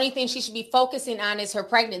and the only thing she should be focusing on is her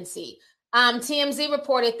pregnancy. TMZ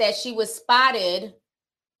reported that she was spotted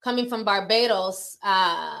coming from Barbados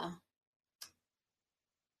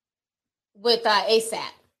with ASAP.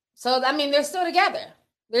 So, I mean, they're still together.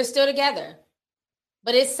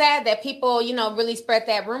 But it's sad that people, really spread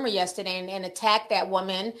that rumor yesterday and attacked that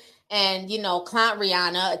woman and, clown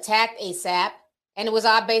Rihanna, attacked ASAP. And it was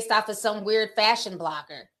all based off of some weird fashion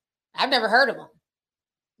blogger. I've never heard of him.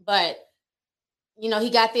 But, he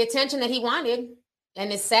got the attention that he wanted.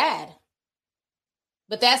 And it's sad.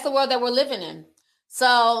 But that's the world that we're living in.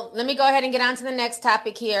 So let me go ahead and get on to the next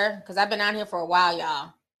topic here, because I've been on here for a while,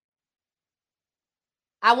 y'all.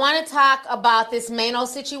 I want to talk about this Mano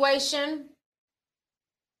situation.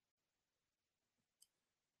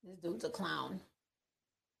 This dude's a clown.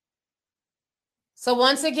 So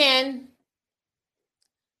once again,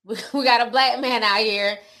 we got a black man out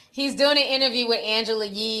here. He's doing an interview with Angela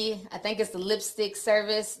Yee. I think it's the lip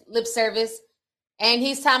service. And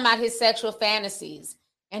he's talking about his sexual fantasies.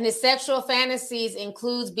 And his sexual fantasies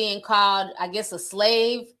includes being called, I guess, a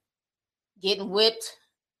slave, getting whipped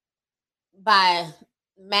by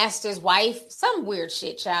master's wife. Some weird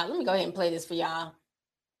shit, child. Let me go ahead and play this for y'all.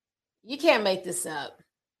 You can't make this up.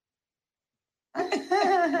 What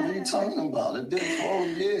are you talking about? It been 4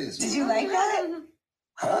 years. Did you like that?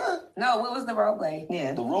 Huh? No, what was the role play?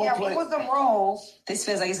 Yeah. The role play. What was the role? This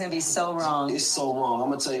feels like it's gonna be so wrong. It's so wrong. I'm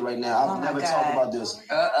gonna tell you right now. I've never talked about this.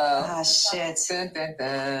 Ah, shit.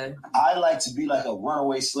 I like to be like a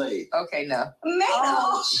runaway slave. Okay, no.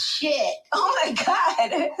 Oh, shit. Oh my God.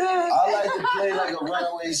 I like to play like a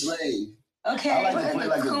runaway slave. Okay. I like to play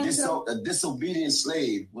like a disobedient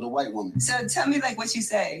slave with a white woman. So tell me like what you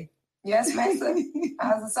say. Yes, Master.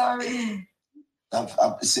 I'm sorry.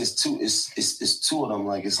 It says two. It's two of them.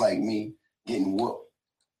 Like it's like me getting whooped,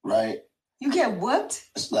 right? You get whooped?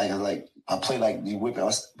 It's like I play like you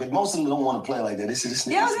whipping, but most of them don't want to play like that. This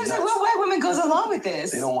yeah, I was gonna say, what white woman goes along with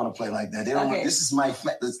this? They don't want to play like that. They don't. Want, this is my.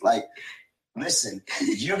 It's like, listen,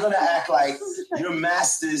 you're gonna act like your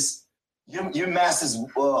master's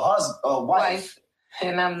wife.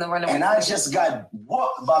 And I'm the runaway. And I just got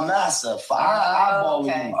whooped by Master for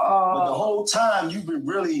eyeballing you. But the whole time you've been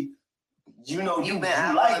really. You like it. Anyway. You've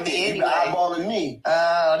been eyeballing me.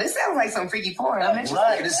 Oh, this sounds like some freaky porn.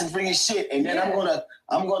 Right, this is freaky shit. And then I'm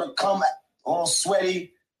gonna come all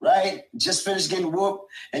sweaty, right? Just finished getting whooped,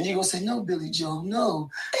 and you gonna say, "No, Billy Joe, no,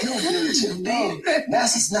 Billy Joe, no."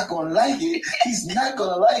 Master's not gonna like it. He's not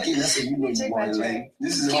gonna like it. That's what you want to like.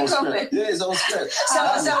 This is his whole script. Yeah, his whole script. So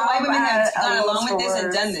white women have gone along with this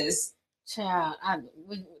and done this. Child,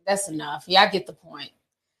 that's enough. Yeah, I get the point.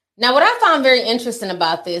 Now, what I found very interesting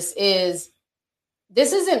about this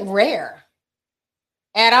isn't rare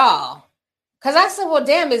at all. Because I said, well,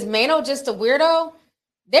 damn, is Mano just a weirdo?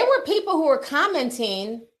 There were people who were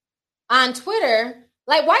commenting on Twitter,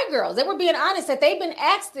 like white girls. They were being honest that they've been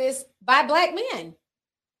asked this by black men.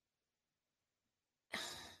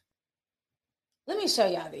 Let me show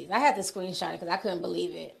y'all these. I had to screenshot it because I couldn't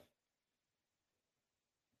believe it.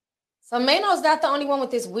 So Mano's not the only one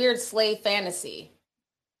with this weird slave fantasy.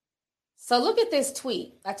 So look at this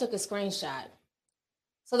tweet. I took a screenshot.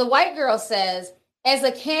 So the white girl says, as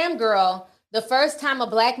a cam girl, the first time a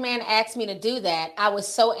black man asked me to do that, I was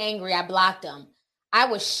so angry I blocked him. I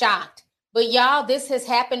was shocked. But y'all, this has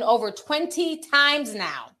happened over 20 times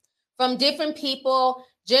now from different people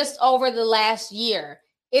just over the last year.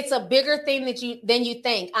 It's a bigger thing than you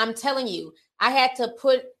think. I'm telling you, I had to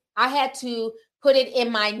put it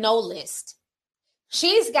in my no list.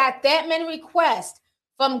 She's got that many requests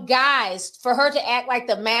from guys for her to act like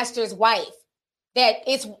the master's wife, that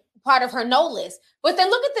it's part of her no list. But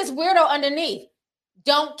then look at this weirdo underneath.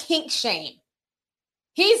 Don't kink shame.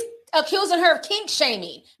 He's accusing her of kink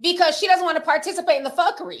shaming because she doesn't want to participate in the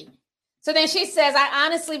fuckery. So then she says, I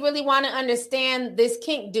honestly really want to understand this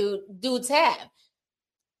kink dudes have.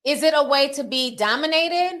 Is it a way to be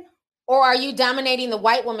dominated, or are you dominating the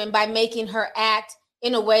white woman by making her act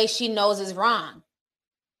in a way she knows is wrong?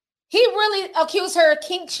 He really accused her of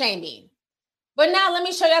kink shaming. But now let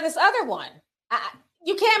me show you this other one.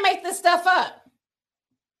 You can't make this stuff up.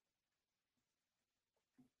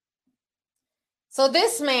 So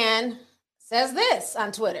this man says this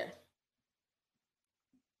on Twitter.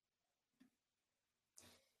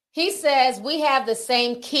 He says, we have the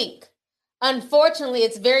same kink. Unfortunately,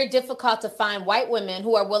 it's very difficult to find white women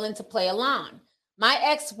who are willing to play along. My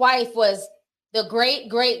ex-wife was the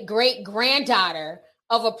great-great-great-granddaughter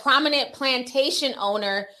of a prominent plantation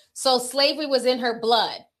owner, so slavery was in her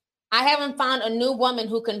blood. I haven't found a new woman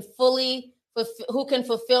who can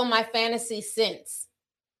fulfill my fantasy since.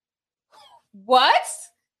 What?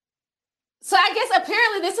 So I guess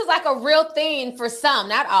apparently this is like a real thing for some,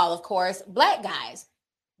 not all, of course, Black guys,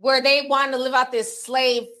 where they want to live out this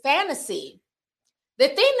slave fantasy. The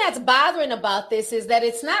thing that's bothering about this is that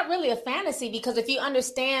it's not really a fantasy, because if you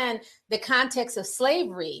understand the context of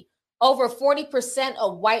slavery, over 40%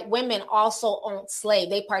 of white women also owned slaves.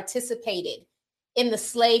 They participated in the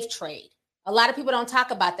slave trade. A lot of people don't talk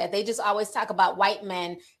about that. They just always talk about white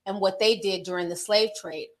men and what they did during the slave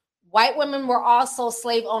trade. White women were also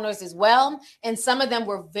slave owners as well, and some of them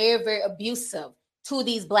were very, very abusive to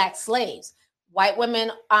these Black slaves. White women,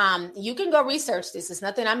 you can go research this. It's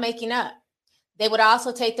nothing I'm making up. They would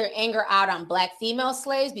also take their anger out on Black female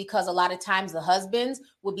slaves, because a lot of times the husbands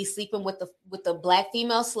would be sleeping with the Black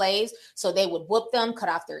female slaves. So they would whoop them, cut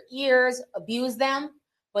off their ears, abuse them.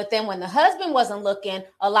 But then when the husband wasn't looking,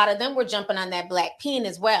 a lot of them were jumping on that Black peen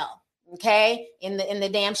as well. Okay, in the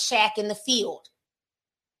damn shack in the field.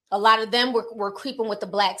 A lot of them were creeping with the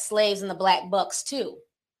Black slaves and the Black bucks too.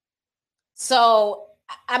 So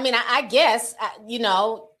I mean, I guess I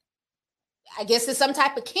guess it's some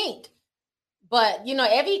type of kink. But,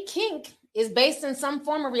 every kink is based in some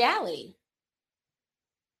form of reality.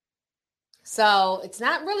 So it's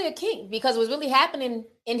not really a kink, because it was really happening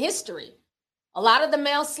in history. A lot of the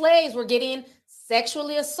male slaves were getting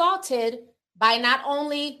sexually assaulted by not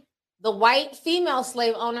only the white female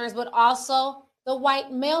slave owners, but also the white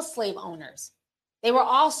male slave owners. They were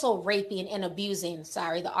also raping and abusing,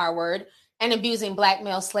 the R word, and abusing Black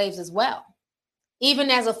male slaves as well. Even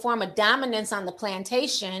as a form of dominance on the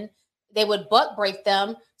plantation, they would buck break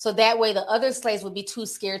them, so that way the other slaves would be too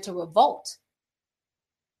scared to revolt.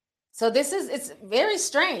 So it's very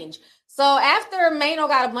strange. So after Mano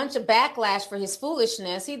got a bunch of backlash for his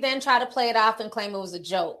foolishness, he then tried to play it off and claim it was a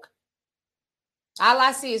joke. All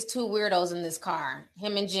I see is two weirdos in this car,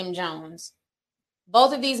 him and Jim Jones.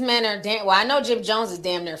 Both of these men are I know Jim Jones is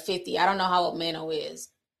damn near 50. I don't know how old Mano is,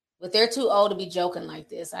 but they're too old to be joking like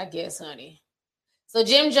this, I guess, honey. So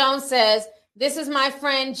Jim Jones says, "This is my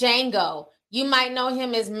friend Django. You might know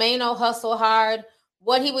him as Mano Hustle Hard.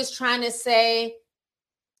 What he was trying to say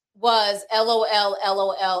was LOL,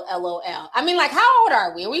 LOL, LOL. I mean, like, how old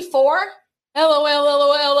are we? Are we 4? LOL,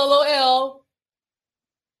 LOL, LOL.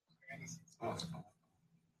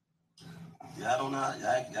 Y'all don't know.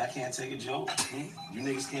 Y'all can't take a joke. You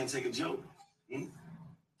niggas can't take a joke.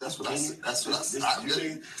 That's what I said. That's what I said.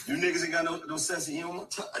 You niggas ain't got no sense of humor.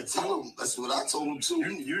 I tell them. That's what I told them too.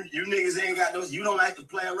 You niggas ain't got those. You don't like to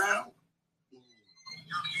play around.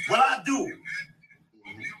 What I do?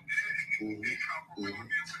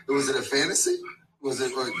 Was it a fantasy? Was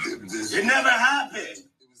it? It never happened. It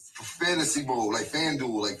was fantasy mode, like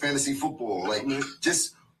FanDuel, like fantasy football, like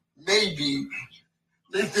just maybe.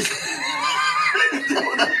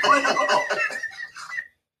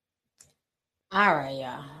 All right,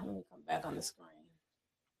 y'all. Let me come back on the screen.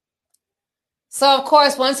 So, of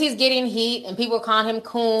course, once he's getting heat and people were calling him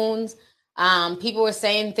coons, people were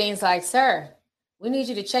saying things like, "Sir, we need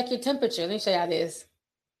you to check your temperature." Let me show y'all this.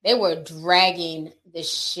 They were dragging the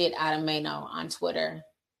shit out of Mano on Twitter,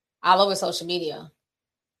 all over social media.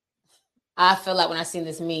 I feel like when I seen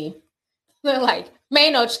this meme, they're like,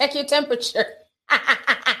 "Mano, check your temperature." And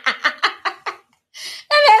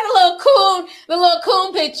they had the little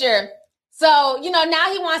coon picture. So,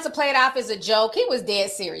 now he wants to play it off as a joke. He was dead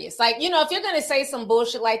serious. Like, if you're going to say some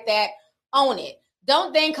bullshit like that, own it.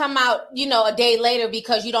 Don't then come out, a day later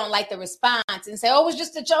because you don't like the response and say, "Oh, it was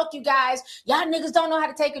just a joke, you guys. Y'all niggas don't know how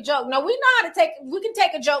to take a joke." No, we can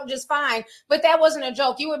take a joke just fine, but that wasn't a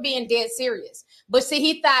joke. You were being dead serious. But see,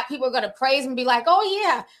 he thought people were going to praise him and be like, "Oh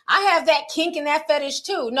yeah, I have that kink and that fetish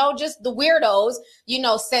too." No, just the weirdos,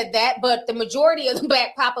 said that, but the majority of the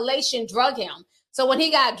Black population drug him. So when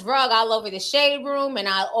he got drugged all over the shade room and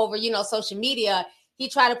all over, social media, he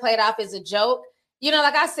tried to play it off as a joke.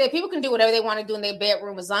 Like I said, people can do whatever they want to do in their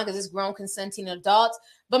bedroom as long as it's grown, consenting adults.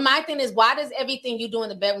 But my thing is, why does everything you do in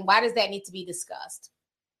the bedroom, why does that need to be discussed?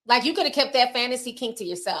 Like, you could have kept that fantasy kink to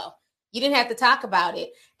yourself. You didn't have to talk about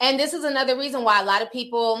it. And this is another reason why a lot of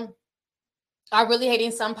people are really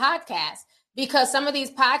hating some podcasts, because some of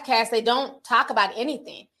these podcasts, they don't talk about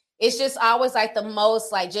anything. It's just always like the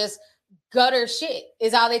most, like, just gutter shit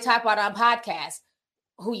is all they talk about on podcasts.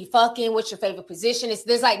 Who you fucking, what's your favorite position?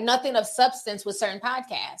 There's like nothing of substance with certain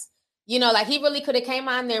podcasts. You know, like he really could have came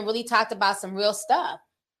on there and really talked about some real stuff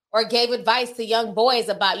or gave advice to young boys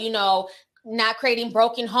about, you know, not creating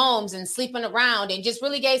broken homes and sleeping around and just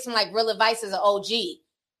really gave some like real advice as an OG.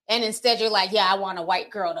 And instead you're like, yeah, I want a white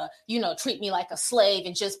girl to, you know, treat me like a slave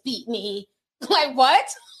and just beat me. Like, what?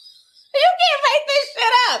 You can't make this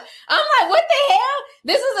shit up. I'm like, what the hell?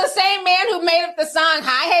 This is the same man who made up the song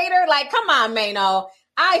High Hater. Like, come on, Mano.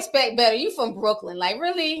 I expect better. You from Brooklyn. Like,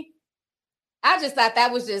 really? I just thought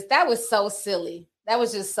that was so silly. That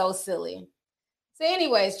was just so silly. So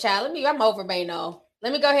anyways, child, I'm over Mano.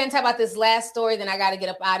 Let me go ahead and talk about this last story, then I got to get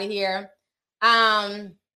up out of here.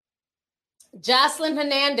 Jocelyn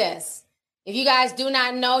Hernandez. If you guys do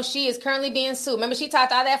not know, she is currently being sued. Remember, she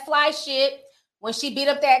talked all that fly shit when she beat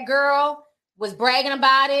up that girl, was bragging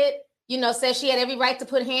about it, you know, said she had every right to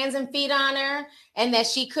put hands and feet on her and that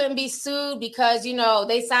she couldn't be sued because, you know,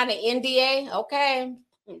 they signed an NDA. Okay.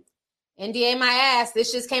 NDA my ass.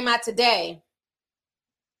 This just came out today.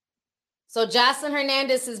 So Jocelyn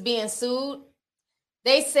Hernandez is being sued.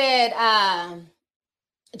 They said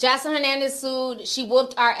Jocelyn Hernandez sued. She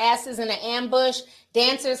whooped our asses in an ambush.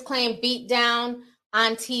 Dancers claim beat down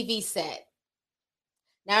on TV set.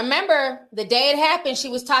 Now, remember, the day it happened, she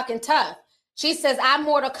was talking tough. She says, I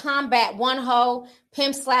Mortal Kombat one hoe,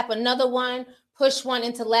 pimp slap another one, push one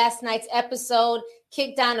into last night's episode,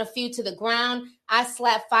 kick down a few to the ground. I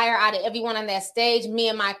slap fire out of everyone on that stage, me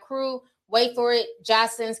and my crew. Wait for it,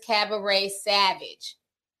 Jocelyn's Cabaret Savage.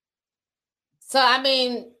 So, I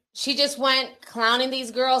mean, she just went clowning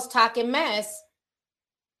these girls, talking mess.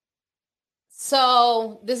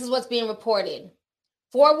 So, this is what's being reported.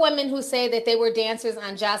 4 women who say that they were dancers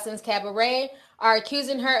on Jocelyn's Cabaret are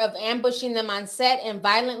accusing her of ambushing them on set and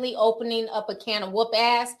violently opening up a can of whoop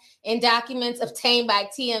ass. In documents obtained by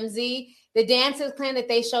TMZ, the dancers claim that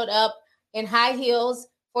they showed up in high heels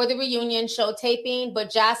for the reunion show taping,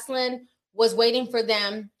 but Jocelyn was waiting for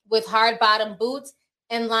them with hard bottom boots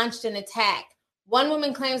and launched an attack. One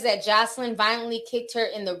woman claims that Jocelyn violently kicked her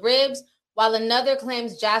in the ribs, while another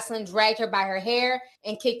claims Jocelyn dragged her by her hair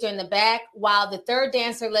and kicked her in the back, while the third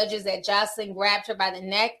dancer alleges that Jocelyn grabbed her by the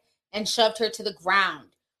neck and shoved her to the ground.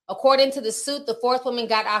 According to the suit, the 4th woman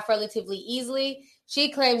got off relatively easily. She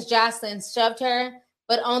claims Jocelyn shoved her,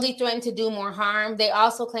 but only threatened to do more harm. They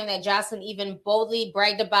also claim that Jocelyn even boldly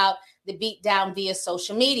bragged about the beatdown via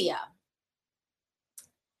social media.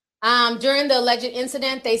 During the alleged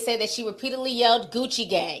incident, they say that she repeatedly yelled Gucci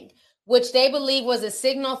Gang, which they believe was a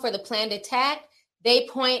signal for the planned attack. They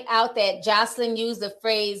point out that Jocelyn used the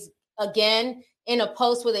phrase again in a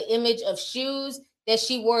post with an image of shoes that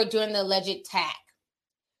she wore during the alleged attack.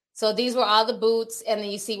 So these were all the boots, and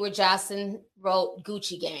then you see where Jocelyn wrote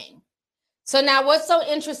Gucci Gang. So now what's so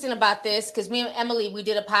interesting about this, because me and Emily, we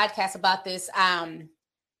did a podcast about this, I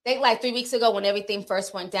think like 3 weeks ago when everything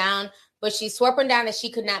first went down, but she swore up and down that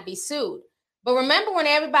she could not be sued. But remember when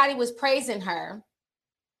everybody was praising her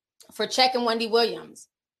for checking Wendy Williams?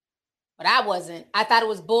 But I wasn't. I thought it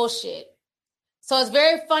was bullshit. So it's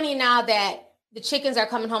very funny now that the chickens are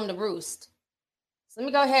coming home to roost. So let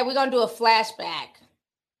me go ahead. We're going to do a flashback.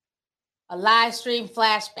 A live stream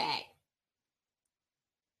flashback.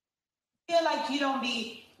 I feel like you don't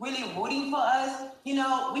be really rooting for us. You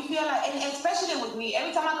know, we feel like, and especially with me,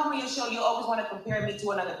 every time I come on your show, you always want to compare me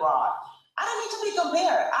to another broad. I don't need to be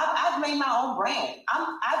compared. I've made my own brand.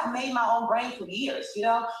 I've made my own brand for years. You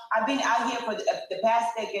know, I've been out here for the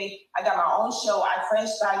past decade. I got my own show. I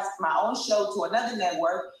franchised my own show to another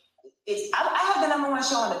network. I have the #1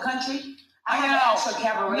 show in the country. I have an actual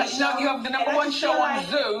cabaret show. No, you have the #1 show on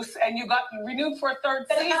Zeus, and you got renewed for a 3rd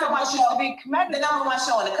season, which is to be commended. The #1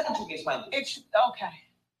 show in the country gets funded. It's okay.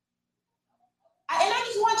 And I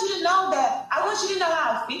just want you to know that, I want you to know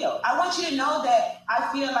how I feel. I want you to know that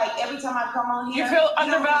I feel like every time I come on here. You feel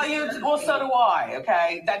undervalued? Well, so do I,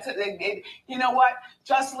 okay? That's it. You know what,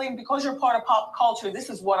 Jocelyn, because you're part of pop culture, this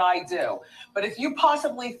is what I do. But if you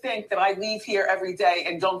possibly think that I leave here every day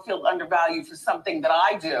and don't feel undervalued for something that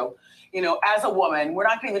I do, you know, as a woman, we're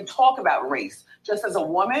not going to even talk about race. Just as a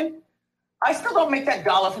woman, I still don't make that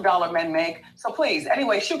dollar for dollar men make. So please,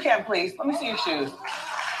 anyway, shoe cam, please. Let me see your shoes.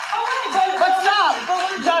 But stop,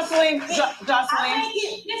 Jocelyn.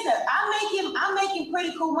 I'm making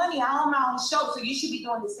pretty cool money. I own my own show, so you should be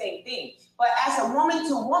doing the same thing. But as a woman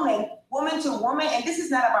to woman, and this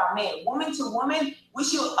is not about men, woman to woman, we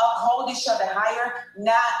should uphold each other higher,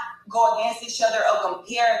 not go against each other or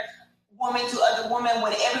compare woman to other women,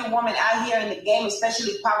 when every woman out here in the game,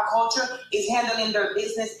 especially pop culture, is handling their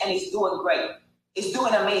business and is doing great. It's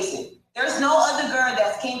doing amazing. There's no other girl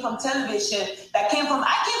that came from television, I came from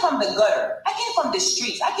the gutter. I came from the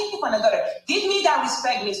streets. I came from the gutter. Give me that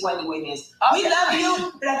respect, Miss Wendy Williams. We love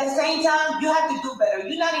you, but at the same time, you have to do better.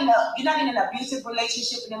 You're not in an abusive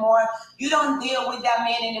relationship anymore. You don't deal with that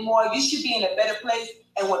man anymore. You should be in a better place.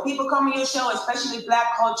 And when people come on your show, especially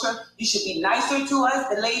Black culture, you should be nicer to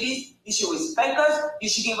us, the ladies. You should respect us. You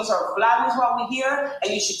should give us our flowers while we're here.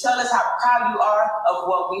 And you should tell us how proud you are of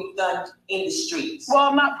what we've done in the streets. Well,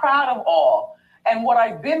 I'm not proud of all. And what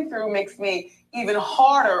I've been through makes me even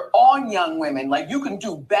harder on young women. Like, you can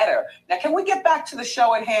do better. Now, can we get back to the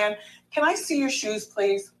show at hand? Can I see your shoes,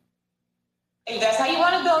 please? If that's how you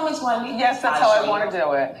want to do it, Miss Wendy. Yes, that's how I want to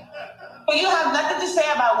do it. But you have nothing to say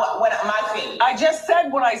about what my feelings. I just said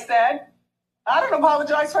what I said. I don't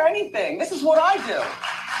apologize for anything. This is what I do.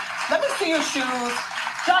 Let me see your shoes.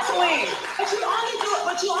 Jocelyn.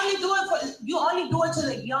 But you only do it to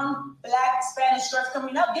the young Black Spanish girls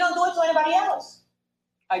coming up. You don't do it to anybody else.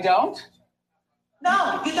 I don't?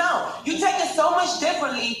 No, you don't. You take it so much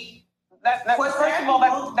differently. First of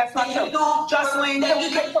all, that's not true. Jocelyn, that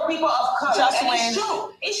you get for people of color. Jocelyn, It's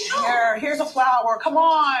true. It's true. Here's a flower. Come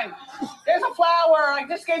on. There's a flower. I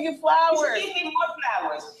just gave you flowers. You should give me more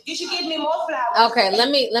flowers. You should give me more flowers. Okay,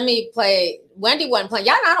 let me play. Wendy wasn't playing.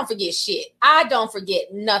 Y'all know I don't forget shit. I don't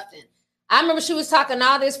forget nothing. I remember she was talking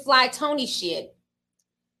all this Fly Tony shit.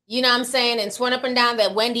 You know what I'm saying? And swearing up and down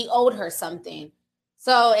that Wendy owed her something.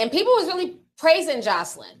 So, and people was really praising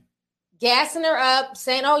Jocelyn, gassing her up,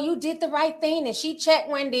 saying, oh, you did the right thing. And she checked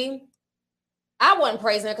Wendy. I wasn't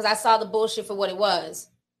praising her because I saw the bullshit for what it was.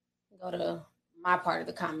 Go to my part of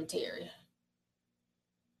the commentary.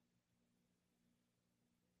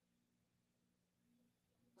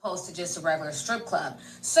 Opposed to just a regular strip club.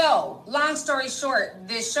 So, long story short,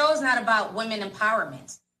 this show is not about women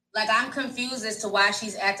empowerment. Like, I'm confused as to why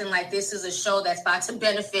she's acting like this is a show that's about to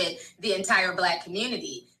benefit the entire Black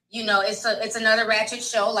community. You know, it's another ratchet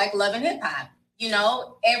show like Love and Hip Hop. You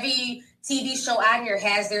know, every TV show out here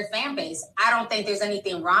has their fan base. I don't think there's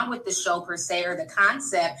anything wrong with the show per se or the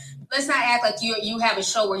concept. Let's not act like you have a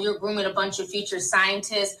show where you're grooming a bunch of future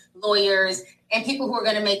scientists, lawyers, and people who are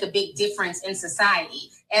going to make a big difference in society,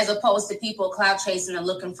 as opposed to people clout chasing and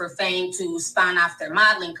looking for fame to spawn off their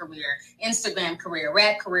modeling career, Instagram career,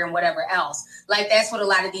 rap career, and whatever else. Like, that's what a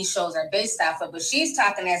lot of these shows are based off of. But she's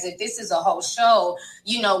talking as if this is a whole show,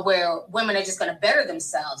 you know, where women are just going to better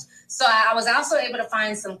themselves. So I was also able to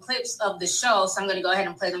find some clips of the show. So I'm going to go ahead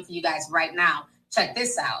and play them for you guys right now. Check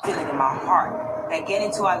this out. Feeling in my heart that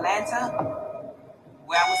getting to Atlanta,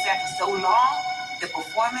 where I was at for so long, the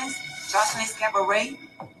performance, Jocelyn's Cabaret,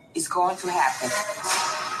 is going to happen.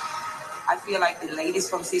 I feel like the ladies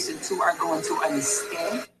from season 2 are going to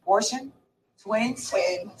understand. Portia, twins.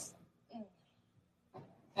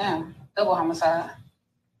 Yeah, double homicide.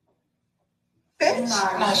 I'm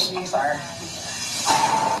sorry.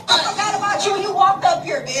 I forgot about you. You walked up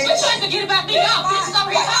here, bitch. You're trying to forget about me. Y'all bitches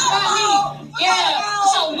over here talking about me. Yeah,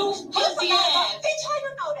 so loose pussy ass. Bitch, how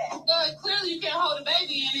you know that? Clearly you can't hold a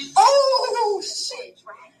baby in it. Oh, shit.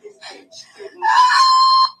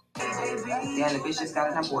 Damn, the bitch just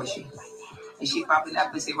got an abortion. And she popping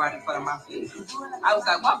that pussy right in front of my face. I was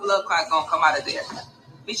like, my blood clot gonna come out of there.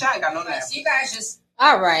 Bitch, I ain't got no nerve. You guys just...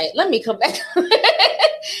 All right, let me come back.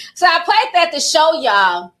 So I played that to show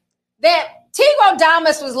y'all that Tigro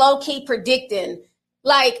Damas was low-key predicting,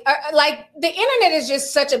 like the internet is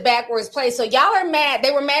just such a backwards place. So y'all are mad.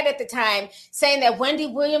 They were mad at the time, saying that Wendy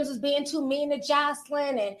Williams was being too mean to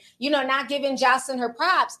Jocelyn and, you know, not giving Jocelyn her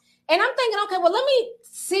props. And I'm thinking, okay, well, let me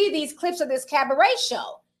see these clips of this cabaret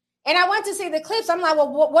show. And I went to see the clips. I'm like,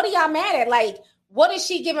 well, what are y'all mad at? Like, what is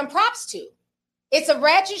she giving props to? It's a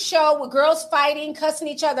ratchet show with girls fighting, cussing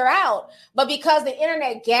each other out. But because the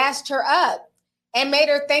internet gassed her up and made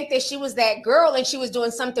her think that she was that girl and she was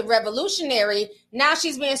doing something revolutionary, now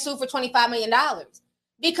she's being sued for $25 million.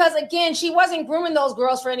 Because, again, she wasn't grooming those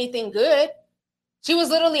girls for anything good. She was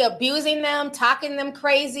literally abusing them, talking them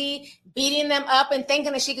crazy, beating them up, and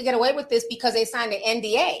thinking that she could get away with this because they signed an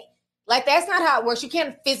NDA. Like, that's not how it works. You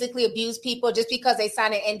can't physically abuse people just because they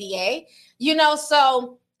signed an NDA. You know,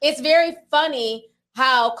 so it's very funny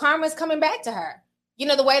how karma's coming back to her. You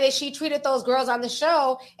know, the way that she treated those girls on the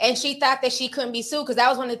show, and she thought that she couldn't be sued because that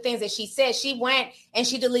was one of the things that she said. She went and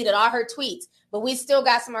she deleted all her tweets, but we still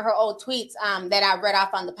got some of her old tweets that I read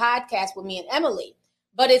off on the podcast with me and Emily.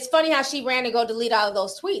 But it's funny how she ran to go delete all of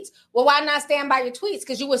those tweets. Well, why not stand by your tweets?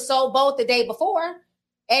 Because you were so bold the day before.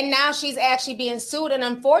 And now she's actually being sued. And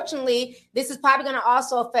unfortunately, this is probably going to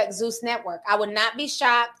also affect Zeus Network. I would not be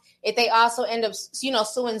shocked if they also end up, you know,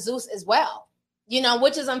 suing Zeus as well. You know,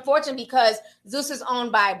 which is unfortunate because Zeus is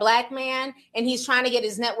owned by a Black man and he's trying to get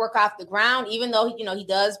his network off the ground, even though, you know, he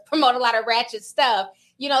does promote a lot of ratchet stuff.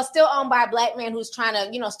 still owned by a Black man who's trying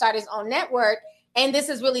to, start his own network. And this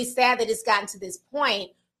is really sad that it's gotten to this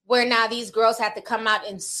point where now these girls have to come out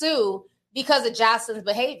and sue because of Jocelyn's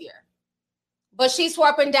behavior. But she swore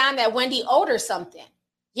up and down that Wendy owed her something.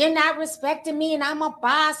 You're not respecting me and I'm a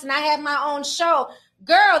boss and I have my own show.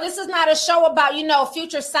 Girl, this is not a show about,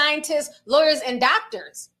 future scientists, lawyers, and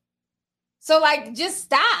doctors. So, just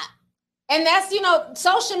stop. And that's,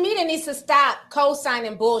 social media needs to stop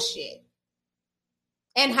co-signing bullshit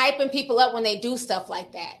and hyping people up when they do stuff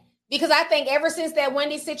like that. Because I think ever since that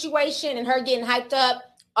Wendy situation and her getting hyped up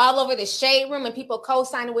all over the shade room and people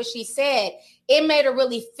co-signing what she said, it made her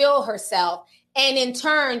really feel herself. And in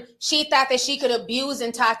turn, she thought that she could abuse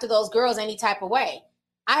and talk to those girls any type of way.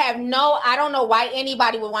 I don't know why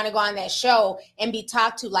anybody would want to go on that show and be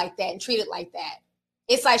talked to like that and treated like that.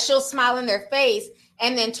 It's like she'll smile in their face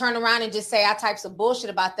and then turn around and just say all types of bullshit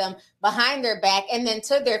about them behind their back and then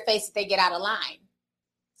to their face if they get out of line.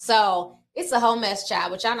 So it's a whole mess,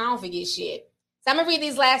 child, which I don't forget shit. So I'm going to read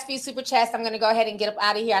these last few super chats. I'm going to go ahead and get up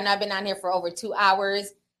out of here. I know I've been on here for over 2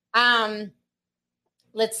 hours.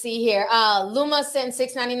 Let's see here. Luma sent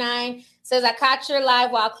 $6.99. Says, I caught your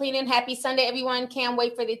live while cleaning. Happy Sunday, everyone. Can't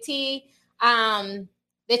wait for the tea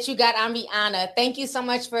that you got on Rihanna. Thank you so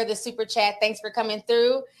much for the super chat. Thanks for coming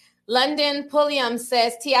through. London Pulliam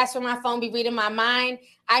says, T, I swear my phone be reading my mind.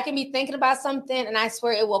 I can be thinking about something and I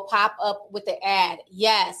swear it will pop up with the ad.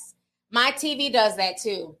 Yes, my TV does that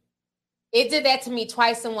too. It did that to me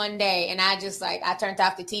twice in one day. And I just I turned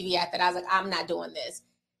off the TV after that. I was like, I'm not doing this.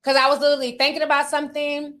 Because I was literally thinking about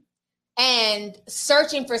something and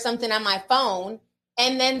searching for something on my phone.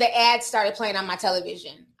 And then the ads started playing on my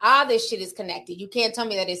television. All this shit is connected. You can't tell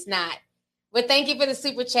me that it's not. But thank you for the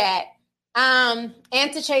super chat.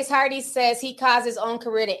 Anta Chase Hardy says he caused his own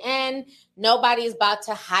career to end. Nobody is about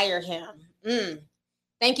to hire him.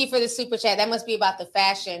 Thank you for the super chat. That must be about the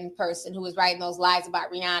fashion person who was writing those lies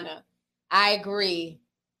about Rihanna. I agree.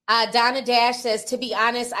 Donna Dash says, to be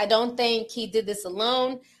honest, I don't think he did this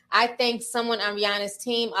alone. I think someone on Rihanna's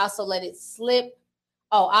team also let it slip.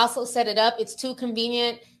 Oh, also set it up. It's too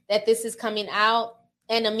convenient that this is coming out.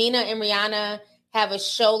 And Amina and Rihanna have a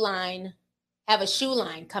shoe line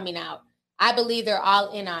coming out. I believe they're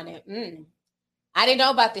all in on it. I didn't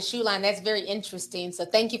know about the shoe line. That's very interesting. So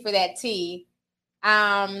thank you for that, T.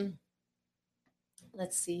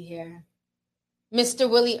 Let's see here. Mr.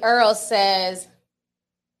 Willie Earl says,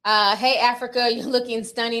 hey, Africa, you're looking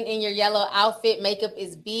stunning in your yellow outfit. Makeup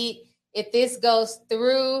is beat. If this goes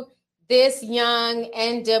through, this young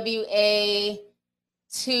NWA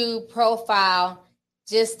 2 profile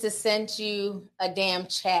just to send you a damn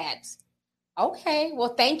chat. Okay,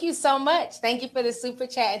 well, thank you so much. Thank you for the super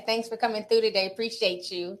chat, and thanks for coming through today.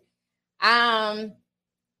 Appreciate you. Hufflepuff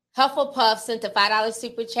sent a $5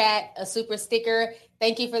 super chat, a super sticker.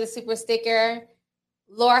 Thank you for the super sticker.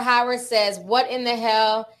 Laura Howard says, what in the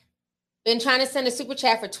hell? Been trying to send a super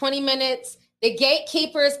chat for 20 minutes. The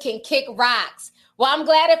gatekeepers can kick rocks. Well, I'm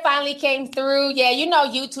glad it finally came through. Yeah,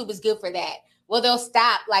 YouTube is good for that. Well, they'll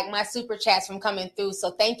stop my super chats from coming through.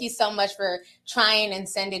 So thank you so much for trying and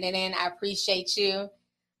sending it in. I appreciate you.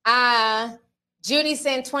 Judy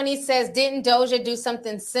Sent 20 says, didn't Doja do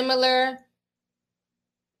something similar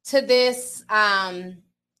to this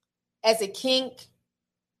as a kink?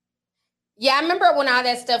 Yeah, I remember when all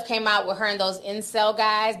that stuff came out with her and those incel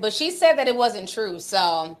guys, but she said that it wasn't true.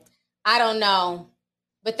 So I don't know.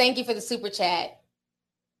 But thank you for the super chat.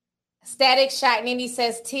 Static Shot Nindy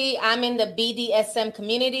says, T, I'm in the BDSM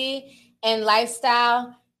community and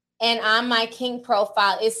lifestyle, and on my kink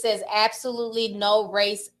profile, it says absolutely no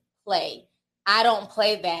race play. I don't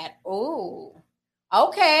play that. Ooh,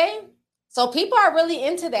 okay. So people are really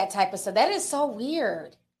into that type of stuff. That is so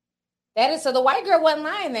weird. That is so. The white girl wasn't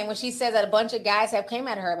lying then when she said that a bunch of guys have came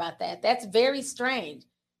at her about that. That's very strange.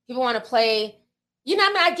 People want to play,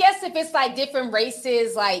 I guess if it's different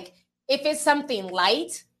races, if it's something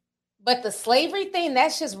light, but the slavery thing,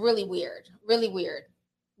 that's just really weird. Really weird.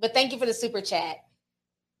 But thank you for the super chat.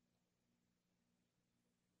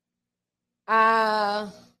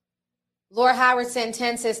 Laura Howard sent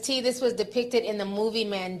 10 says, T, this was depicted in the movie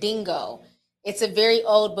Mandingo. It's a very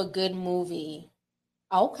old but good movie.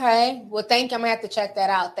 Okay. Well, thank you. I'm going to have to check that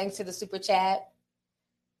out. Thanks for the super chat.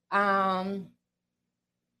 Fly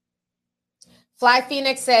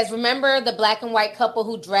Phoenix says, remember the black and white couple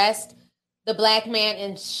who dressed the black man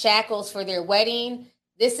in shackles for their wedding?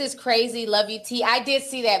 This is crazy. Love you, T. I did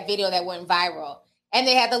see that video that went viral. And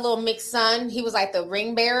they had the little mixed son. He was like the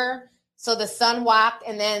ring bearer. So the son walked,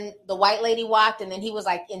 and then the white lady walked, and then he was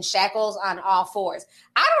like in shackles on all fours.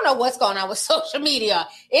 I don't know what's going on with social media.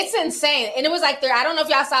 It's insane. And it was like I don't know if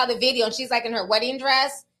y'all saw the video, and she's like in her wedding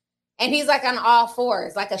dress, and he's like on all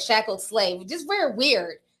fours, like a shackled slave. Just very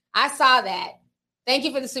weird. I saw that. Thank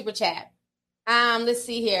you for the super chat. Let's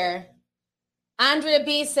see here. Andrea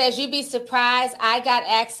B says, you'd be surprised. I got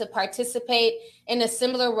asked to participate in a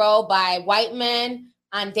similar role by white men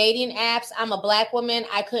on dating apps. I'm a black woman.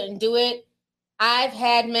 I couldn't do it. I've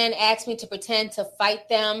had men ask me to pretend to fight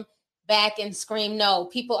them back and scream no.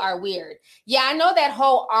 People are weird. Yeah, I know that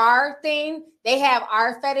whole R thing. They have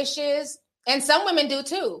R fetishes, and some women do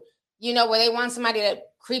too. You know, where they want somebody to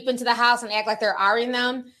creep into the house and act like they're R-ing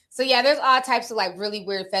them. So yeah, there's all types of like really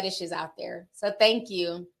weird fetishes out there. So thank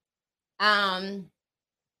you.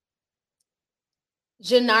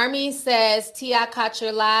 Janarmi says, Tia caught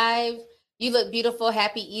your live. You look beautiful.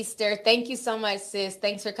 Happy Easter. Thank you so much, sis.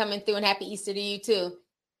 Thanks for coming through, and happy Easter to you too.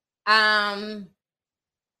 Keisha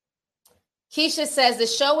says the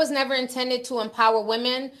show was never intended to empower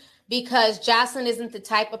women because Jocelyn isn't the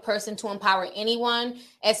type of person to empower anyone,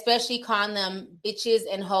 especially calling them bitches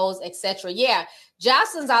and hoes, etc. Yeah,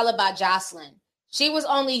 Jocelyn's all about Jocelyn. She was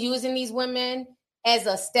only using these women as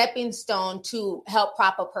a stepping stone to help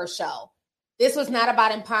prop up her show. This was not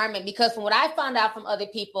about empowerment, because from what I found out from other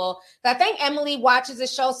people, I think Emily watches the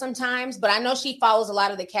show sometimes, but I know she follows a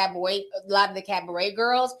lot of the cabaret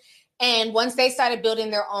girls. And once they started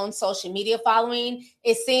building their own social media following,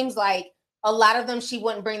 it seems like a lot of them, she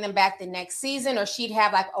wouldn't bring them back the next season, or she'd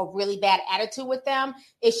have like a really bad attitude with them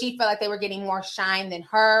if she felt like they were getting more shine than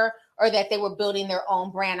her, or that they were building their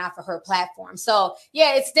own brand off of her platform. So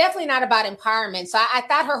yeah, it's definitely not about empowerment. So I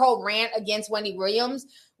thought her whole rant against Wendy Williams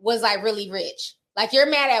was like really rich. Like, you're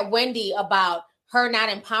mad at Wendy about her not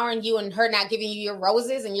empowering you and her not giving you your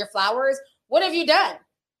roses and your flowers. What have you done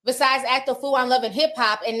besides act a fool on Love and Hip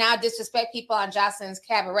Hop and now disrespect people on Jocelyn's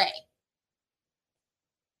Cabaret?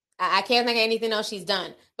 I can't think of anything else she's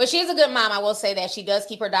done. But she's a good mom. I will say that. She does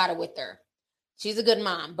keep her daughter with her. She's a good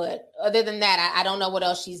mom. But other than that, I don't know what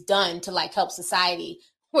else she's done to like help society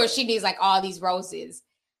where she needs like all these roses.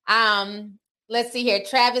 Let's see here.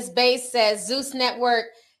 Travis Bass says Zeus Network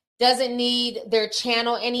doesn't need their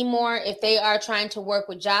channel anymore if they are trying to work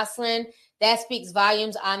with Jocelyn. That speaks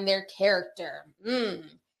volumes on their character.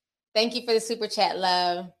 Thank you for the super chat,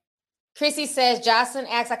 love. Chrissy says Jocelyn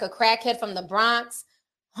acts like a crackhead from the Bronx.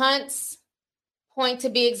 Hunts Point, to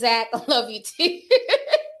be exact. I love you, T.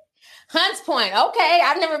 Hunts Point. Okay,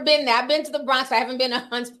 I've never been there. I've been to the Bronx, but I haven't been to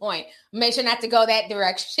Hunts Point. Make sure not to go that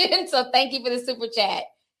direction. So thank you for the super chat.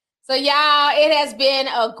 So y'all, it has been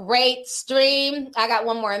a great stream. I got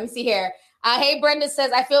one more. Let me see here. Hey, Brenda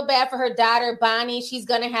says, I feel bad for her daughter, Bonnie. She's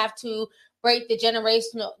going to have to break the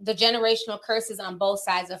generational curses on both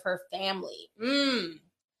sides of her family.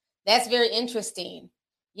 That's very interesting.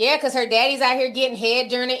 Yeah, because her daddy's out here getting head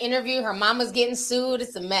during the interview. Her mama's getting sued.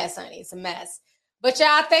 It's a mess, honey. It's a mess. But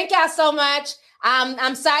y'all, thank y'all so much.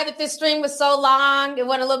 I'm sorry that this stream was so long. It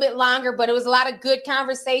went a little bit longer, but it was a lot of good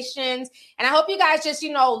conversations. And I hope you guys just,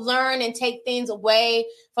 learn and take things away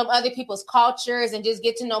from other people's cultures and just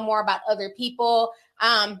get to know more about other people,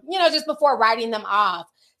 just before writing them off.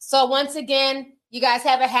 So once again, you guys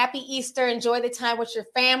have a happy Easter. Enjoy the time with your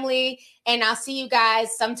family. And I'll see you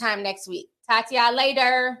guys sometime next week. Talk to y'all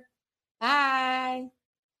later. Bye.